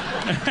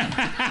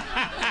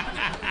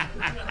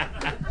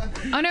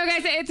 Oh, no,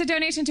 guys, it's a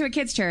donation to a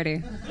kids'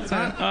 charity.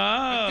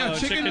 Oh,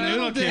 chicken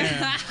noodle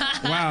can.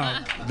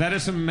 Wow, that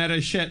is some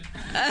meta shit.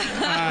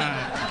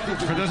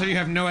 For those of you who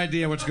have no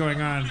idea what's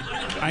going on,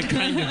 I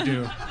kind of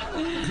do.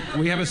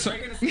 We have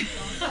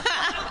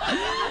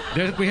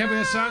we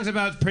have songs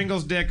about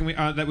Pringles dick and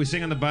that we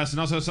sing on the bus, and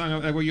also a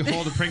song where you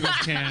hold a Pringles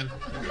can.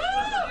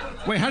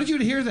 Wait, how did you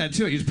hear that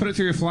too? You just put it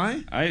through your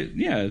fly?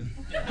 Yeah.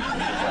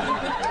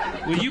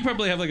 Well, you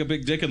probably have like a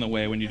big dick in the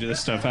way when you do this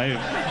stuff.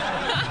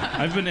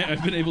 I've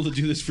been able to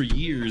do this for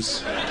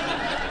years.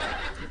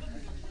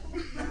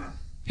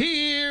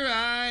 Here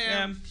I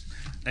am.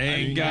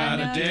 Ain't got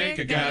a dick,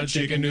 I got a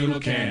chicken noodle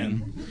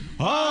can.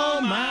 All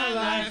my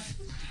life,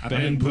 I've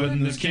been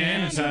putting this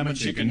can inside my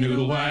chicken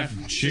noodle wife.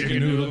 Chicken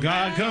noodle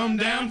God come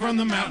down from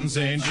the mountain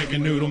saying,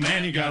 chicken noodle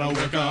man, you gotta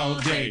work all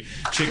day.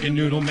 Chicken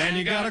noodle man,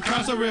 you gotta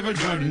cross the river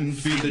Jordan.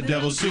 Feed the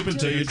devil soup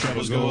until your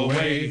troubles go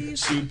away.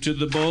 Soup to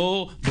the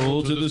bowl,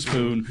 bowl to the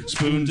spoon.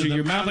 Spoon to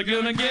your mouth, you're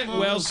gonna get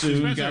well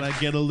soon. Gotta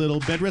get a little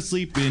bed rest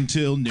sleep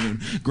until noon.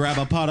 Grab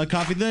a pot of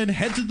coffee, then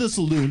head to the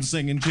saloon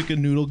singing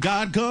chicken noodle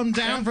God come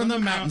down from the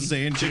mountain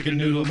saying, chicken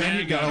noodle man,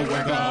 you gotta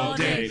work all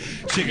day.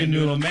 Chicken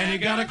noodle man, you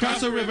gotta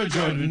cross the river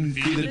Jordan.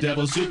 Feed the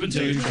devil soup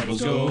until your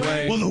troubles go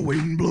away. Well, the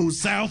wind blows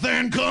south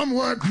and come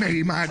what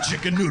may. My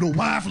chicken noodle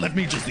wife left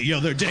me just the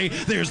other day.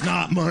 There's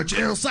not much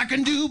else I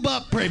can do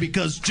but pray,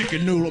 because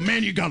chicken noodle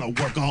man, you gotta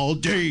work all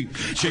day.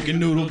 Chicken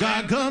noodle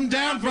God come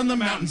down from the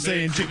mountain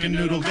saying, chicken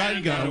noodle God,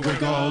 you gotta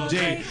work all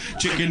day.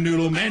 Chicken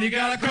noodle man, you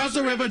gotta cross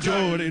the river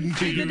Jordan.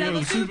 Feed the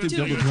devil soup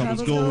until your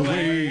troubles go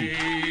away.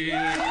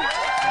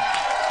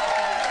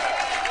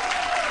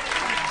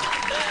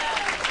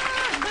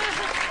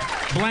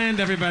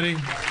 Bland, everybody.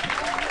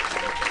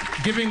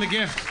 Giving the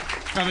gift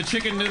of a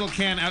chicken noodle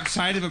can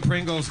outside of a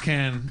Pringles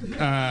can.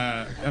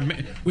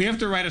 We have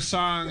to write a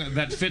song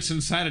that fits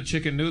inside a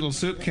chicken noodle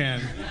soup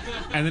can,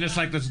 and then it's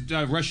like this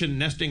Russian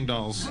nesting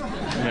dolls.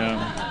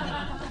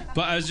 Yeah.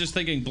 But I was just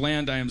thinking,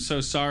 Bland, I am so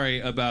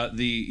sorry about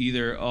the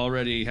either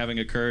already having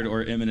occurred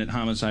or imminent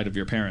homicide of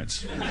your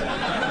parents.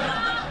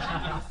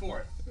 The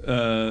fourth.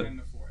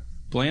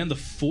 Bland the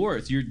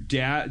fourth. Your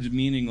dad,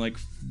 meaning like,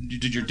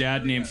 did your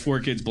dad name 4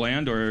 kids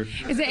Bland, or?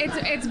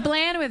 It's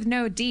Bland with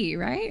no D,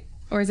 right?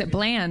 Or is it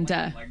Bland?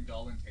 Like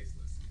dull and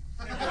tasteless.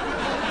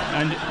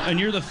 And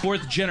you're the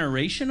 4th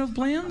generation of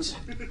Blands?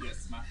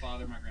 Yes, my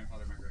father, my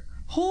grandfather, my great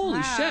grandfather.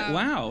 Holy shit!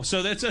 Wow.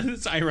 So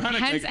it's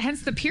ironic.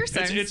 Hence the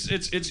piercings.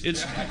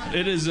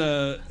 It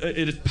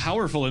is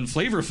powerful and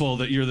flavorful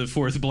that you're the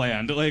 4th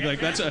Bland. Like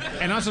that's a.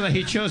 And also that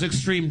he chose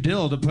extreme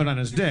dill to put on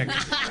his dick.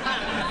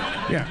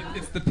 Yeah.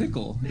 It's the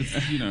pickle. It's,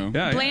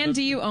 Yeah, Bland,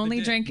 do you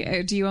only drink?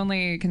 Do you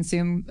only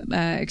consume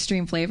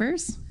extreme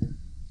flavors?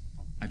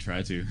 I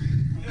try to.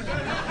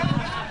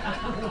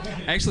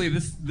 Actually,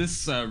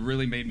 this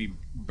really made me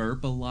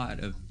burp a lot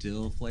of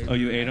dill flavor. Oh,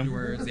 you ate them?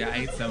 Afterwards. Yeah, I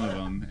ate some of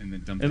them and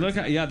then dumped And them.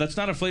 look, that's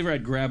not a flavor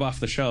I'd grab off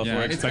the shelf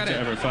or expect to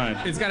ever find.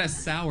 It's got a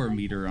sour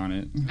meter on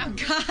it. Oh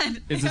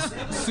God! It's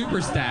a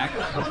super stack.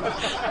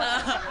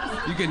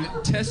 You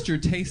can test your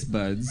taste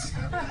buds,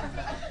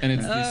 and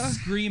it's the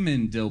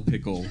Screamin' Dill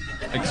Pickle,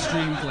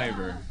 extreme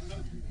flavor.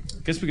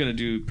 Guess we got to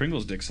do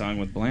Pringles Dick song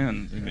with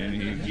Bland. I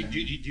mean, Do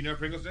you know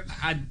Pringles Dick?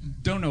 I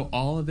don't know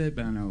all of it,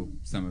 but I know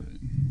some of it.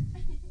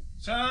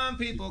 Some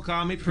people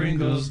call me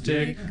Pringles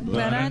Dick,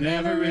 but I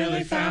never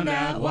really found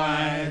out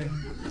why.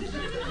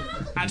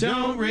 I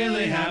don't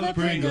really have a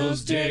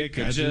Pringles dick.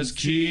 I just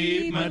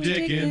keep my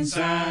dick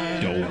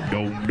inside.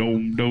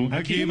 Don't.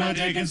 I keep my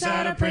dick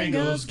inside a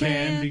Pringles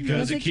can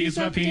because it keeps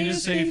my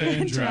penis safe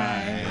and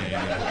dry.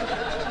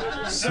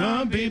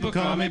 Some people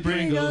call me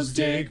Pringles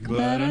Dick,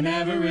 but I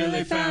never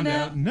really found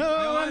out.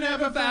 No, I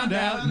never found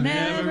out.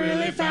 Never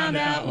really found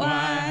out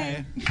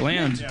why.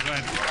 Bland.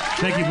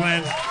 Thank you,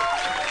 Bland.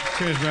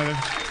 Cheers, brother.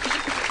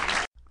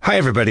 Hi,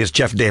 everybody. It's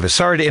Jeff Davis.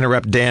 Sorry to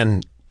interrupt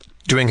Dan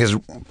doing his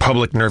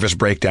public nervous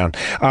breakdown.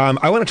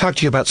 I want to talk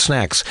to you about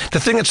snacks. The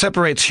thing that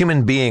separates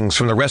human beings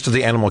from the rest of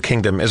the animal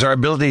kingdom is our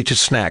ability to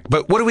snack.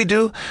 But what do we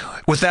do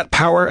with that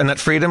power and that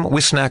freedom? We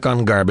snack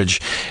on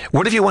garbage.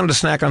 What if you wanted to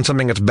snack on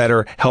something that's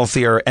better,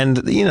 healthier,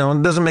 and, you know,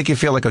 doesn't make you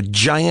feel like a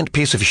giant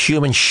piece of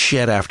human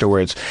shit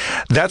afterwards?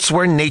 That's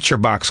where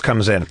NatureBox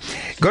comes in.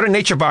 Go to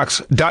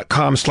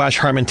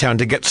naturebox.com/Harmontown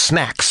to get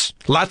snacks.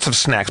 Lots of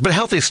snacks, but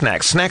healthy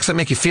snacks. Snacks that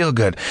make you feel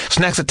good.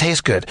 Snacks that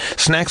taste good.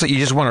 Snacks that you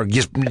just want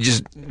to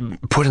just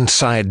put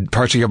inside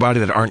parts of your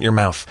body that aren't your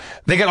mouth.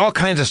 They got all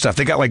kinds of stuff.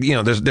 They got, like, you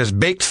know, there's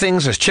baked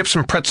things, there's chips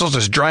and pretzels,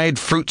 there's dried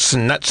fruits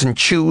and nuts and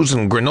chews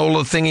and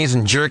granola thingies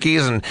and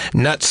jerkies and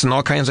nuts and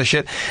all kinds of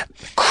shit.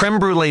 Creme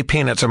brulee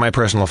peanuts are my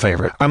personal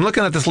favorite. I'm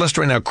looking at this list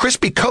right now.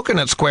 Crispy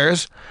coconut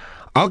squares.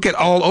 I'll get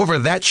all over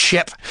that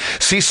shit.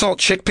 Sea salt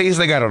chickpeas,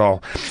 they got it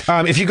all.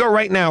 If you go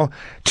right now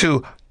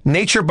to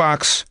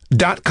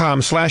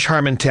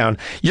naturebox.com/Harmontown,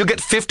 you'll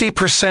get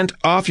 50%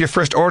 off your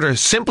first order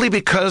simply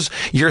because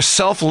you're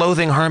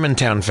self-loathing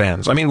Harmontown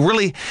fans. I mean,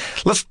 really,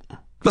 let's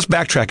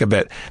backtrack a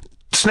bit.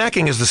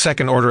 Snacking is the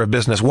second order of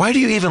business. Why do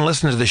you even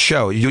listen to the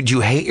show? Do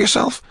you hate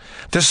yourself?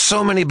 There's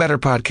so many better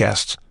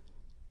podcasts.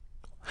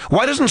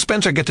 Why doesn't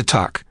Spencer get to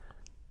talk?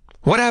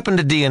 What happened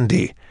to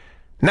D&D?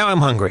 Now I'm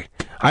hungry.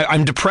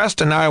 I'm depressed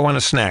and now I want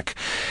a snack.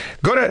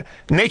 Go to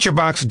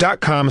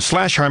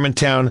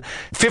naturebox.com/Harmontown,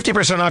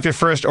 50% off your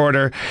first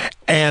order.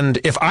 And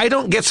if I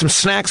don't get some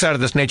snacks out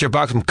of this Nature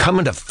Box, I'm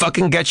coming to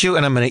fucking get you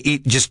and I'm going to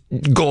eat just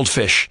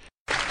goldfish.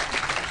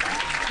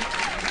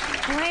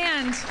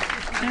 Bland.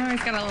 Oh,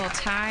 he's got a little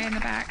tie in the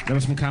back. That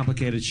was some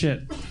complicated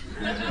shit.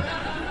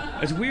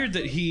 It's weird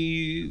that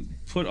he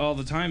put all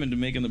the time into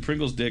making the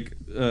Pringles Dick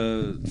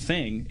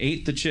thing,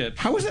 ate the chip.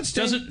 How was that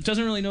staying?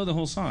 Doesn't really know the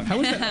whole song. How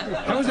was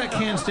that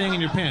can staying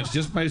in your pants?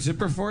 Just by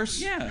zipper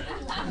force? Yeah.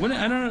 I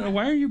don't know.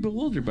 Why are you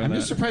bewildered by that? I'm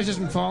just surprised it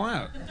doesn't fall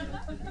out.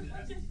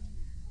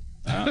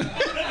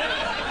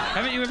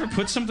 Haven't you ever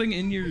put something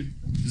in your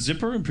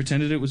zipper and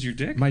pretended it was your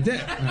dick? My dick.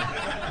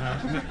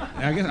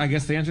 I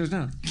guess the answer is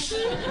no.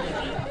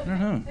 I don't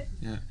know.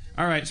 Yeah.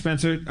 All right,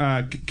 Spencer,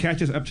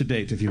 catch us up to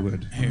date, if you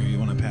would. Here, you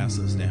want to pass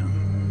this down?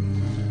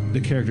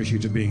 The character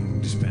sheets are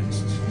being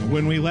dispensed.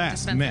 When we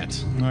last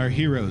met, our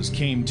heroes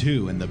came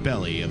to in the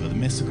belly of a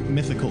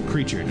mythical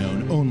creature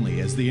known only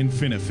as the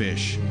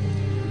Infinifish.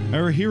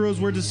 Our heroes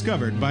were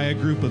discovered by a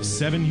group of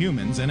 7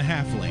 humans and a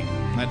halfling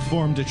that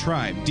formed a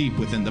tribe deep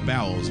within the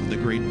bowels of the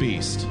great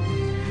beast.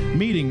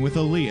 Meeting with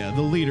Aaliyah,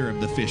 the leader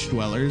of the fish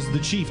dwellers, the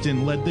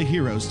chieftain led the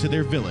heroes to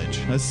their village,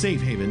 a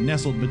safe haven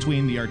nestled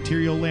between the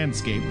arterial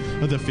landscape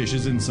of the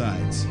fish's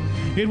insides.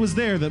 It was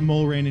there that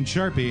Mulrain and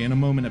Sharpie, in a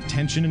moment of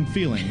tension and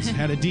feelings,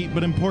 had a deep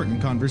but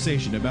important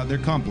conversation about their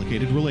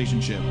complicated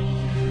relationship.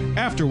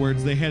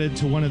 Afterwards, they headed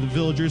to one of the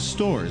villagers'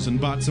 stores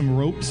and bought some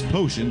ropes,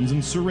 potions,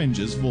 and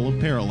syringes full of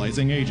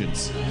paralyzing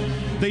agents.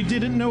 They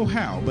didn't know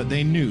how, but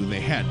they knew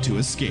they had to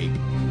escape.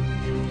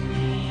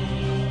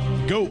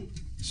 Go!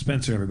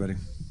 Spencer, everybody.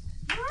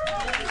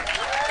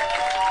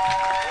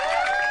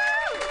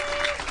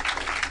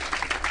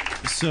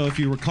 So if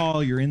you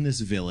recall, you're in this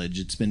village.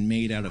 It's been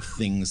made out of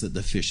things that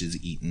the fish has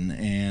eaten.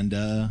 And,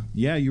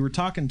 you were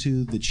talking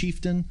to the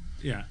chieftain.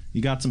 Yeah.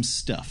 You got some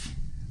stuff.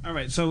 All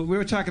right, so we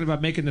were talking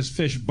about making this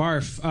fish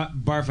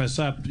barf us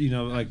up,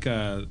 like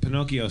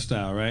Pinocchio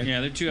style, right?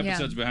 Yeah, they're 2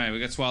 episodes behind. We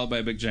got swallowed by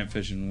a big giant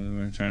fish, and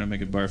we were trying to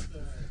make it barf.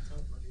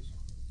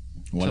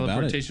 What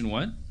teleportation?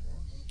 About it? What?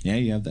 Yeah,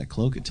 you have that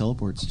cloak. It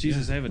teleports.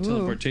 Jesus, I have a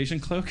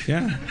teleportation cloak.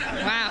 Yeah.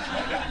 Wow.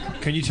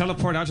 Can you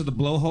teleport out to the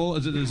blowhole?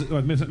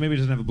 Maybe it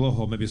doesn't have a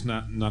blowhole. Maybe it's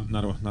not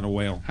a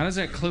whale. How does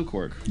that cloak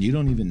work? You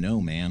don't even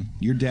know, man.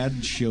 Your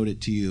dad showed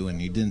it to you,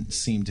 and you didn't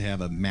seem to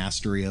have a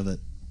mastery of it.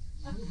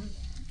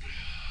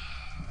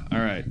 All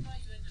right.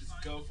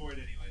 Go for it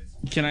anyways.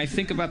 Can I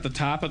think about the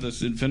top of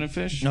this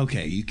Infinifish?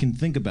 Okay, you can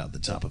think about the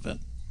top of it.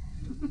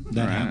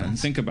 That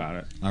happens. Think about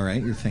it. All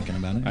right, you're thinking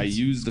about it. I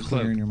use the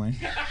cloak in your mind.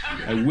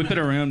 I whip it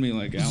around me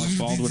like Alex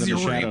Baldwin in the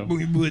shadow.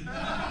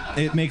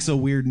 It makes a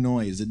weird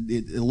noise.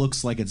 It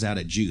looks like it's out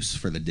of juice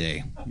for the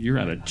day. You're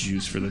out of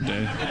juice for the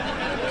day.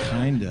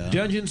 Kinda.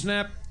 Dungeon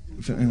snap.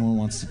 If anyone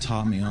wants to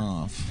top me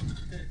off.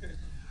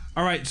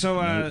 All right,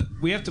 so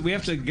we have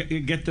to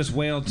get this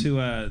whale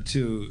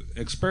to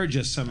expurge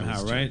us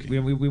somehow, right? We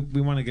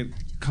want to get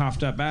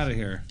coughed up out of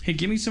here. Hey,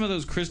 give me some of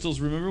those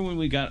crystals. Remember when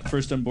we got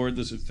first on board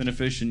this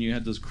Infinifish and you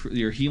had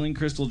your healing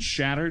crystals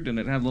shattered and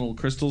it had little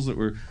crystals that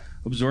were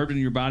absorbed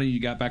into your body? You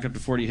got back up to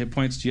 40 hit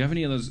points. Do you have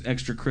any of those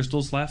extra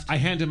crystals left? I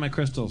hand him my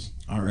crystals.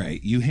 All right,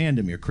 you hand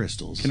him your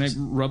crystals. Can I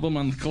rub them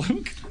on the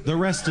cloak? The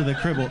rest of the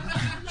cribble.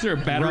 Is there a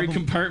battery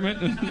compartment?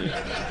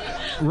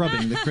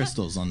 Rubbing the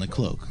crystals on the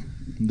cloak.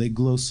 They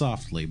glow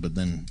softly, but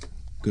then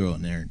grow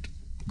inert.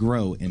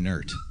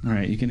 All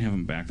right, you can have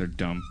them back. They're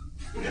dumb.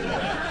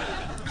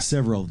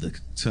 Several of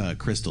the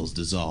crystals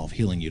dissolve,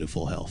 healing you to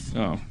full health.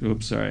 Oh,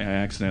 oops, sorry. I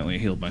accidentally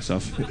healed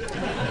myself.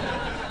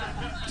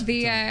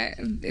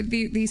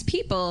 These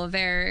people,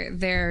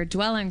 their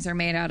dwellings are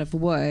made out of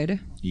wood.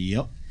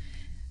 Yep.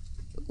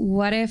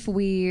 What if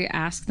we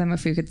ask them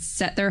if we could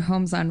set their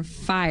homes on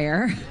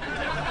fire?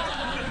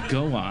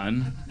 Go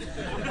on.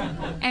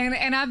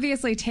 And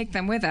obviously take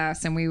them with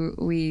us, and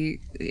we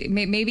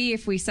maybe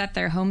if we set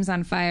their homes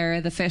on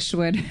fire, the fish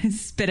would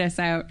spit us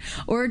out,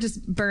 or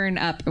just burn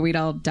up, we'd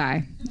all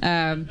die.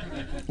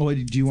 Well,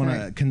 do you want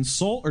to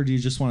consult, or do you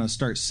just want to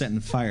start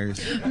setting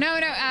fires? No.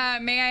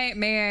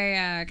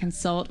 May I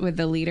consult with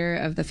the leader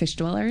of the fish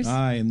dwellers?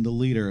 I am the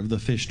leader of the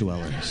fish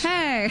dwellers.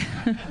 Hey.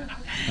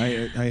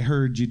 I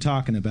heard you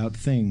talking about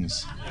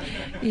things.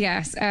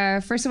 Yes.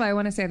 First of all, I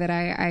want to say that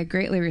I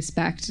greatly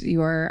respect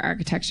your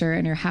architecture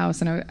and your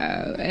house,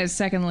 and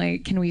secondly,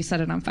 can we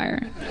set it on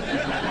fire?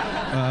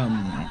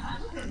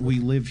 We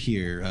live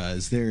here.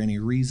 Is there any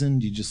reason?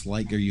 Do you just are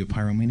you a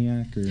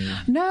pyromaniac? Or?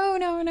 No.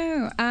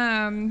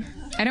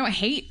 I don't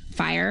hate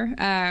fire,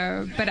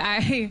 but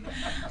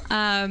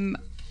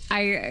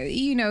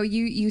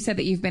you said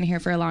that you've been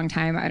here for a long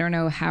time. I don't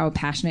know how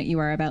passionate you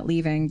are about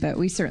leaving, but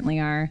we certainly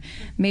are.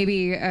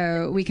 Maybe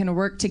we can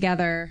work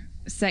together,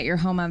 set your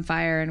home on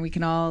fire, and we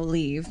can all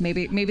leave.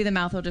 Maybe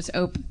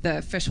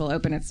the fish will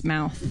open its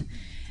mouth.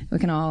 We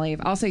can all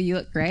leave. Also, you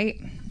look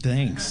great.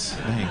 Thanks.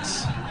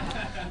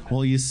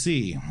 Well, you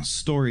see,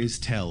 stories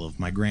tell of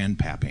my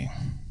grandpappy.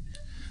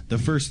 The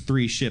first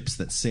 3 ships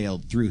that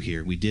sailed through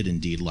here, we did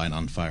indeed light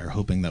on fire,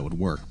 hoping that would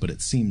work, but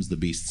it seems the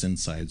beast's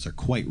insides are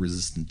quite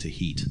resistant to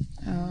heat.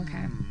 Oh,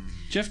 okay.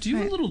 Jeff, do you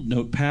have a little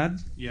notepad?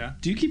 Yeah.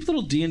 Do you keep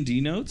little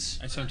D&D notes?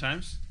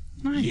 Sometimes.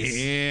 Nice.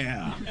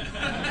 Yeah.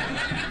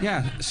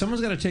 Yeah,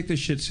 someone's got to take this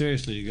shit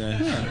seriously, you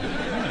guys.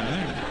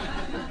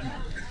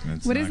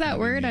 What is that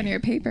word on your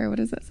paper? What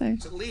does it say?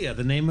 It's Leah,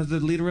 the name of the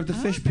leader of the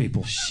fish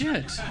people.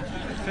 Shit.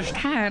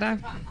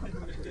 God.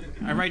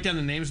 I write down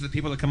the names of the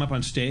people that come up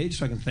on stage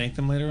so I can thank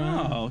them later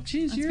on. Oh,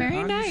 geez, you're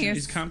very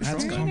nice.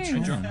 That's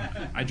control.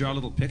 I draw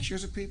little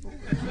pictures of people.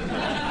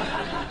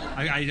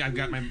 I've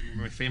got my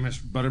famous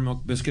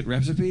buttermilk biscuit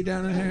recipe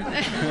down in here.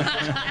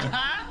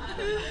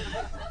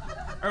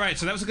 All right,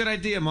 so that was a good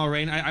idea,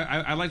 Maureen.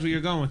 I liked where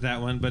you're going with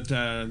that one, but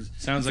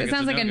sounds like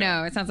a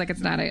no. It sounds like it's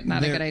not a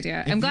good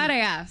idea. I'm glad I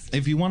asked.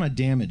 If you want to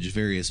damage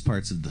various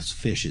parts of the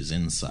fish's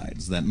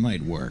insides, that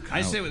might work.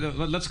 I say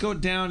let's go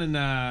down and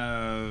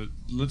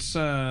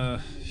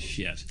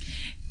shit.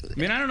 I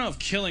mean, I don't know if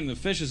killing the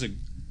fish is a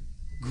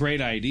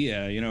great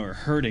idea, or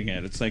hurting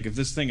it. It's like if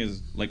this thing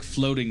is like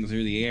floating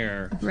through the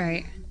air,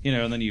 right?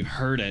 And then you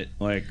hurt it,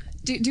 like.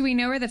 Do we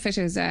know where the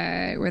fish's,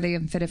 where the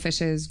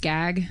amphibifish's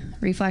gag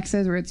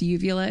reflexes, where its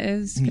uvula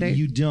is?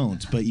 You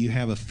don't, but you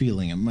have a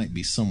feeling it might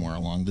be somewhere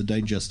along the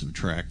digestive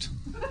tract.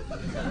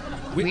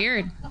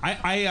 Weird.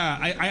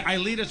 I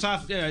lead us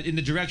off in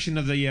the direction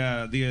of the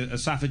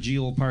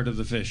esophageal part of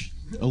the fish.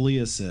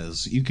 Aaliyah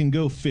says, you can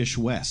go fish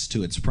west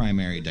to its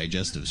primary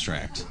digestive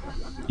tract.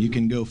 You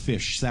can go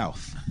fish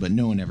south, but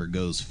no one ever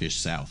goes fish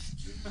south.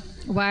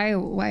 Why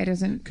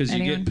doesn't Because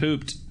you get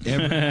pooped.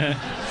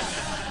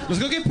 Let's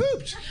go get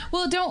pooped.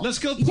 Well, don't. Let's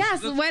go.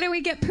 Yes. Why do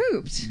we get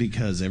pooped?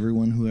 Because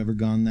everyone who ever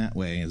gone that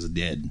way is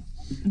dead.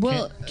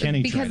 Well,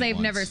 Kenny because they've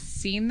once. never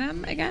seen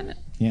them again.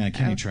 Yeah,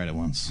 Kenny tried it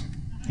once.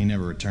 He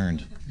never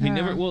returned. He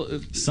never. Well,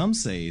 some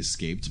say he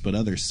escaped, but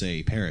others say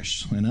he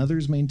perished, and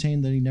others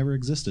maintain that he never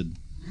existed.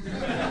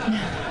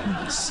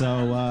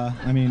 So,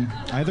 I mean,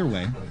 either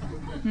way.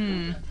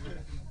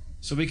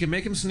 So we can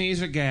make him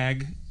sneeze or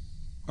gag.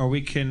 Or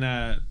we can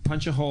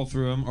punch a hole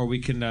through him, or we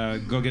can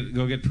go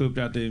get pooped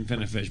out the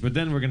infinite fish. But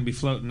then we're going to be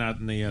floating out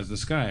in the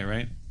sky,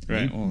 right?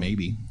 Right.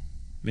 Maybe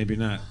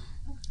not.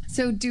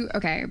 So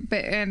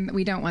and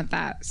we don't want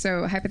that.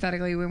 So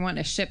hypothetically, we want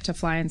a ship to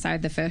fly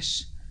inside the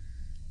fish,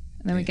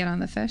 and then we get on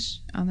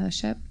the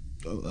ship.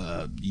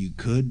 You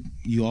could.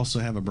 You also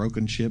have a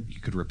broken ship.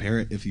 You could repair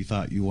it if you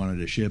thought you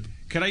wanted a ship.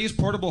 Could I use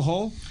portable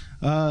hole?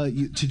 To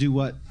do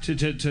what?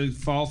 To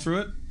fall through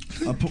it.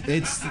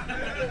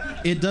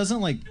 It doesn't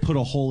like put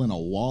a hole in a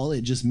wall.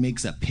 It just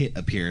makes a pit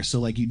appear.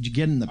 So like you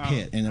get in the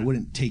pit and it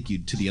wouldn't take you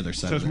to the other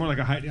side. So it's more like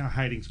a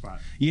hiding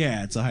spot.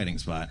 Yeah, it's a hiding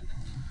spot.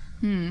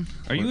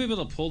 Are you able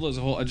to pull those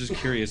holes? I'm just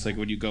curious. Like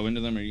when you go into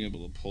them, are you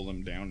able to pull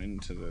them down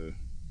into the?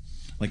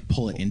 Like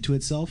pull it into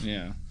itself?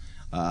 Yeah.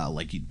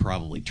 Like you'd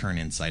probably turn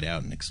inside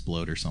out and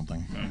explode or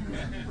something.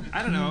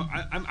 I don't know.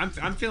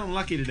 I'm feeling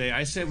lucky today.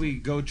 I said we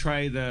go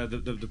try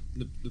the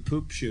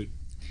poop shoot.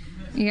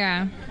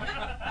 Yeah.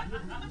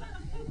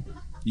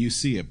 You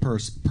see a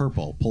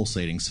purple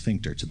pulsating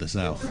sphincter to the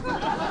south.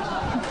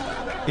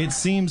 It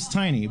seems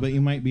tiny, but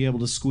you might be able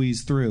to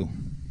squeeze through.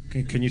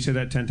 Okay, can you say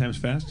that 10 times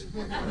fast?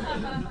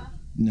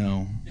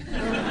 No.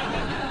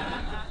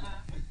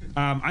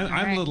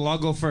 I'm little. I'll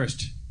go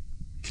first.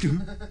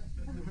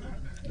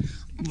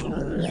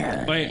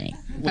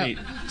 Wait,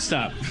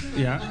 stop.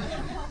 Yeah.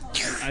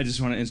 I just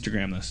want to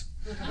Instagram this.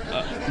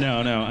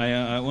 No,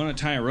 I want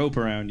to tie a rope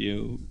around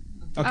you.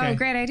 Oh,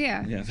 great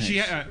idea. Yeah, thanks.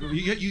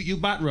 You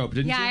bought rope,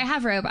 didn't Yeah, you? I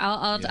have rope.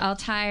 I'll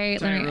tie.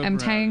 I'm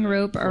tying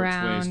rope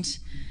around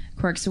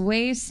Quark's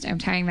waist. I'm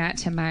tying that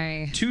to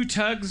my. 2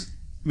 tugs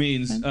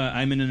means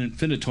I'm in an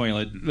infinite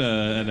toilet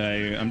and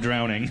I'm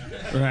drowning.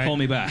 Right. Pull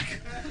me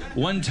back.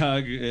 1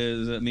 tug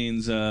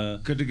means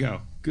good to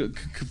go.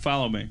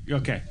 Follow me.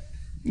 Okay.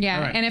 Yeah,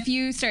 All right. and if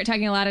you start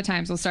tugging a lot of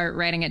times, we'll start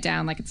writing it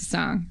down like it's a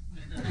song.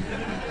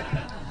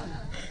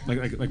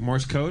 Like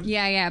Morse code?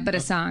 Yeah, but a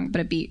song,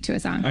 but a beat to a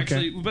song.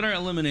 Actually, we better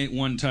eliminate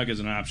 1 tug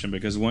as an option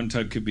because 1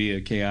 tug could be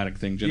a chaotic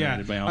thing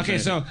generated by all. Okay,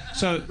 so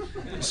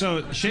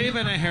shave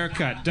and a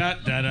haircut.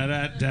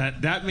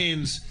 That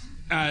means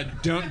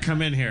don't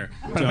come in here.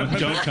 Don't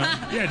come.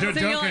 Yeah, don't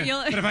come in.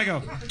 But if I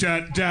go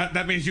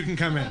that means you can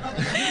come in.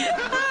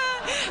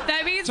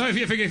 That means. So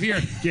if you're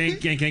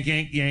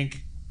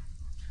yank.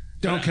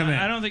 Don't come in.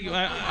 I don't think.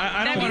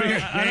 I don't want to.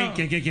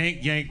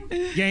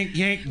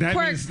 Yank. That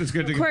means it's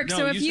good to go. Quirk,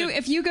 so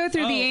if you go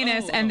through the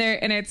anus and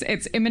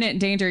it's imminent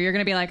danger, you're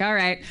going to be like, all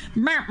right.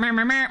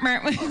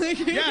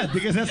 Yeah,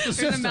 because that's the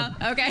system.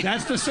 Okay.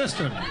 That's the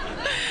system. All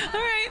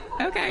right.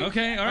 Okay.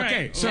 Okay. All right.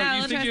 Okay. So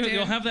you think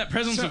you'll have that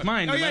presence of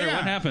mind no matter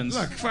what happens?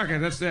 Look, fuck it.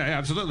 That's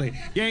absolutely.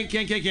 Yank.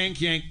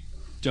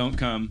 Don't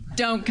come.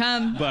 Don't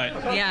come. But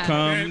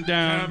come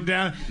down. Come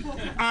down.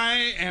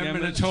 I am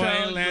in a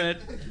toilet.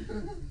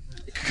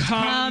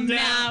 Calm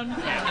down.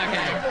 Okay.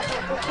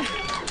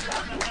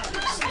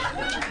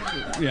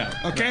 Yeah.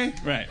 Okay.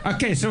 Right.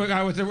 Okay. So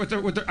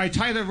I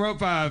tie the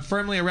rope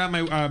firmly around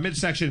my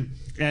midsection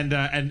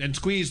and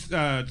squeeze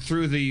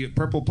through the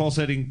purple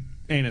pulsating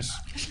anus.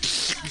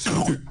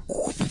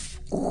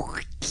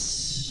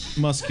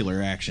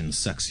 Muscular action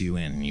sucks you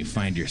in, and you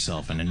find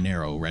yourself in a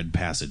narrow red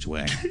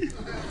passageway.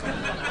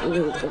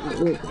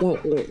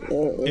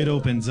 It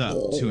opens up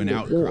to an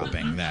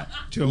outcropping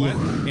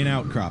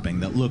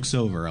that looks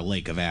over a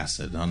lake of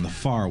acid. On the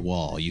far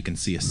wall, you can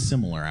see a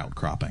similar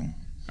outcropping.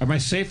 Am I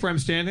safe where I'm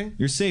standing?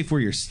 You're safe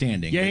where you're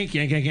standing. Yank.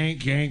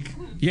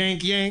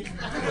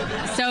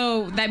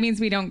 So that means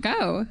we don't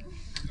go.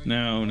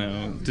 No.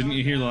 Didn't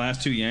you hear the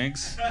last 2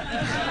 yanks?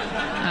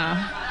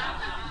 Oh.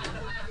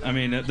 I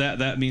mean,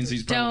 that means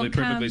he's probably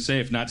Don't perfectly come.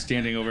 safe, not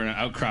standing over an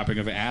outcropping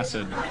of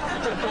acid.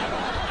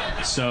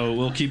 So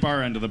we'll keep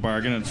our end of the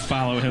bargain and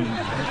follow him.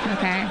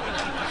 Okay.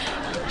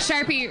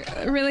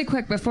 Sharpie, really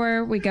quick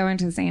before we go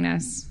into this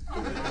anus,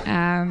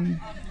 I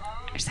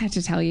just had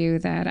to tell you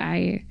that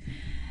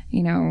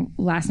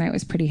last night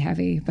was pretty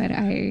heavy, but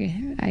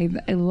I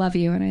love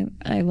you and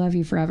I love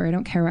you forever. I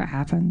don't care what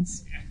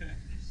happens.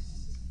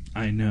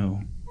 I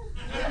know.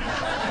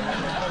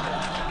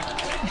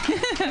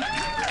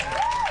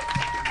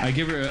 I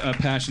give her a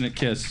passionate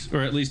kiss, or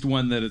at least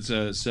one that it's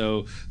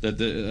so that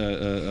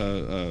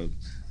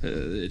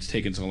it's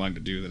taken so long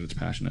to do that it's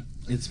passionate.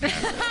 It's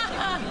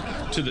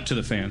to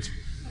the fans.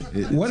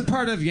 What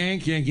part of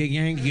yank did you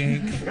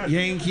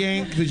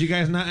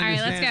guys not understand? All right,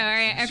 let's go. All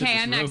right, okay,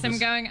 I'm next.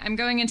 I'm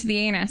going into the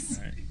anus.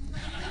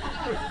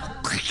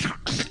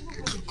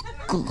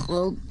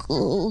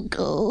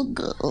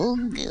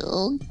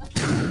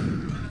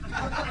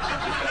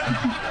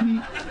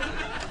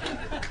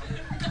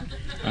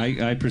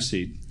 I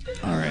proceed.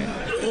 All right.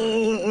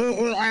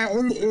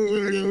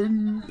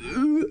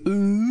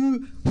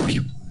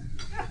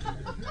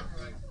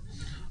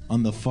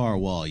 On the far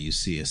wall, you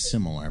see a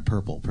similar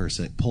purple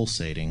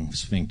pulsating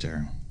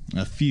sphincter.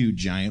 A few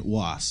giant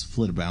wasps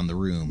flit around the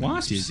room,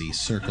 Wasps? dizzy,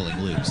 circling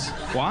loops.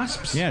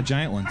 Wasps? Yeah,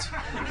 giant ones.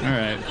 All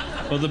right.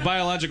 Well, the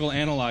biological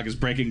analog is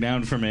breaking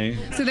down for me.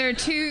 So there are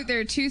two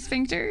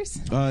sphincters?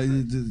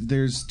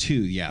 There's 2,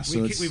 yeah.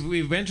 So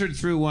we've entered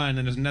through one,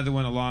 and there's another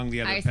one along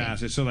the I other see.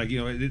 passage. So,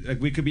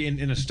 we could be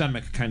in a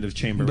stomach kind of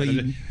chamber. But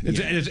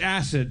it's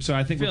acid, so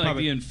I think I feel we're like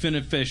probably... the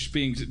infinite fish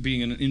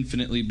being an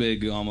infinitely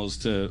big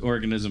almost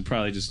organism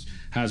probably just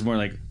has more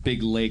like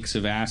big lakes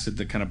of acid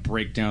that kind of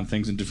break down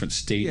things in different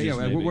stages. Yeah,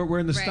 maybe. we're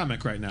in the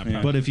stomach right now.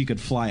 Yeah. But if you could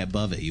fly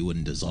above it, you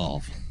wouldn't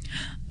dissolve.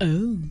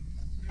 Oh.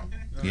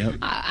 Yep.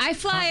 I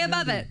fly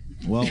above it.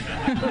 Well,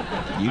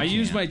 I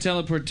use my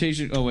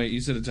teleportation. Oh wait,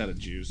 you said it's out of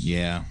juice.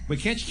 Yeah. But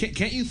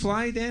can't you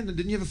fly, Dan?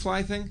 Didn't you have a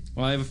fly thing?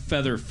 Well, I have a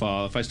feather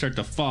fall. If I start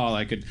to fall,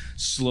 I could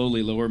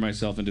slowly lower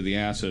myself into the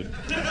acid.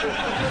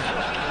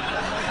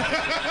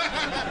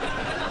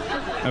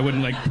 I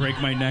wouldn't like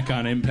break my neck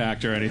on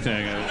impact or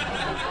anything.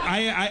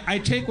 I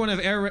take one of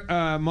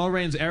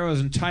Mulrain's arrows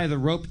and tie the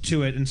rope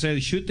to it and say,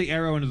 shoot the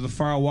arrow into the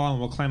far wall and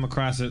we'll climb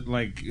across it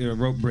like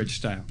rope bridge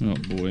style. Oh,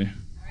 boy.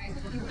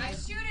 I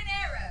shoot an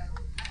arrow.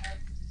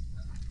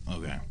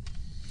 Okay.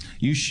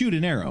 You shoot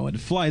an arrow. It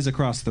flies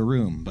across the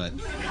room, but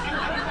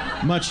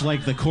much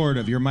like the cord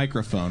of your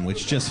microphone,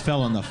 which just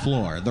fell on the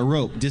floor, the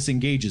rope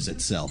disengages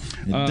itself.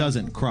 It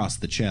doesn't cross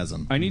the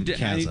chasm. I need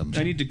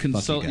to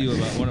consult you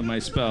about one of my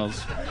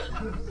spells.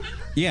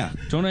 Yeah.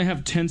 Don't I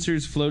have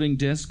Tensor's floating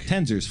disc?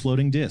 Tensor's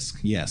floating disc,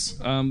 yes.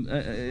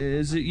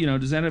 Is it,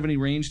 does that have any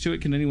range to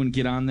it? Can anyone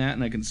get on that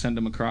and I can send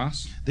them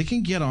across? They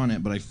can get on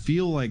it, but I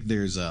feel like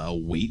there's a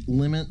weight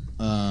limit.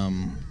 I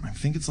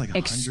think it's like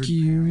 100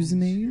 Excuse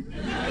me?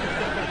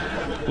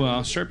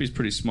 Well, Sharpie's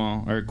pretty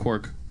small, or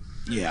Quark.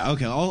 Yeah,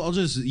 okay. I'll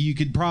just. You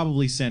could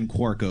probably send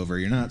Quark over.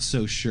 You're not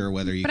so sure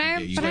whether you can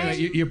get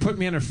You put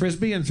me on a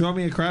frisbee and throw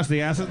me across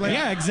the acid lake?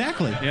 Yeah,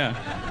 exactly. Yeah.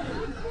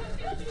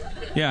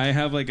 Yeah, I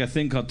have like a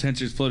thing called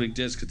Tensor's floating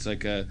disc. It's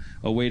like a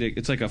way to.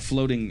 It's like a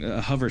floating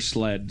hover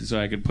sled, so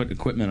I could put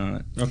equipment on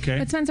it. Okay.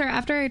 But Spencer,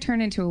 after I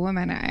turn into a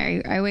woman,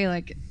 I weigh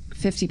like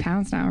 50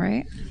 pounds now,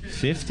 right?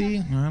 50?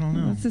 I don't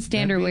know. That's the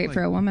standard weight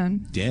for a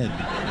woman. Dead.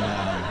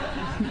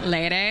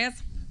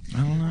 Ladies. I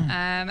don't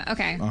know.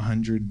 Okay.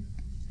 100.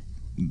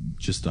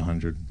 Just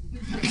 100.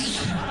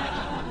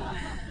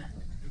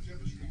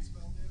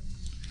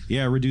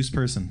 Yeah, reduce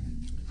person.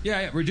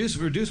 Yeah, reduce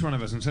one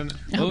of us and send.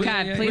 Oh,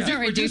 God, please don't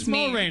reduce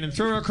me. Mulrain and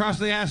throw her across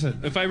the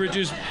acid. If I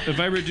reduce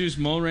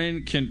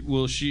Mulrain,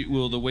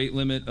 will the weight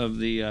limit of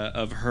the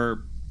of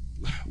her,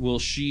 will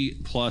she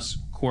plus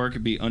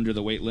Quark be under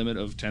the weight limit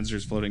of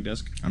Tensor's floating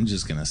disc? I'm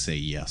just gonna say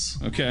yes.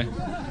 Okay.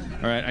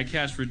 All right. I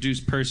cast reduce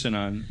person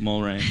on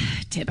Mulrain.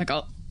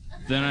 Typical.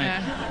 Then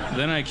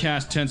I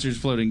cast Tensor's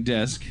floating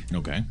disc.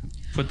 Okay.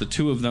 Put the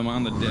two of them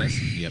on the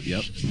disc.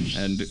 Yep.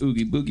 And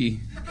oogie boogie.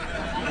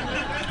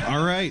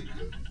 All right.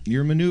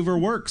 Your maneuver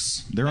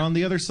works. They're on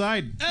the other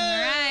side. All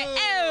right.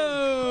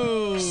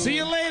 Oh. See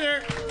you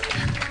later.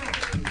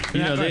 You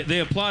know, they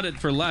applauded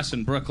for less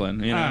in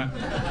Brooklyn. You know,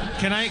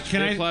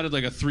 they applauded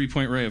like a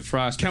 3-point ray of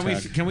frost.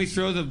 Can we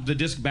throw the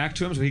disc back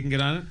to him so he can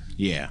get on it?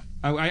 Yeah.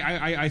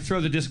 I throw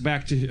the disc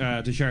back to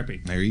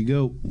Sharpie. There you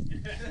go.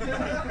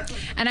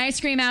 And I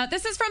scream out,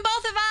 "This is from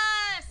both of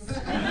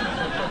us!"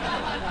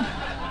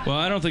 Well,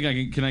 I don't think I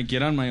can. Can I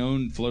get on my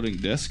own floating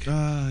disc?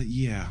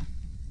 Yeah.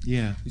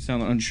 Yeah. You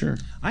sound unsure.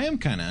 I am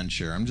kind of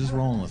unsure. I'm just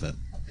rolling with it.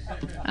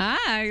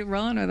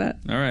 Rolling with it.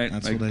 All right.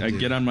 That's what I do.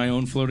 get on my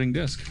own floating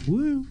disc.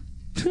 Woo.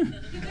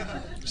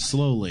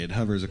 Slowly, it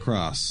hovers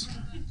across.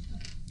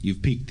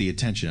 You've piqued the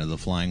attention of the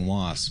flying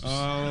wasps.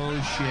 Oh,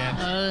 shit.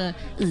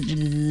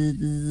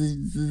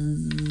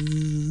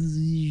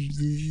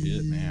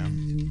 Shit,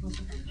 man.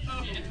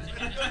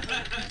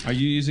 Are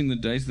you using the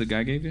dice the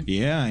guy gave you?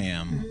 Yeah, I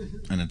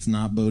am. And it's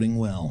not boding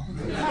well.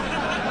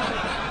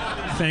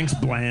 Thanks,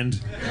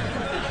 Bland.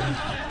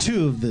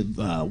 Two of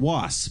the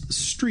wasps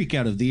streak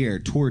out of the air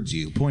towards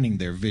you, pointing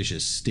their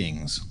vicious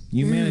stings.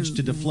 You manage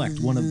to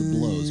deflect one of the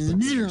blows, but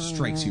the other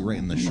strikes you right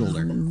in the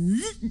shoulder.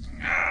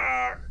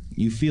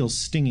 You feel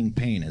stinging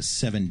pain as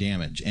 7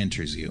 damage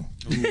enters you.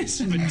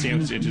 7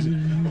 damage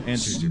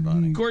enters your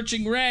body.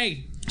 Scorching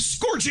ray!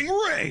 Scorching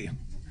ray!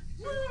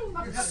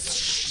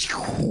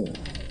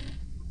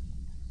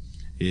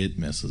 It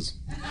misses.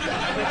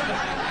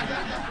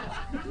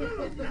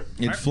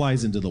 It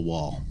flies into the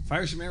wall.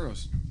 Fire some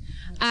arrows.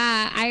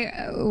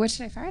 What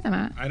should I fire them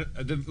at?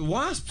 The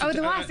wasps. Oh,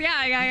 the wasp.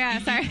 Yeah.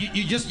 Sorry.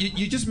 You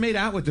just made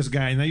out with this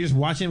guy, and now you just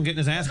watch him getting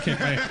his ass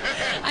kicked.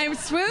 I'm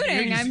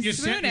swooning. You're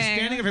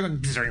standing over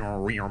going.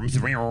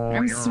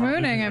 I'm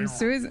swooning. I'm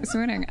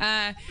swooning.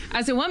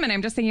 As a woman,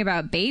 I'm just thinking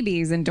about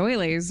babies and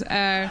doilies.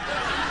 I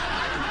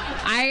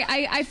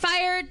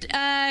fired.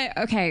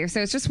 Okay, so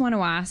it's just one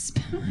wasp.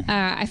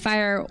 I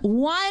fire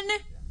one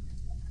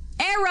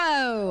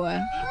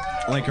arrow.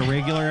 Like a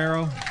regular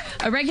arrow?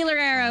 A regular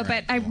arrow,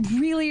 but I'm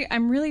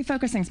really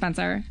focusing,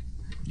 Spencer.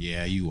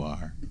 Yeah, you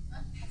are.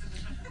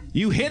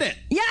 You hit it!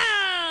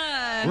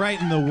 Yeah!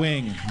 Right in the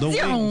wing. The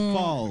wing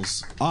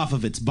falls off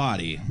of its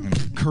body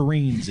and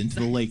careens into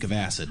the lake of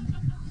acid.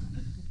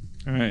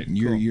 All right.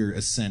 Your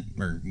ascent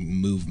or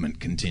movement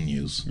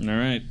continues. All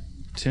right.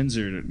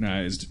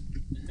 Tensorized.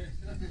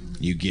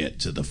 You get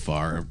to the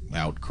far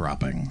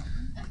outcropping.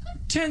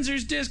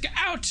 Tensor's disc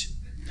out!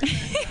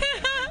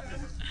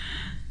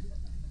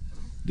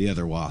 The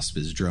other wasp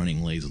is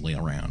droning lazily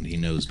around. He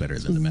knows better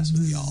than to mess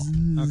with y'all.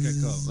 Okay,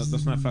 cool.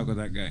 Let's not fuck with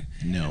that guy.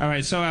 No. All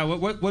right. So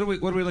what are we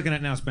looking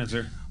at now,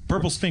 Spencer?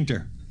 Purple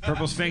sphincter.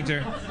 Purple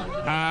sphincter.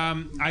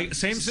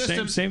 Same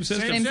system. Same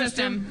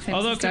system.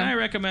 Although, can I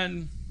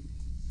recommend?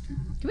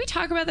 Can we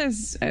talk about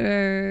those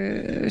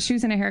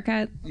shoes and a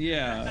haircut?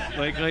 Yeah,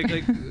 like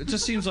it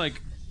just seems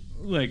like.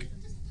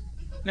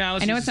 Now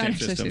let's I know use it's the not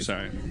same system. shoes.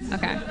 Sorry.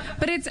 Okay,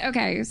 but it's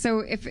okay.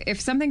 So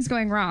if something's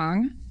going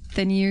wrong,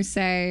 then you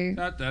say.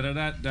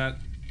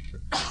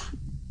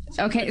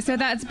 Okay, so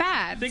that's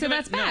bad.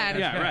 That's bad.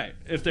 Yeah, right.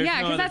 If there's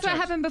because that's what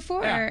happened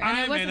before. Yeah, and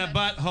I'm in a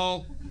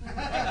butthole.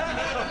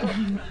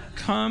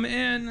 Come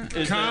in.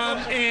 Come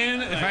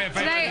in.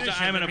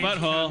 I'm in a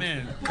butthole.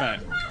 Right.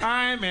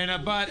 I'm in a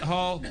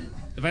butthole.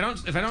 If I don't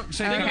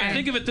say Okay.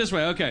 Think of it this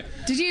way. Okay.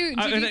 Did you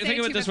say think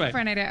of it this way? For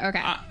an idea?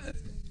 Okay.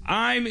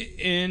 I'm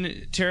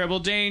in terrible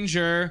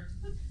danger.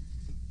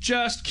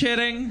 Just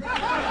kidding.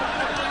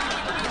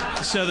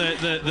 So the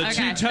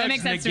Okay, two tugs that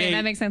makes sense to me.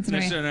 That makes sense to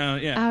me. No,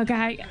 yeah. Oh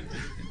God,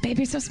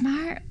 baby's so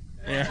smart.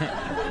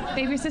 Yeah.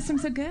 Baby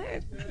system's so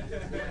good.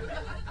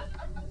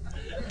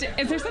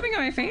 Is there something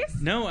on my face?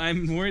 No,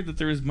 I'm worried that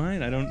there is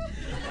mine.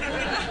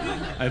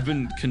 I've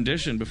been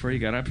conditioned before you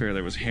got up here.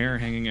 There was hair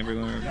hanging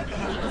everywhere.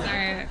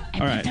 Sorry.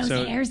 All right, those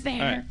so hairs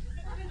there. all right.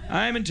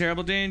 I'm in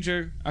terrible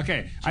danger.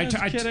 Okay, I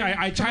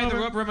tie the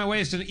rope around my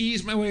waist and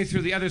ease my way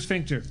through the other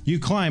sphincter. You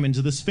climb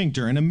into the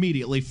sphincter and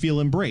immediately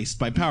feel embraced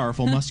by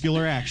powerful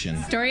muscular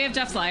action. Story of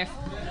Jeff's life.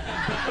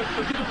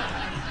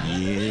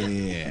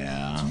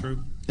 Yeah.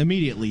 True.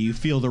 Immediately, you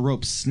feel the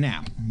rope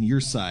snap.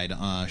 Your side,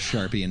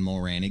 Sharpie and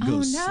Mulrain. It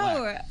goes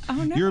slap.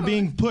 Oh no! You're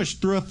being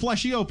pushed through a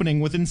fleshy opening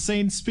with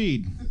insane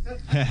speed.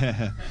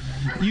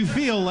 You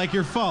feel like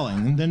you're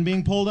falling, and then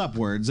being pulled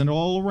upwards and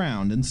all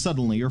around, and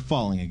suddenly you're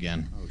falling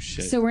again. Oh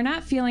shit! So we're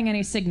not feeling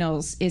any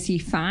signals. Is he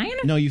fine?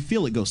 No, you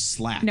feel it go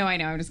slap. No, I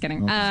know. I'm just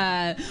kidding.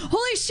 Okay.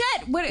 Holy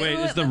shit! Wait,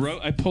 is the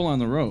rope? I pull on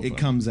the rope. It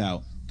comes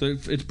out.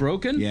 It's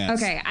broken? Yeah.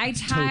 Okay, I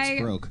tie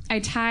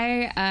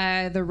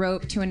the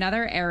rope to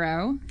another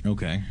arrow.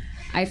 Okay.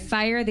 I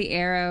fire the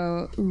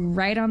arrow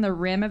right on the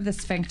rim of the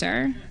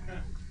sphincter.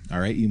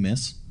 All right, you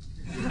miss.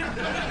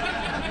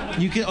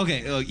 You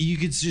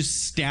could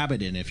just stab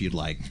it in if you'd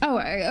like. Oh,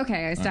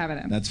 okay, I stab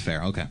it in. That's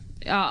fair. Okay.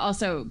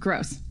 Also,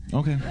 gross.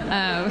 Okay.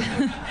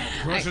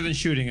 Grosser than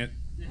shooting it.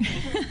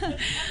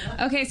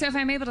 Okay, so if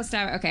I'm able to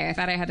stab it, okay, I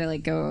thought I had to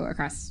like go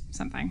across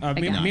something.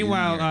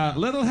 Meanwhile,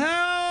 little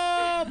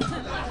help!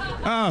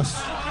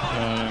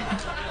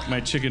 My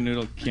chicken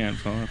noodle can't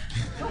fall off.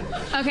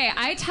 Okay,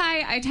 I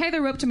tie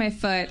the rope to my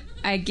foot.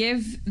 I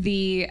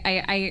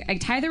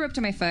tie the rope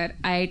to my foot.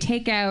 I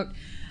take out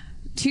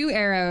 2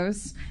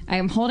 arrows. I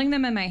am holding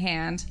them in my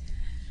hand,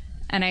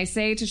 and I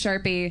say to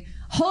Sharpie,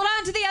 "Hold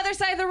on to the other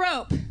side of the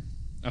rope."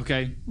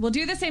 Okay. We'll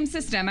do the same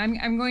system.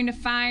 I'm going to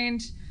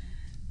find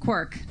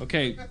Quark.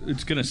 Okay,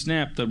 it's gonna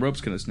snap. The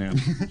rope's gonna snap.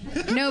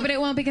 No, but it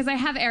won't because I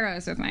have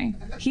arrows with me.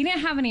 He didn't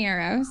have any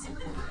arrows.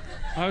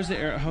 How are the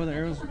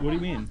arrows? What do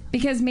you mean?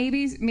 Because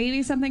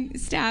maybe something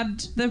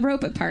stabbed the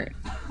rope apart,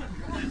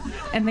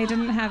 and they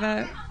didn't have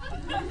a.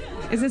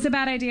 Is this a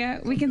bad idea?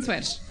 We can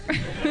switch.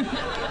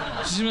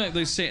 It seems like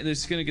they're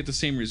going to get the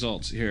same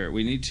results here.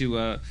 We need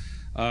to.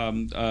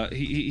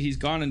 He's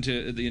gone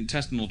into the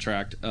intestinal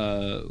tract. We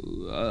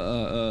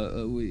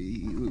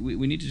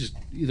need to just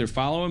either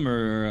follow him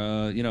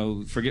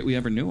or forget we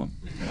ever knew him.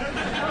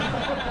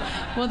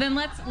 Well, then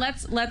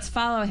let's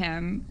follow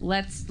him.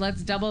 Let's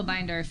double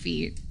bind our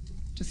feet,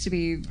 just to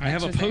be. I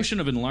have a potion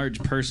of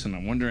enlarged person.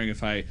 I'm wondering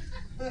if I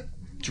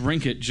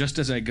drink it just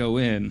as I go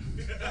in.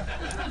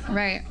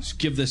 Right. Just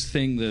give this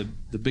thing the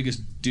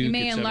biggest duke. You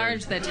may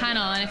enlarge the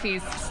tunnel, and if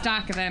he's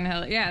stuck, then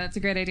he'll. Yeah, that's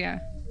a great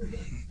idea.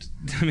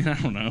 I mean, I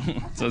don't know.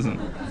 It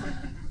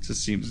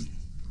just seems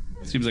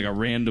like a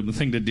random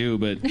thing to do,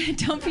 but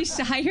Don't be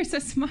shy. You're so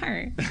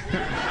smart.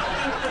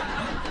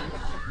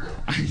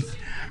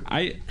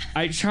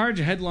 I charge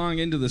headlong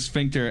into the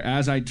sphincter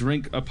as I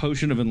drink a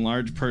potion of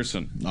enlarged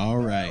person. All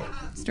right.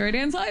 Story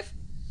Dan's life.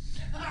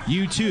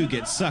 You too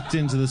get sucked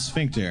into the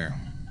sphincter.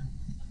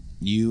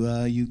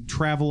 You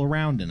travel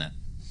around in it.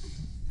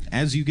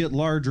 As you get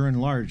larger and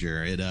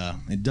larger,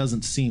 it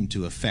doesn't seem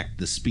to affect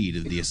the speed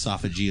of the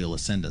esophageal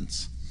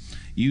ascendance.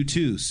 You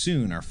too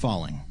soon are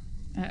falling.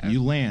 Uh-oh.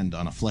 You land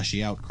on a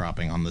fleshy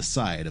outcropping on the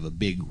side of a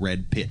big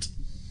red pit.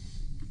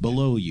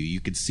 Below you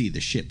could see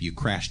the ship you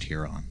crashed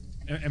here on.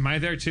 Am I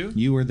there too?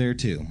 You were there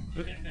too.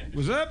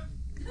 What's up?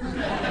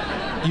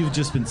 You've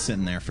just been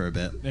sitting there for a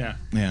bit. Yeah.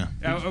 Yeah.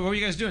 What were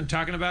you guys doing?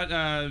 Talking about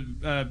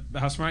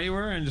how smart you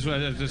were and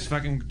just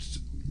fucking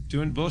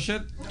doing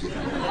bullshit?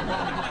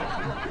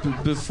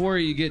 Before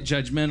you get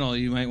judgmental,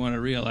 you might want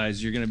to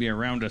realize you're going to be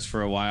around us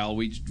for a while.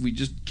 We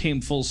just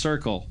came full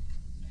circle.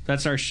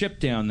 That's our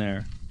ship down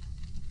there.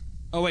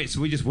 Oh, wait,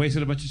 so we just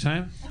wasted a bunch of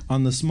time?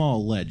 On the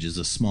small ledge is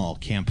a small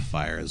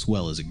campfire as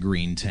well as a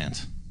green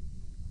tent.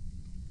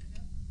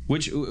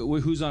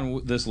 Who's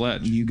on this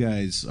ledge? You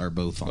guys are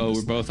both on this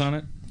we're both on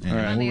it? And all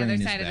right. On the other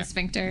Lorraine is side of the back.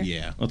 sphincter.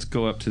 Yeah. Let's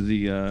go up to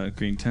the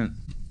green tent.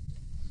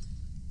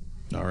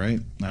 All right.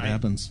 That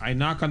happens. I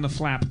knock on the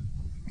flap.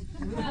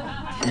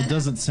 It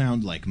doesn't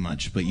sound like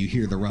much, but you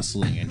hear the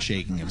rustling and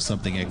shaking of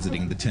something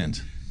exiting the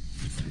tent.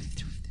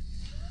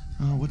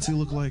 Oh, what's he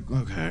look like?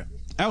 Okay.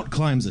 Out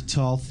climbs a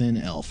tall, thin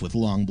elf with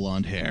long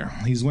blonde hair.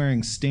 He's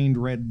wearing stained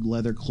red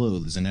leather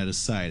clothes, and at his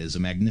side is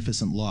a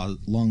magnificent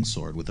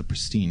longsword with a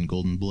pristine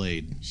golden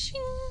blade.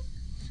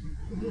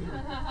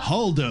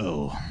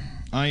 Haldo,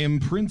 I am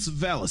Prince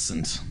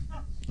Valicent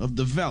of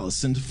the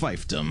Valicent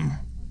fiefdom.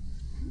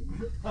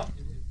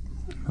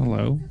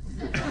 Hello.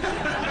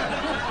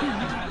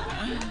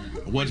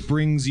 What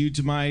brings you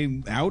to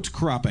my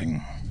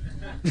outcropping?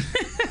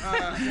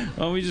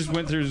 Well, we just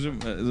went through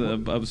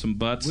some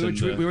butts.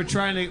 We were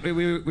trying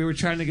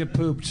to get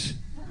pooped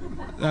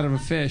out of a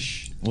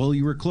fish. Well,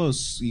 you were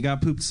close. You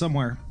got pooped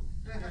somewhere.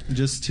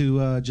 Just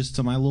to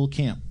my little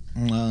camp.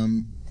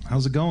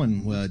 How's it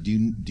going?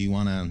 Do you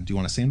want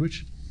a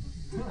sandwich?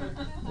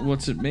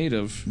 What's it made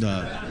of?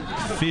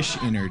 Fish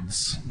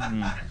innards.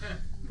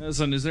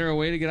 Listen, is there a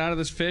way to get out of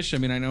this fish? I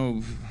mean, I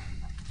know.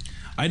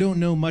 I don't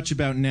know much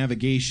about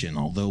navigation,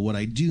 although what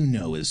I do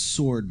know is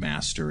sword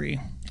mastery.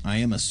 I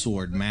am a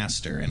sword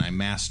master, and I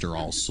master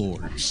all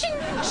swords.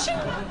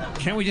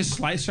 Can't we just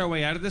slice our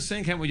way out of this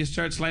thing? Can't we just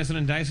start slicing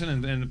and dicing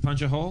and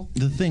punch a hole?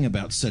 The thing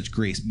about such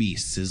great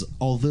beasts is,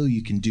 although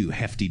you can do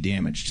hefty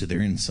damage to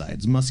their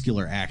insides,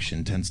 muscular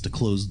action tends to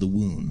close the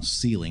wounds,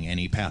 sealing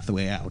any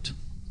pathway out.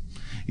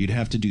 You'd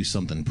have to do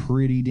something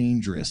pretty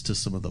dangerous to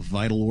some of the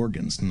vital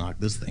organs to knock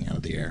this thing out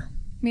of the air.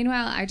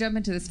 Meanwhile, I jump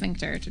into the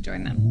sphincter to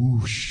join them.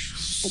 Whoosh.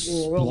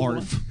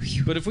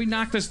 Splarf. But if we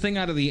knock this thing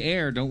out of the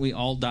air, don't we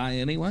all die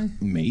anyway?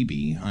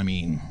 Maybe. I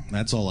mean,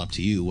 that's all up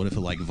to you. What if it,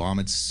 like,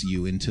 vomits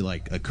you into,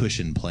 like, a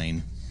cushion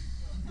plane?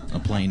 A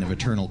plane of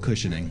eternal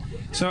cushioning.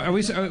 So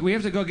we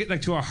have to go get,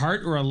 like, to a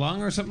heart or a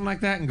lung or something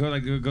like that and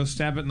go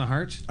stab it in the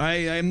heart?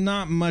 I'm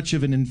not much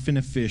of an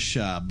infinifish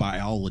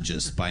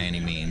biologist by any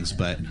means,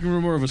 but...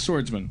 You're more of a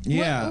swordsman.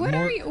 Yeah. What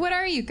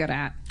are you good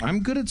at?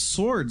 I'm good at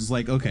swords.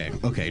 Like,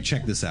 okay,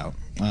 check this out.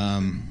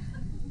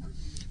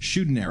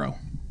 Shoot an arrow.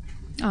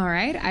 All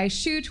right, I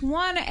shoot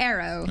one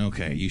arrow.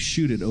 Okay, you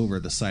shoot it over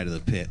the side of the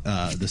pit.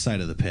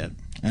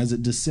 As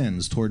it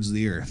descends towards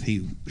the earth,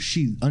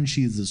 she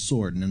unsheathes his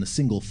sword and in a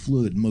single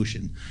fluid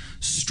motion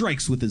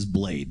strikes with his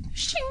blade.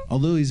 Shing.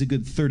 Although he's a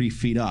good 30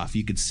 feet off,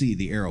 you could see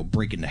the arrow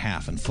break into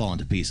half and fall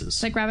into pieces.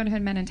 It's like Robin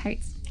Hood Men in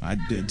Tights.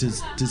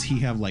 Does he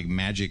have like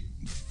magic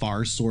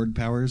far sword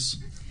powers?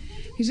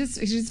 He's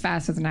just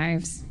fast with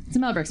knives. It's a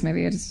Mel Brooks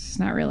movie. It's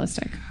not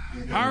realistic.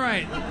 All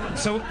right,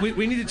 so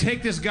we need to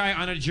take this guy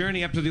on a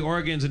journey up to the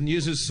organs and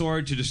use his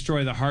sword to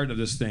destroy the heart of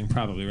this thing,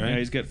 probably, right? Yeah,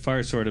 he's got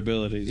fire sword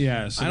abilities.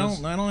 Yeah, so I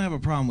don't have a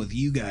problem with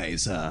you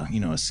guys,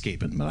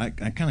 escaping, but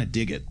I kind of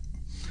dig it.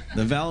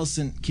 The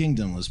Valicent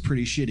Kingdom was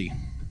pretty shitty.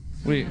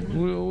 Wait,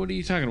 what are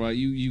you talking about?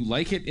 You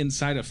like it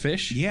inside a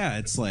fish? Yeah,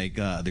 it's like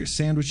there's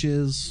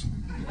sandwiches.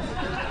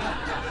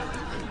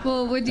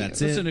 Well,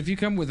 Listen, if you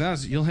come with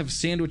us, you'll have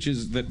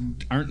sandwiches that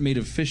aren't made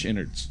of fish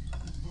innards.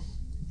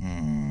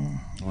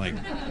 Like,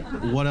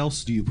 what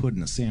else do you put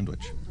in a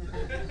sandwich?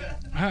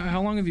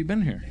 How long have you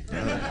been here?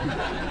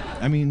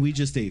 I mean, we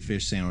just ate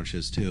fish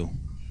sandwiches too.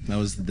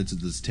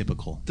 That's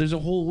typical. There's a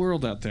whole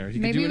world out there.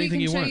 You can do anything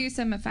you want. Maybe we can show you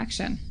some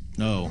affection.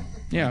 Oh.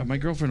 Yeah, my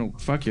girlfriend will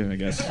fuck you, I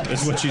guess.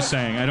 That's what she's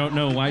saying. I don't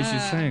know why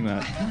she's saying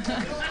that.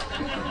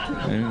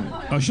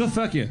 Oh, she'll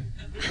fuck you.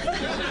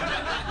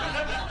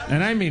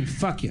 And I mean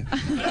fuck you.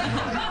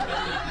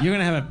 You're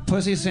gonna have a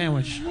pussy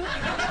sandwich.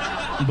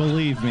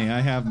 Believe me,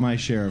 I have my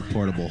share of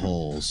portable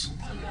holes.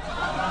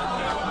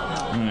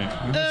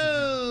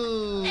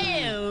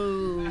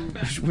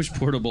 Wish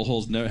portable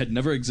holes had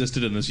never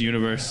existed in this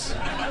universe.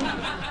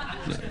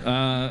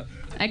 I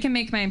can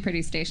make mine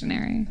pretty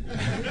stationary.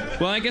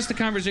 Well, I guess the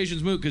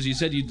conversation's moot because you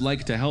said you'd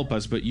like to help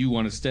us, but you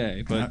want to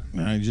stay. But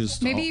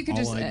Maybe you could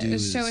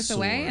just show us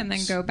away and then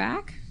go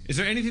back. Is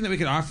there anything that we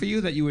could offer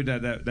you that you would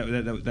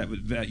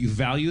that you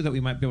value that we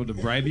might be able to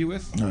bribe you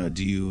with?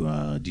 Do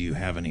you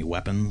have any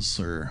weapons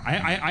or?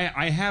 I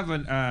have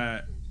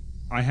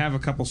a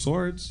couple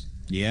swords.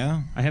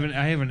 Yeah. I have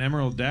an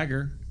emerald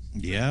dagger.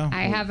 Yeah.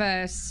 I have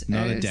a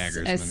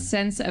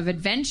sense of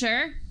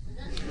adventure.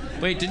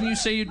 Wait, didn't you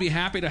say you'd be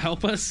happy to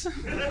help us?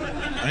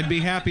 I'd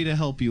be happy to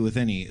help you with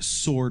any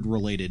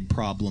sword-related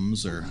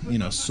problems or,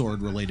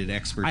 sword-related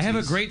expertise. I have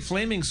a great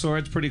flaming sword.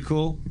 It's pretty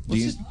cool.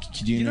 You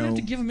don't have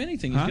to give him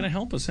anything. He's going to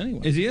help us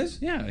anyway. Is he?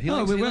 Yeah, he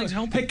likes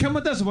helping. Hey, come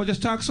with us and we'll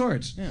just talk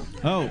swords. Yeah.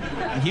 Oh,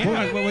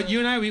 yeah. Well, you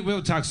and I,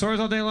 we'll talk swords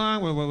all day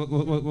long.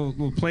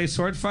 We'll play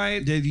sword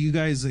fight. Have you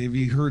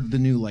heard the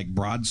new,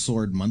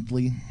 Broadsword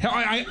Monthly?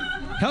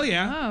 Hell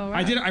yeah. Oh, wow.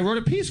 I wrote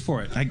a piece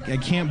for it. I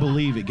can't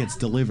believe it gets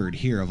delivered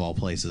here of all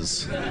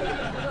places.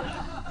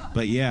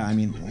 But yeah, I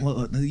mean,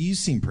 you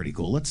seem pretty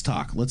cool. Let's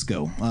talk. Let's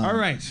go. All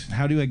right.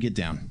 How do I get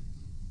down?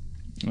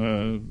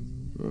 Well,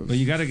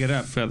 you got to get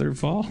up. Feather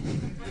fall.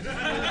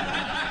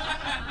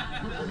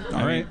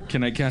 All right.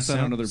 Can I cast that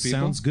on other people?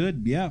 Sounds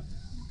good. Yeah.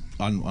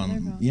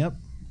 Yep.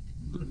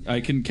 I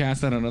can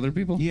cast that on other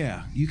people?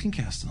 Yeah, you can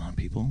cast it on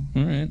people.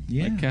 All right.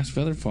 Yeah. I cast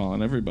Featherfall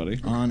on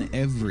everybody. On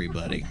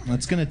everybody.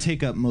 That's going to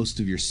take up most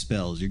of your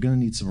spells. You're going to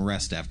need some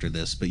rest after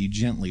this, but you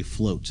gently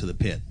float to the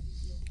pit.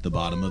 The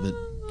bottom of it.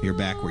 You're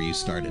back where you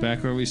started.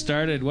 Back where we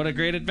started. What a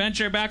great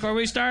adventure. Back where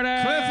we started.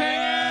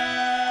 Cliffhanger!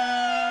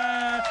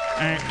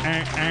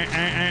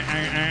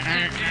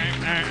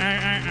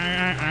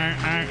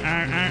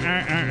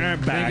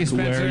 Back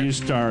where you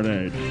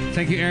started.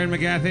 Thank you, Aaron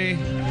McGathy.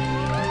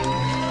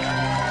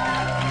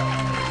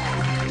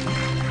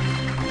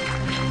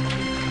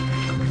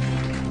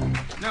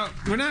 No,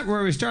 we're not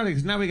where we started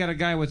because now we got a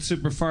guy with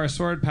super far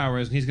sword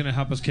powers and he's going to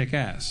help us kick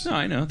ass. No,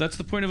 I know. That's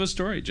the point of a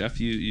story, Jeff.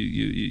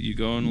 You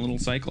go in little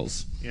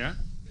cycles. Yeah?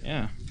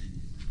 Yeah.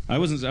 I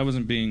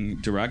wasn't being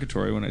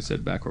derogatory when I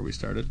said back where we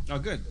started. Oh,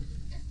 good.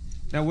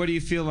 Now, what do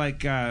you feel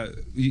like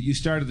you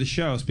started the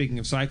show, speaking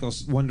of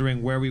cycles,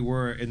 wondering where we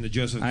were in the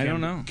Joseph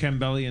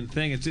Campbellian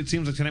thing? It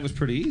seems like tonight was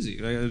pretty easy.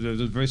 It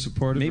was very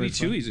supportive. Maybe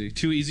too easy.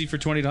 Too easy for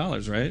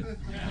 $20, right?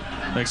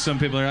 Like some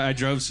people are, I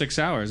drove 6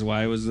 hours.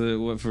 Why was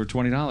for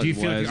 $20? Do you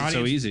feel Why like is the it audience,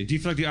 so easy? Do you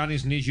feel like the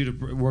audience needs you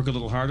to work a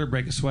little harder,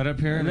 break a sweat up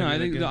here? No, I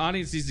think the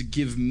audience needs to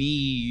give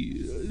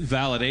me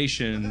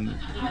validation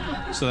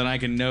so that I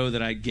can know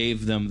that I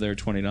gave them their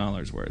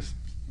 $20 worth.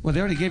 Well, they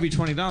already gave you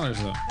 $20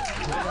 though.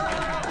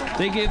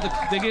 They gave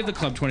the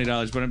club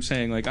 $20, but I'm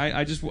saying like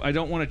I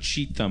don't want to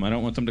cheat them. I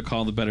don't want them to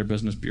call the Better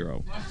Business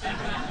Bureau.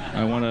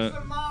 I want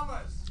to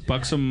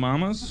buck some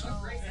mamas.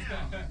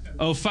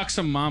 Oh, fuck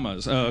some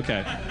mamas. Oh,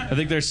 okay. I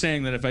think they're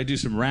saying that if I do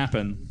some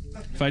rapping,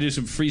 if I do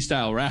some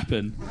freestyle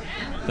rapping,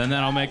 then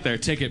that'll make their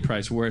ticket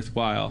price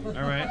worthwhile. All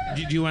right.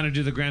 Do you want to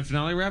do the grand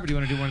finale rap, or do you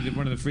want to do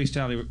one of the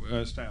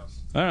freestyle styles?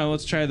 I don't know.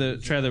 Let's try the.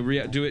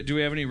 Do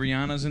we have any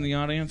Rihannas in the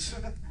audience?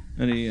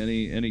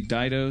 Any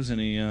Didos?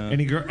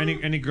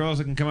 Any girls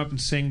that can come up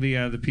and sing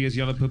the Pea is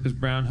yellow, poop is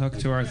brown hook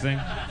to our thing?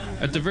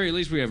 At the very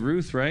least, we have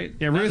Ruth, right?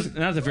 Yeah, Ruth.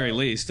 Not at the very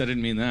least. I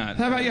didn't mean that.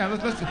 How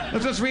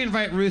about let's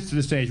re-invite Ruth to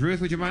the stage. Ruth,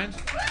 would you mind?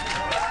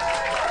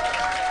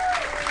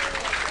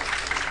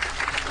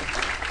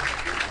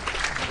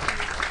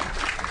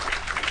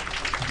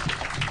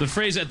 The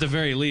phrase "at the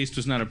very least"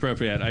 was not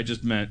appropriate. I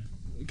just meant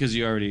because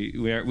you already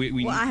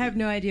we. Well, I have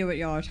no idea what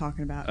y'all are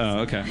talking about.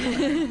 Oh, okay.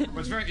 Well,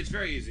 it's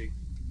very easy.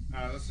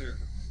 Let's see. Where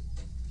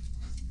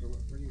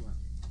do you want?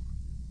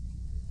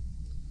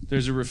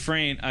 There's a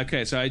refrain.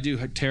 Okay, so I do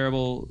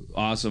terrible,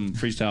 awesome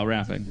freestyle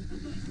rapping,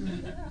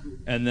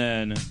 and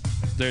then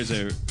there's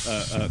a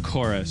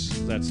chorus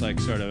that's like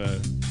sort of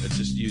it's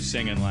just you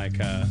singing like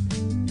the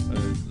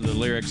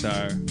lyrics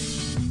are.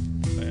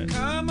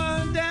 Come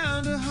on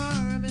down to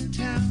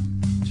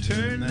Harmontown,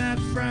 turn that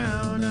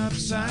frown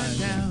upside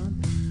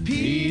down.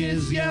 Pea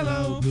is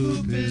yellow,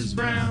 poop is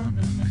brown.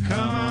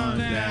 Come on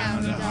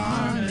down to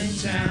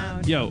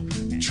Harmontown. Yo,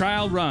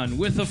 trial run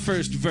with a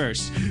first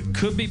verse.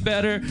 Could be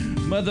better,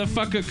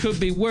 motherfucker, could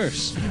be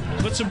worse.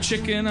 Put some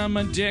chicken on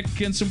my dick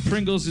and some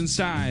Pringles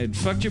inside.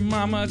 Fucked your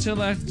mama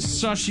till I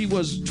saw she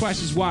was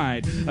twice as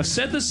wide. I've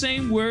said the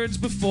same words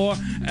before,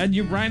 and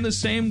you rhyme the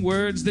same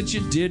words that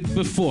you did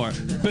before.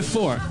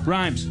 Before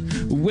rhymes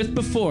with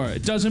before.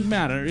 It doesn't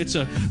matter. It's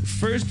a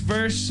first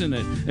verse, and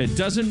it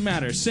doesn't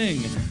matter.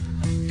 Sing.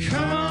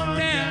 Come on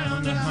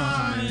down to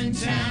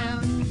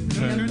Harmontown,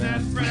 turn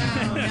that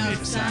frown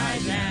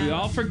upside down. We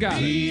all forgot it.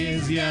 Pea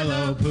is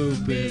yellow,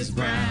 poop is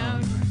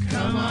brown.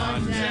 Come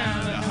on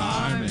down to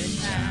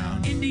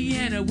Harmontown.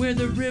 Indiana, where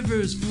the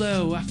rivers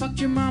flow. I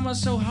fucked your mama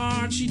so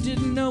hard she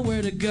didn't know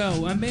where to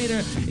go. I made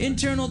her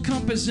internal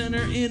compass in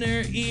her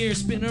inner ear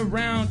spin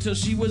around till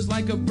she was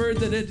like a bird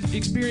that had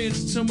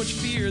experienced so much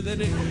fear that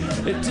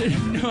it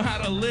didn't know how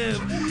to live,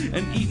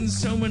 and eaten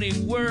so many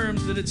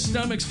worms that its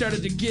stomach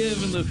started to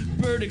give, and the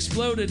bird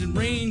exploded and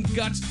rain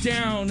guts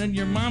down, and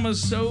your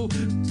mama's so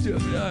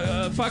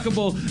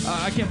fuckable.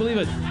 I can't believe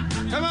it.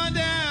 Come on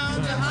down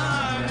to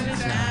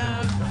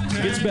Harmontown.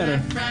 Gets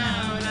better.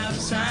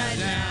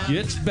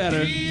 Gets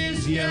better. Pea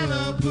is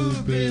yellow,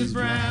 poop is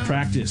brown.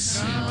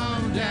 Practice. Come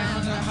on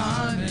down to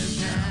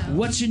Harmontown.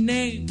 What's your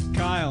name?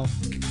 Kyle.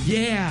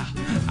 Yeah,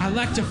 I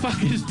like to fuck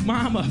his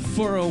mama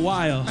for a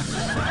while.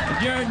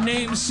 Your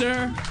name,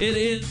 sir? It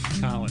is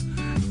Colin.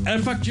 I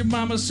fucked your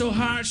mama so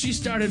hard she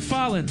started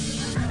falling.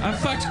 I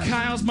fucked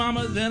Kyle's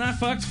mama, then I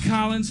fucked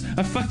Colin's.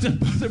 I fucked up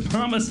other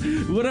mamas.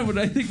 Whatever,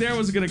 I think there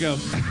was gonna go.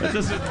 That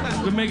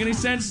doesn't make any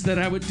sense that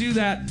I would do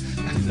that.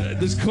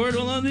 This chord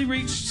will only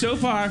reach so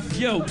far.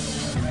 Yo,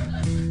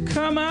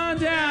 come on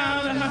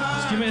down.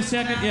 Just give me a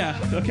second. Yeah,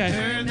 okay.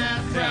 Turn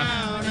that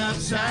frown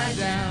upside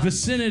down.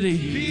 Vicinity.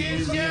 Pea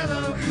is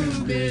yellow,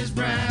 poop is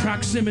brown.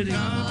 Proximity.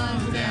 Come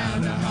on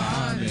down to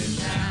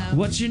Harmontown.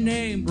 What's your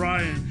name?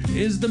 Ryan.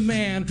 Is the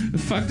man who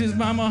fucked his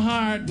mama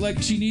hard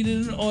like she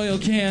needed an oil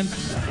can.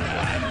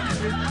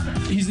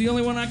 He's the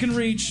only one I can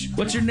reach.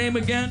 What's your name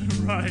again?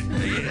 Ryan.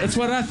 That's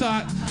what I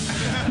thought.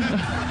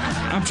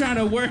 I'm trying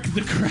to work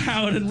the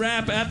crowd and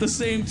rap at the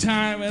same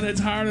time, and it's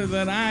harder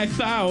than I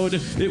thought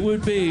it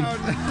would be.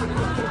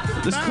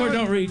 This chord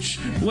don't reach.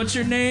 What's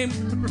your name?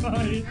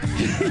 Ryan.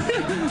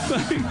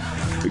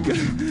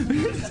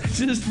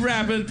 Just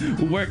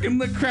rapping, working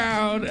the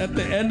crowd at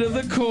the end of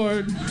the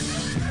chord.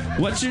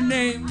 What's your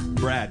name?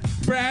 Brad.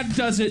 Brad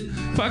does it.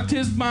 Fucked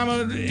his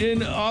mama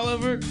in all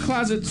of her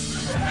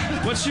closets.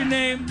 What's your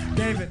name?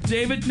 David.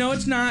 David? No,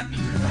 it's not.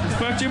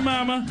 Fucked your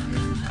mama.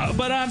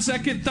 But on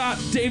second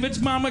thought, David's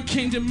mama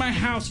came to my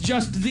house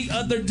just the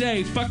other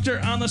day. Fucked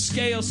her on the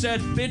scale, said,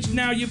 bitch,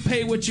 now you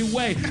pay what you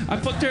weigh. I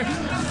fucked her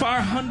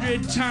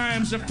 400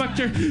 times. I fucked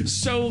her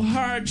so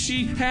hard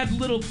she had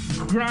little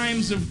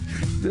grimes of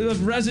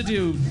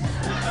residue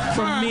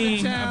from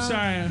me. I'm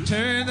sorry.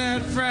 Turn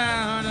that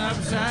frown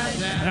upside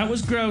down. That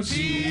was gross.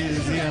 Pea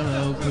is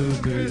yellow,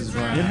 poop is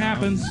brown. It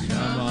happens.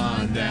 Come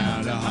on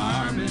down to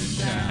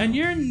Harmontown. And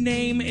your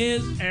name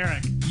is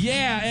Eric.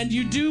 Yeah, and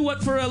you do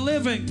what for a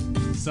living?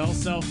 Sell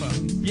cell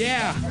phones.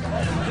 Yeah.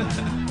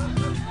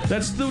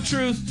 That's the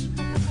truth.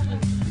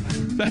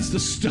 That's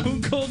the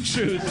stone cold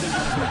truth.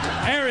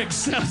 Eric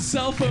sells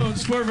cell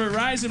phones for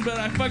Verizon, but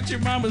I fucked your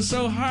mama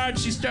so hard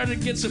she started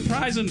to get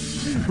surprising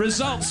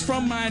results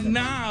from my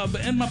knob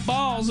and my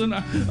balls, and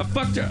I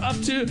fucked her up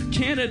to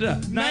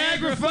Canada,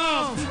 Niagara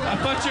Falls. I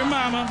fucked your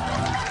mama.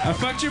 I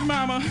fucked your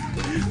mama.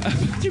 I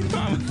fucked your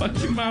mama.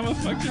 Fucked your mama.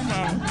 Fucked your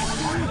mama.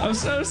 I'm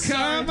so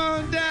sorry. Come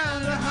on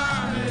down to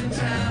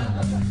Harmontown.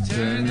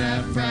 Turn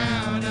that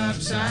frown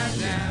upside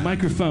down.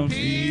 Microphone.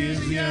 Pee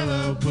is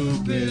yellow,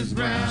 poop is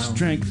brown.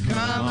 Strength.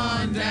 Come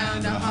on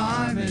down to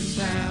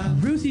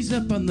Harmontown. Ruthie's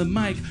up on the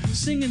mic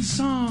singing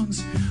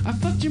songs. I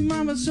fucked your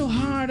mama so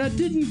hard I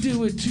didn't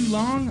do it too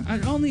long. I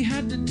only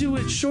had to do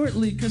it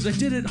shortly because I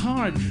did it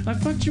hard. I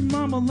fucked your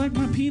mama like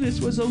my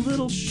penis was a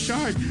little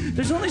shard.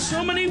 There's only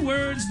so many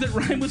words that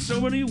rhyme with so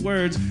many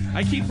words.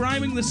 I keep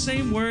rhyming the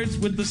same words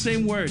with the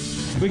same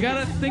words. We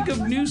gotta think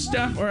of new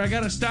stuff or I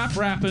gotta stop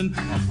rapping.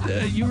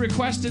 You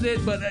requested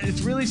it, but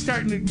it's really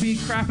starting to be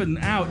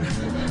crapping out.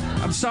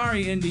 I'm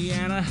sorry,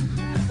 Indiana.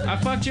 I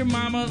fucked your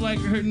mama like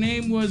her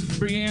name was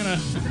Brianna.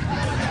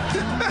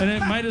 And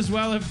it might as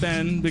well have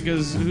been,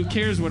 because who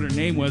cares what her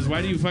name was?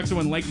 Why do you fuck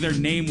someone like their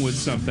name was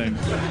something?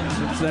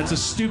 That's a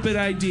stupid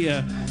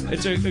idea.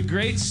 It's a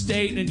great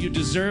state and you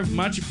deserve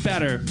much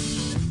better.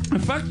 I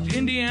fucked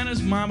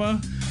Indiana's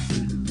mama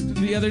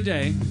the other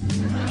day.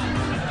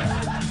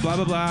 Blah,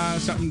 blah, blah,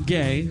 something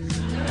gay.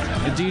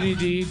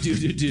 D-D-D,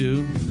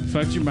 do-do-do.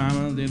 Fucked your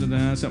mama,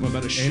 da-da-da, something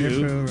about a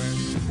shoe.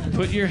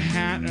 Put your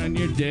hat on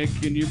your dick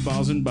and your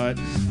balls and butt.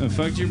 I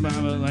fucked your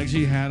mama like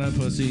she had a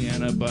pussy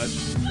and a butt.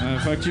 I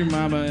fucked your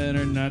mama and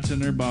her nuts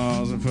and her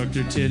balls. I fucked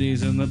her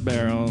titties in the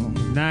barrel.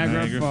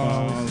 Niagara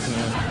Falls.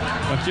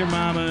 Fucked your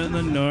mama in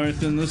the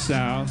north and the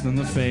south and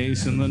the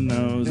face and the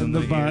nose and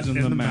the butt ears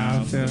and the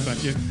mouth. yeah.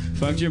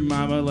 Fucked your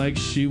mama like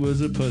she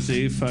was a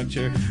pussy. Fucked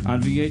her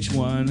on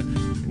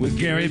VH1 with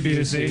Gary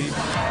Busey.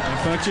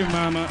 I fucked your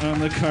mama on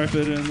the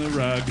carpet and the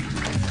rug.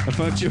 I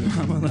fucked your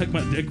mama like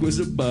my dick was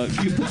a bug.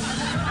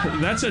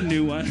 That's a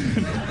new one.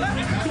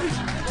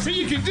 So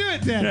you can do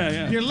it then.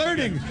 Yeah. You're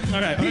learning. All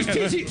right. He's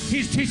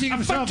teaching I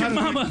himself fucked your how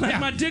to mama like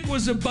my dick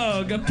was a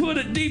bug. I put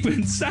it deep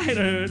inside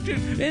her,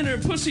 in her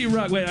pussy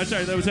rug. Wait, I'm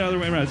sorry. That was the other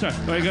way around. Sorry.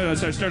 Wait, go.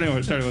 Sorry. Starting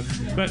over.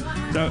 But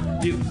no,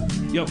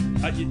 yo.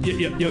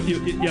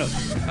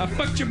 I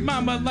fucked your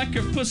mama like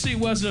her pussy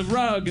was a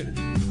rug.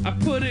 I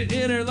put it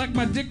in her like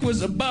my dick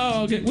was a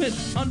bug. It went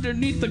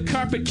underneath the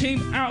carpet,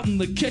 came out in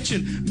the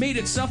kitchen, made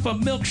itself a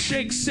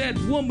milkshake,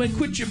 said, woman,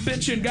 quit your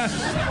bitching. Got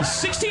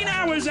 16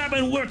 hours I've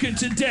been working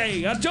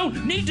today. I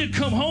don't need to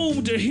come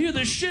home to hear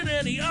the shit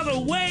any other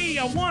way.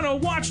 I want to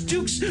watch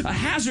Dukes a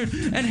Hazzard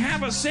and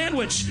have a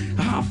sandwich.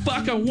 Oh,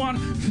 fuck, I want...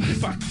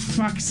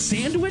 Fuck,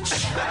 sandwich?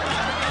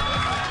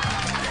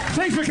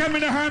 Thanks for coming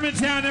to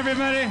Harmontown,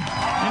 everybody.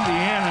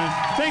 Indiana.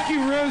 Thank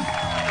you, Ruth.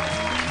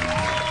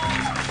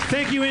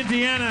 Thank you,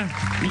 Indiana.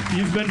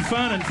 You've been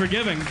fun and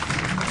forgiving.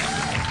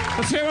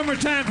 Let's hear it one more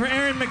time for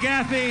Aaron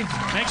McGaffey.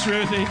 Thanks,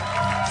 Ruthie.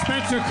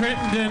 Spencer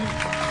Crittenden.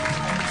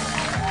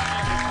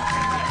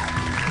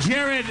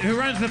 Jared, who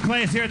runs the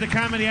place here at the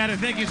Comedy Attic.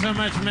 Thank you so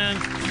much, man.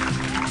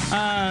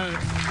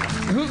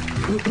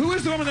 Who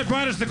was the woman that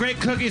brought us the great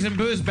cookies and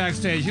booze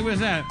backstage? Who was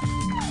that?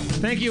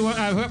 Thank you.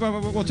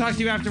 We'll talk to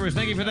you afterwards.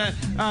 Thank you for that.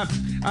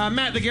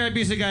 Matt, the Gary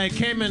Busey guy,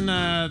 Cayman,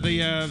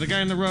 the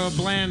guy in the row,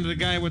 Bland, the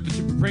guy with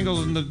the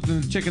Pringles and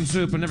the chicken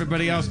soup, and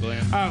everybody else.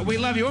 We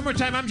love you. One more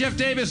time, I'm Jeff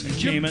Davis.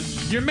 Cayman.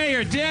 Your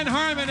mayor, Dan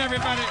Harmon,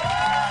 everybody.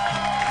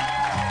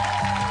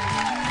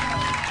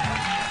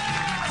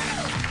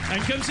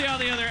 And come see all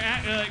the other,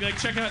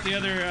 check out the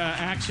other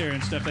acts here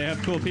and stuff. They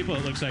have cool people,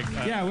 it looks like.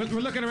 Yeah, we're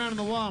looking around on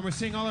the wall, and we're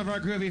seeing all of our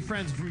groovy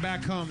friends from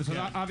back home. So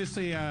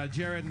obviously,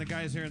 Jared and the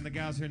guys here and the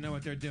gals here know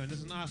what they're doing. This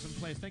is an awesome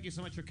place. Thank you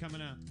so much for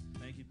coming out.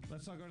 Thank you.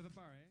 Let's all go to the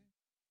bar, eh?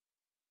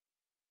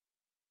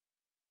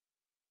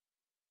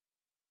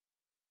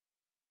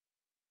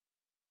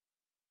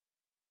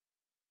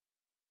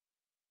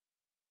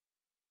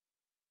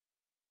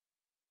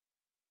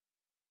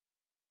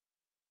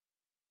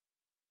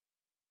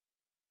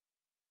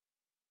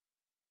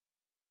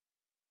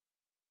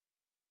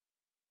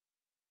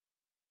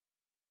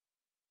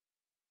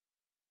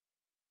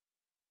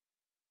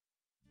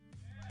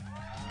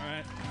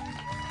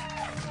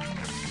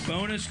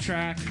 Bonus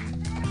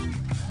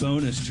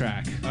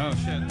track. Oh,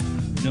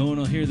 shit. No one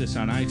will hear this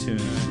on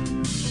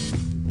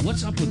iTunes.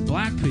 What's up with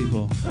black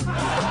people?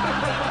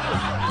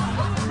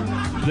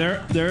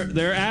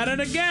 They're at it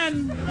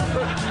again.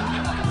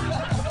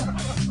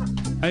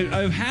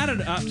 I've had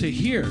it up to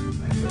here.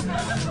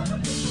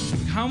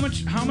 How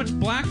much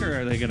blacker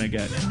are they gonna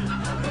get?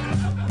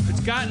 It's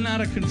gotten out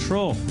of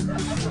control.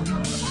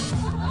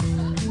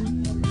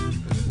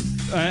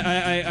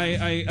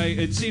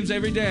 It seems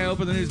every day I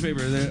open the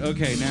newspaper.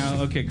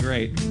 Okay,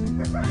 great.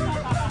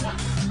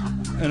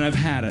 And I've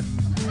had it.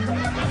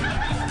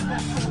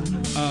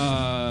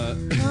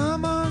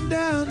 Come on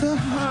down to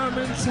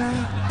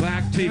Harmontown.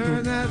 Black people.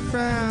 Turn that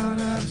frown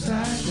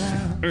upside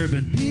down.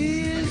 Urban.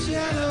 Pee is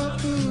yellow,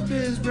 poop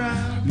is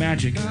brown.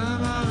 Magic.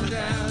 Come on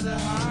down to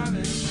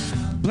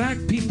Harmontown. Black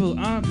people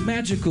are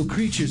magical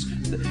creatures,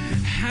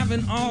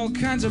 having all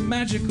kinds of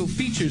magical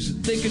features.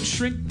 They could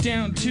shrink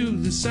down to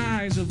the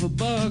size of a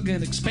bug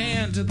and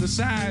expand to the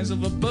size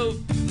of a boat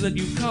that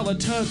you call a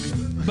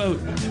tugboat.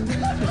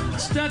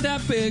 It's not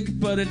that big,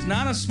 but it's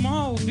not a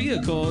small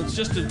vehicle. It's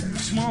just a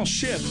small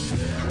ship.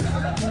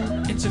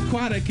 It's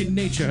aquatic in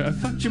nature. I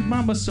fucked your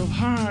mama so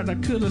hard I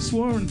could have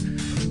sworn.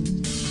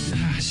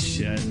 Ah,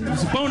 shit.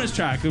 It's a bonus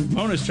track. A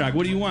bonus track.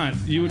 What do you want?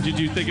 Did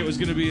you think it was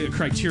going to be a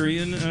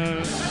Criterion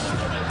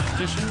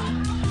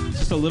edition?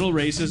 Just a little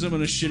racism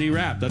and a shitty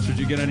rap. That's what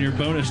you get on your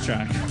bonus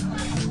track.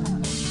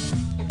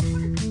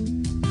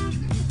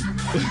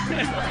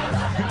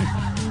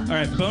 All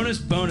right,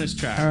 bonus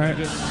track. All right.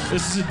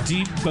 This is a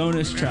deep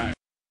bonus track.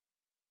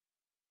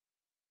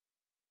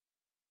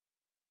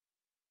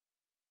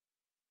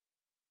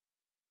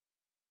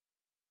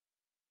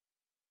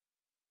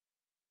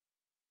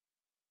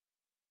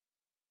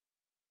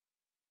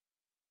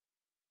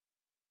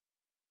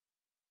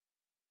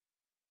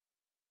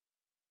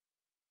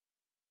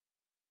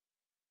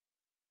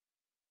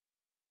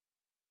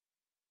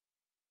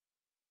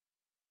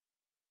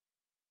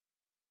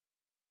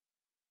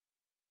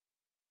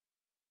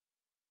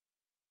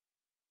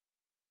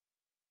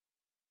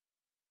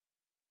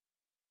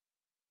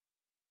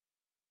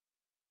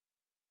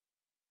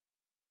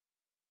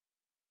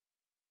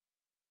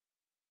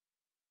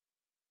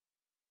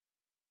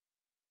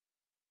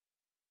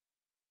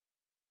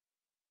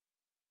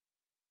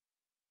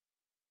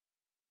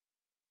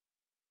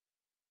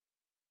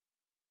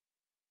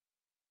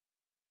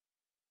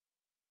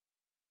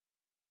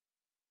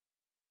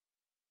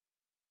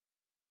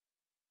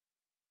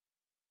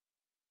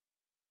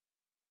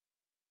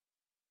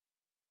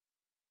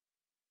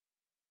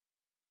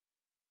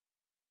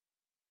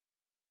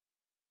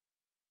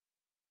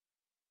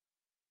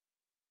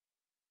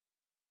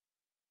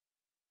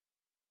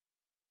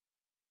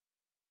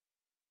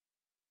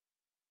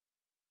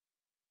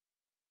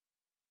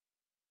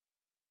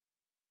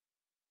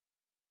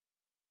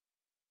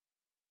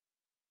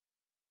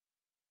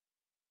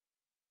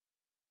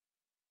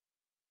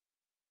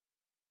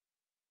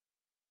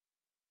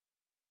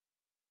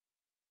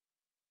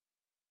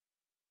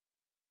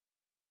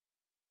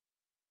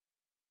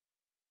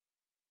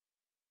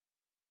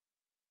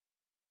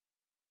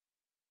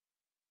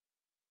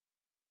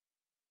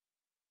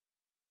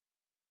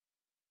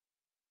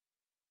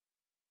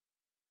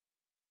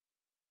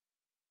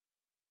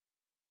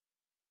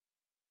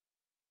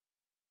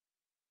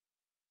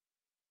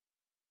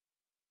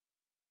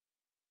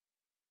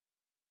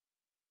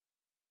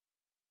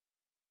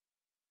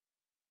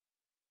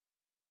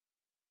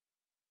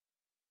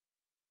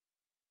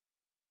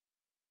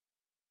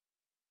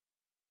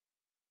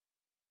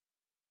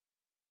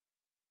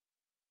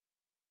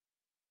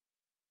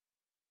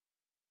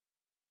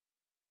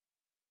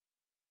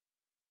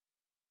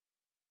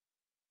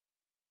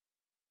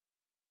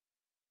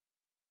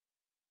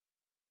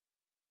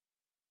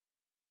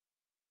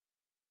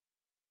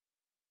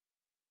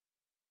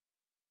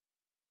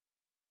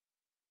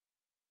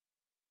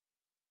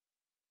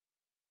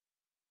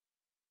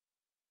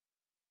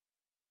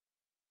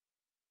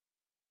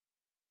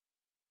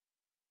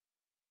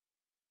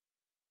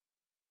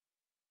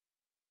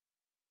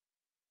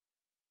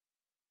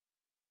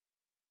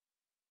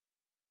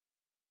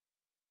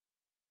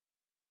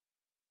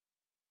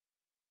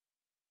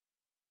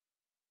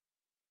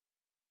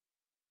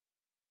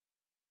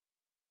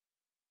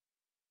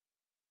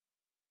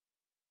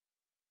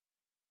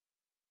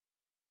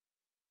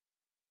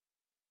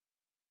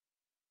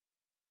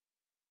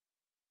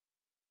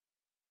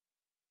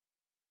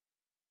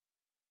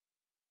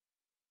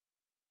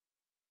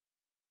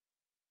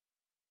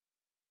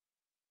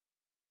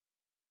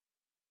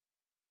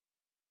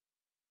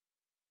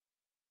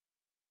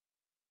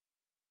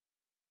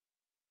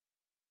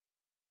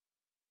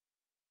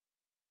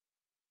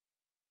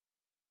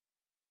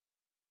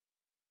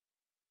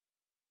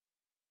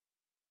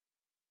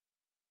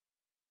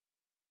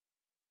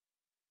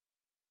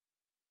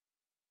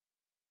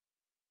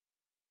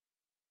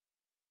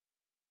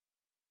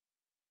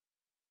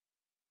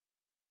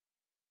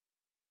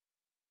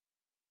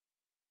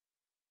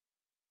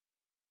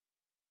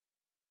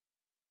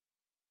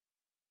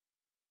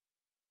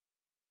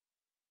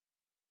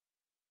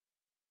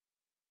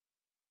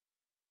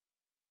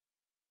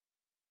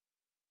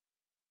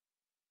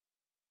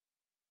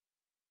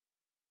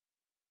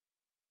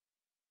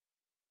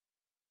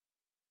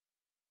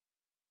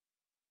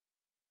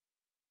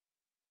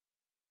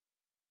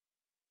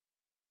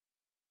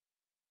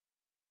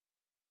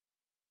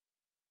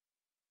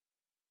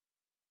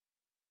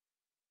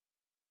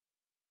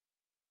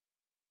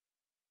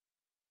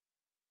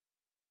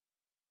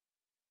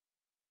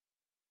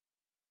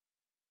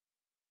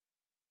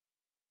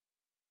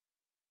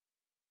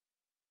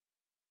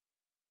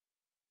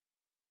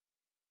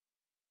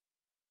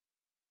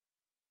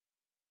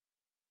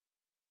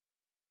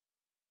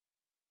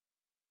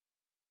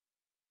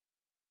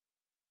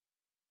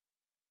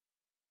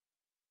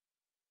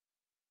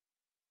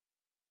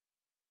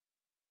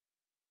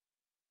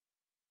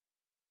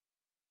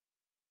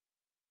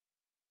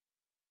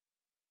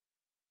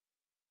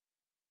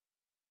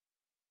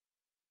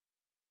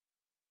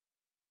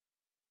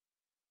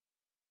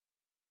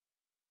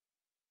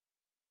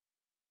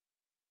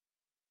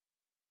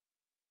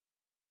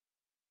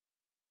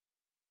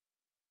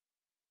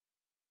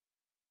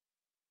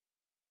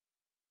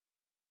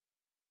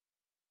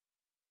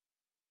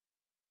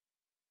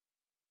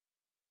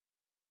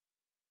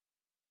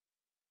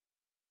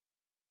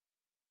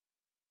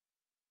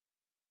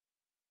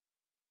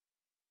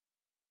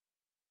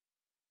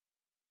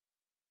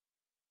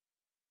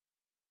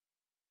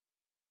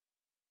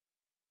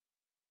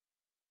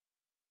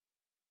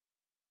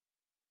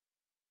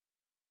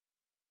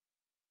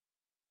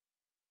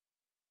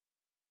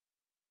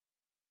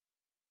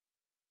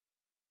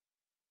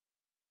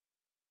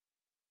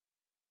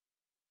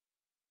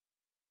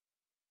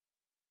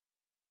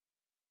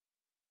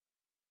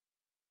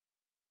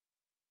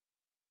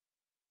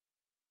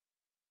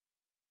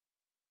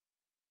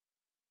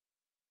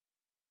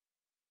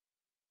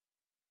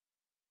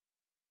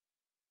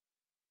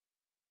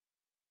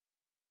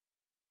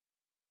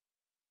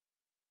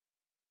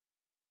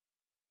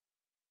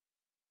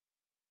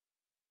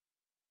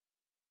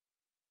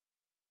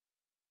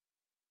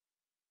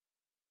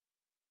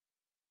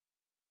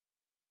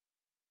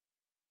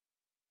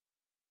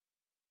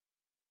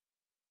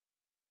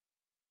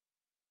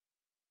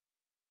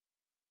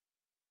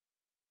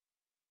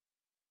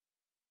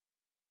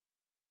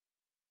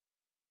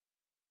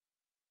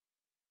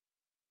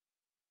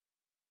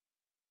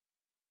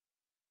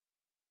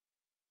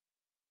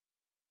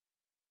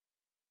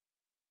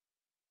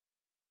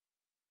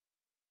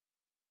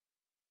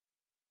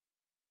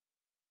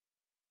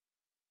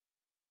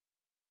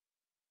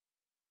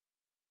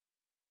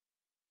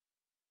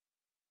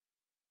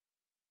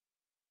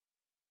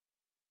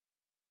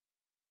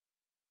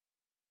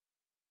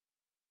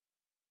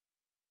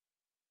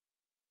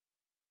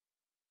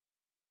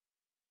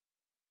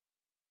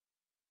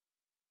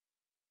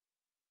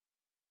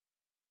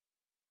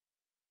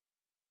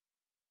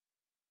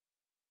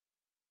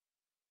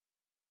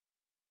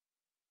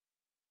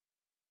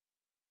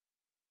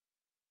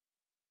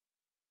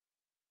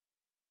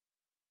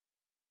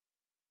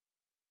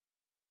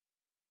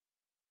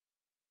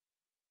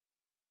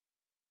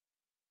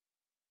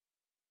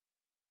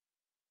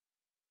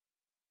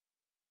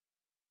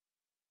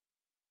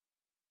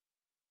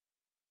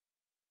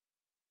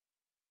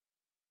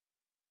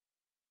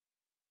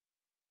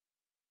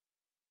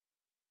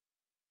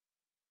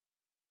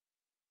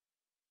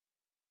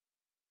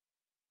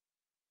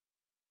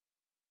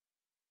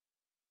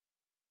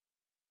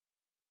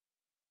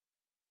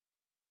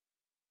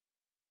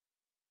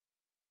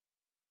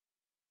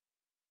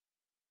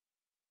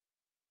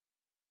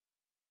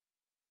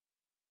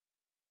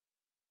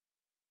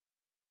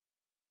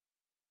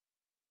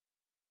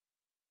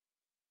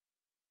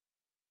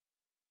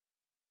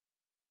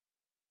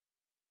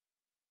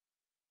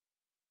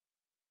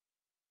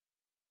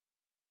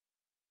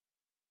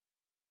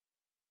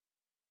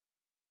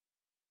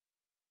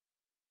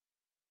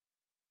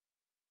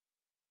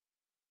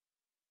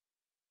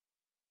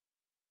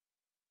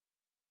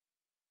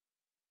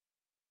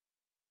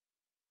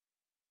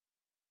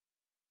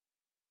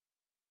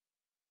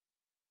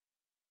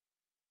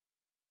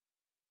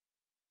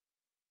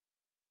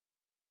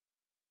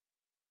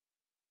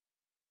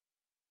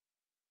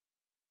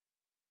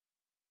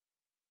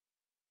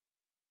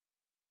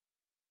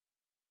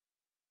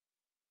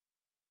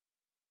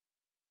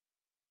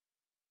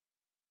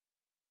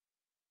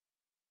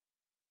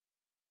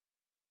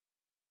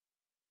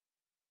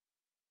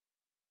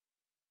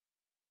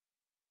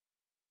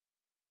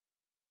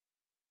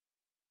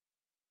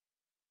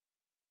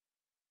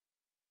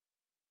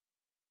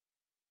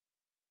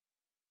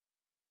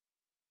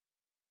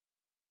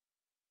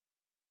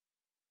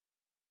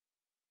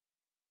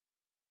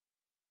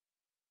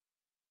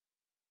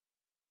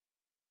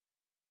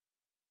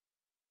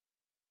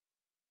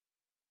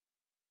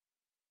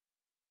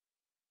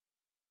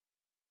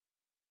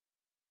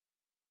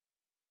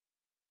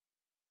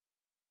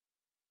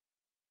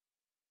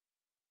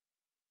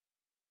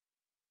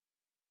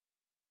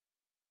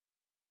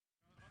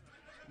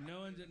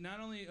 No one. Not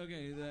only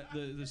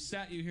the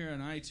stat you hear on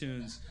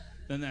iTunes,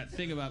 then that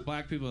thing about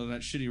black people and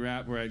that shitty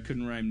rap where I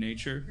couldn't rhyme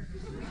nature.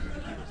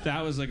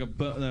 That was like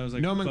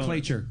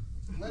nomenclature.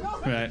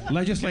 Right.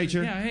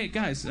 Legislature. Yeah. Hey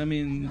guys. I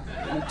mean,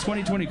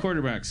 2020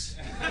 quarterbacks.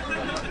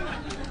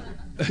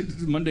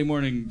 Monday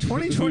morning.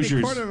 2020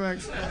 Hoosiers.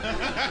 quarterbacks.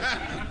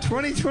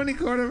 2020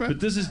 quarterbacks. But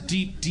this is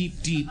deep,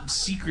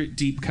 secret,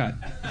 deep cut.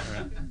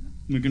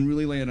 We can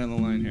really lay it on the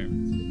line here.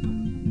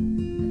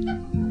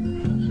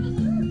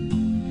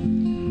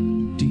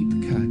 Deep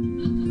cut,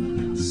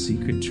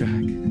 secret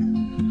track,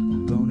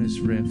 bonus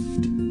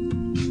rift.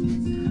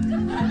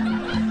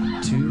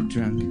 Too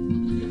drunk,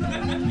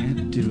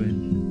 can't do it.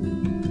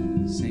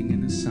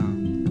 Singing a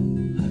song.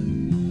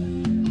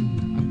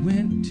 I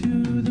went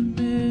to the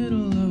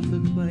middle of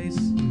the place,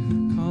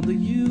 called the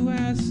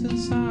U.S. and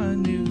saw a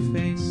new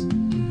face,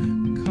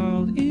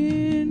 called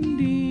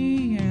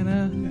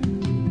Indiana,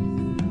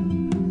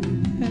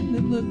 and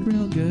it looked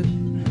real good,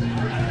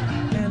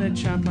 and it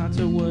chopped lots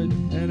of wood,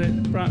 and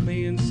it brought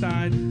me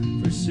inside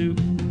for soup.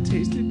 It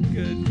tasted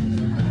good.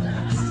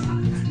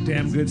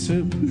 Damn good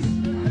soup.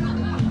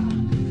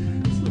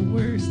 It's the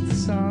worst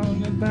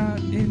song about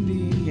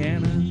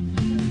Indiana.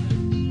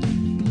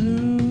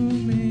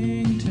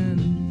 Bloomington,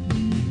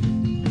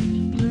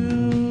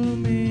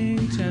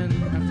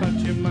 I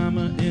fucked your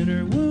mama in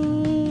her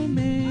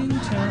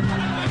Bloomington,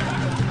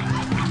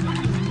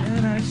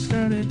 and I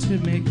started to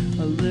make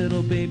a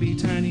little baby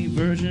tiny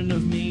version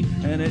of me,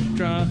 and it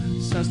draws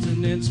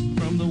sustenance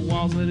from the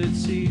walls that it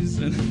sees,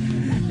 and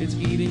it's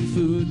eating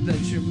food that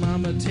your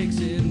mama takes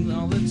in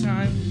all the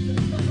time.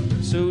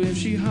 So if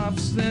she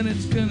huffs, then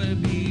it's gonna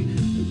be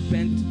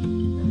bent.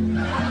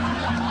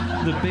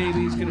 The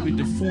baby's gonna be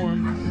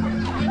deformed.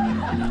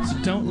 So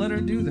don't let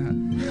her do that.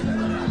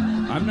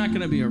 I'm not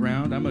gonna be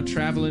around. I'm a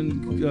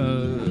traveling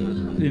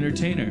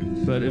entertainer.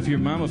 But if your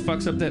mama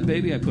fucks up that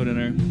baby I put in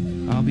her,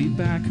 I'll be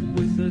back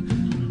with a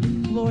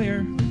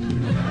lawyer,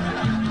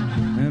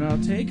 and I'll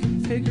take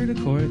her to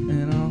court,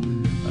 and I'll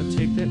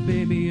take that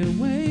baby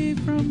away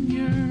from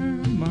your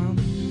mom,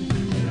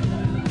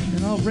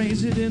 and I'll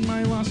raise it in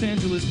my Los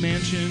Angeles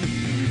mansion,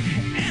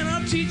 and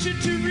I'll teach it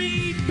to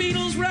read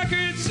Beatles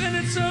records, and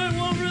it so it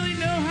won't really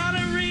know how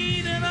to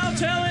read, and I'll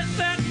tell it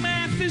that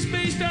math is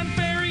based on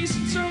fairies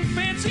in some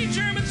fancy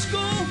German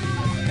school,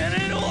 and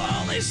it'll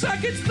only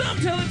suck its thumb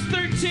till it's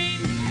 13,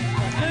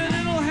 and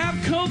it'll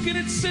have coke in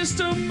its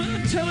system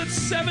until it's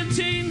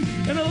 17,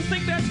 and it'll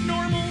think that's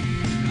normal,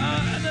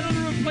 and then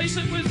it'll replace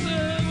it with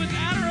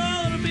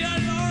Adderall. It'll be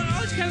on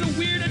all these kinds of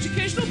weird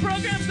educational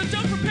programs that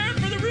don't prepare it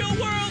for the real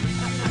world.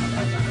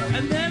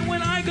 And then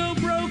when I go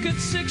broke at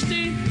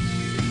 60,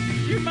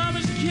 your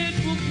mama's kid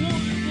will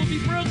be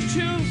broke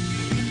too,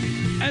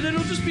 and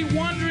it'll just be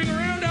wandering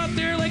around out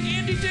there like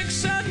Andy Dick's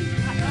son,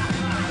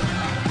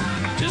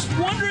 just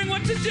wondering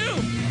what to do.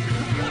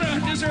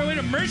 Is there a way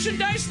to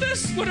merchandise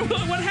this? What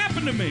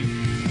happened to me?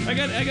 I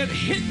got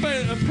hit by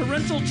a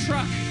parental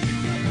truck.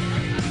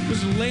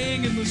 Was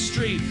laying in the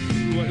street,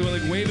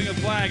 like waving a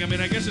flag. I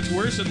mean, I guess it's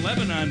worse in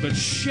Lebanon, but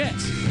shit.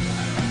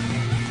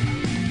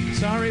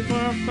 Sorry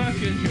for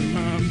fucking your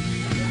mom.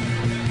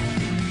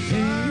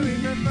 Sorry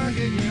for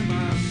fucking your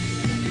mom.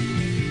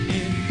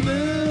 In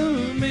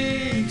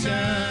Bloomington.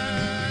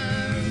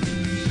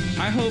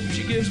 I hope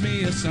she gives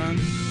me a son.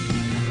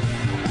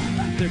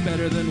 They're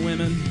better than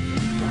women.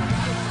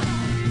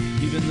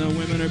 Even though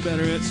women are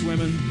better at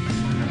swimming.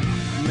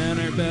 Men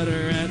are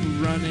better at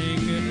running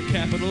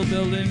Capitol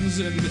buildings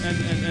and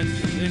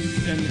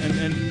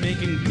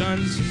making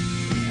guns.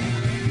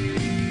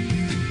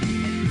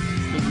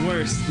 The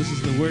worst. This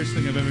is the worst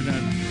thing I've ever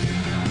done.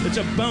 It's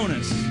a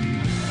bonus.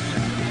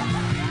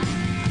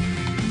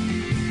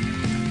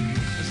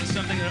 This is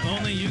something that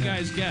only you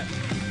guys get.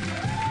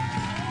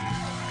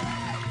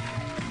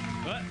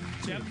 But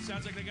Jeff,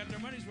 sounds like they got their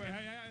money's worth.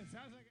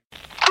 Sounds like.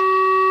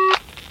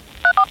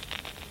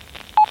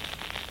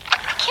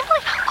 I can't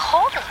believe how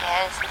cold it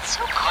is. It's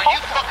so cold. Are you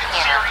fucking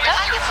serious?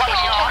 Don't you fucking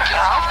turn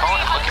your phone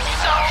and look at me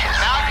now.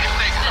 Now you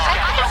think so. I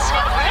think it's so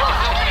rude.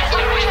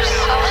 You're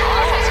so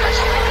cold.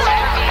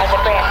 As a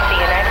branch of the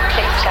United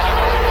States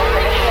government,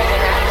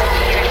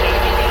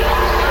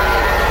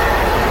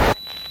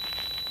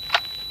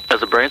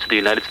 As a branch of the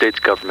United States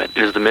government,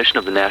 it is the mission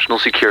of the National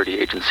Security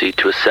Agency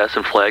to assess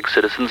and flag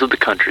citizens of the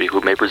country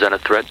who may present a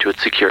threat to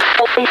its security.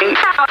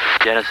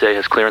 The NSA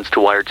has clearance to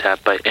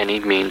wiretap by any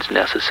means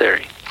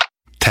necessary.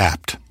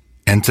 Tapped.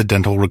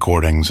 Incidental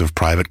recordings of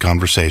private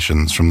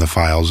conversations from the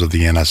files of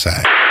the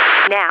NSA.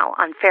 now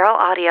on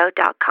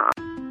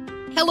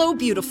feralaudio.com. Hello,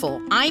 beautiful.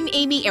 I'm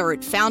Amy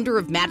Errett, founder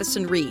of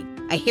Madison Reed,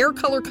 a hair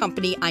color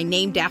company I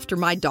named after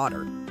my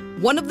daughter.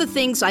 One of the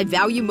things I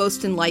value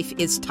most in life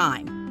is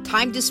time.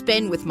 Time to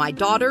spend with my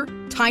daughter,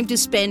 time to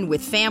spend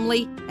with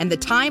family, and the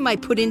time I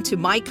put into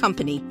my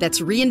company that's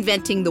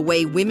reinventing the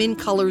way women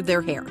color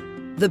their hair.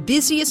 The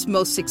busiest,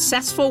 most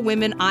successful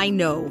women I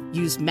know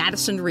use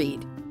Madison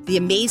Reed, the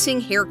amazing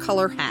hair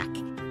color hack.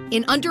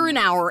 In under an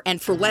hour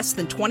and for less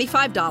than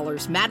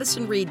 $25,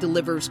 Madison Reed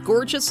delivers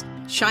gorgeous,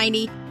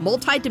 shiny,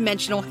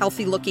 multi-dimensional,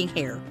 healthy-looking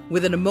hair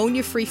with an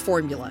ammonia-free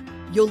formula.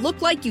 You'll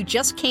look like you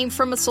just came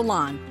from a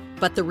salon,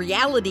 but the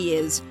reality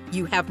is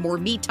you have more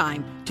me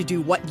time to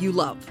do what you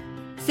love.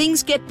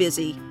 Things get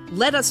busy.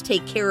 Let us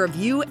take care of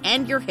you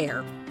and your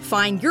hair.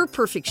 Find your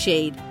perfect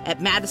shade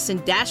at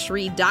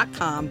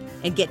madison-reed.com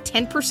and get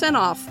 10%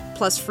 off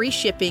plus free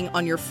shipping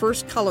on your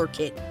first color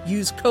kit.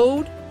 Use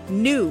code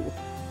NEW.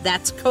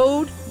 That's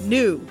code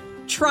NEW.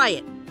 Try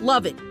it.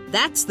 Love it.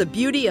 That's the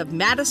beauty of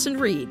Madison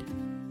Reed.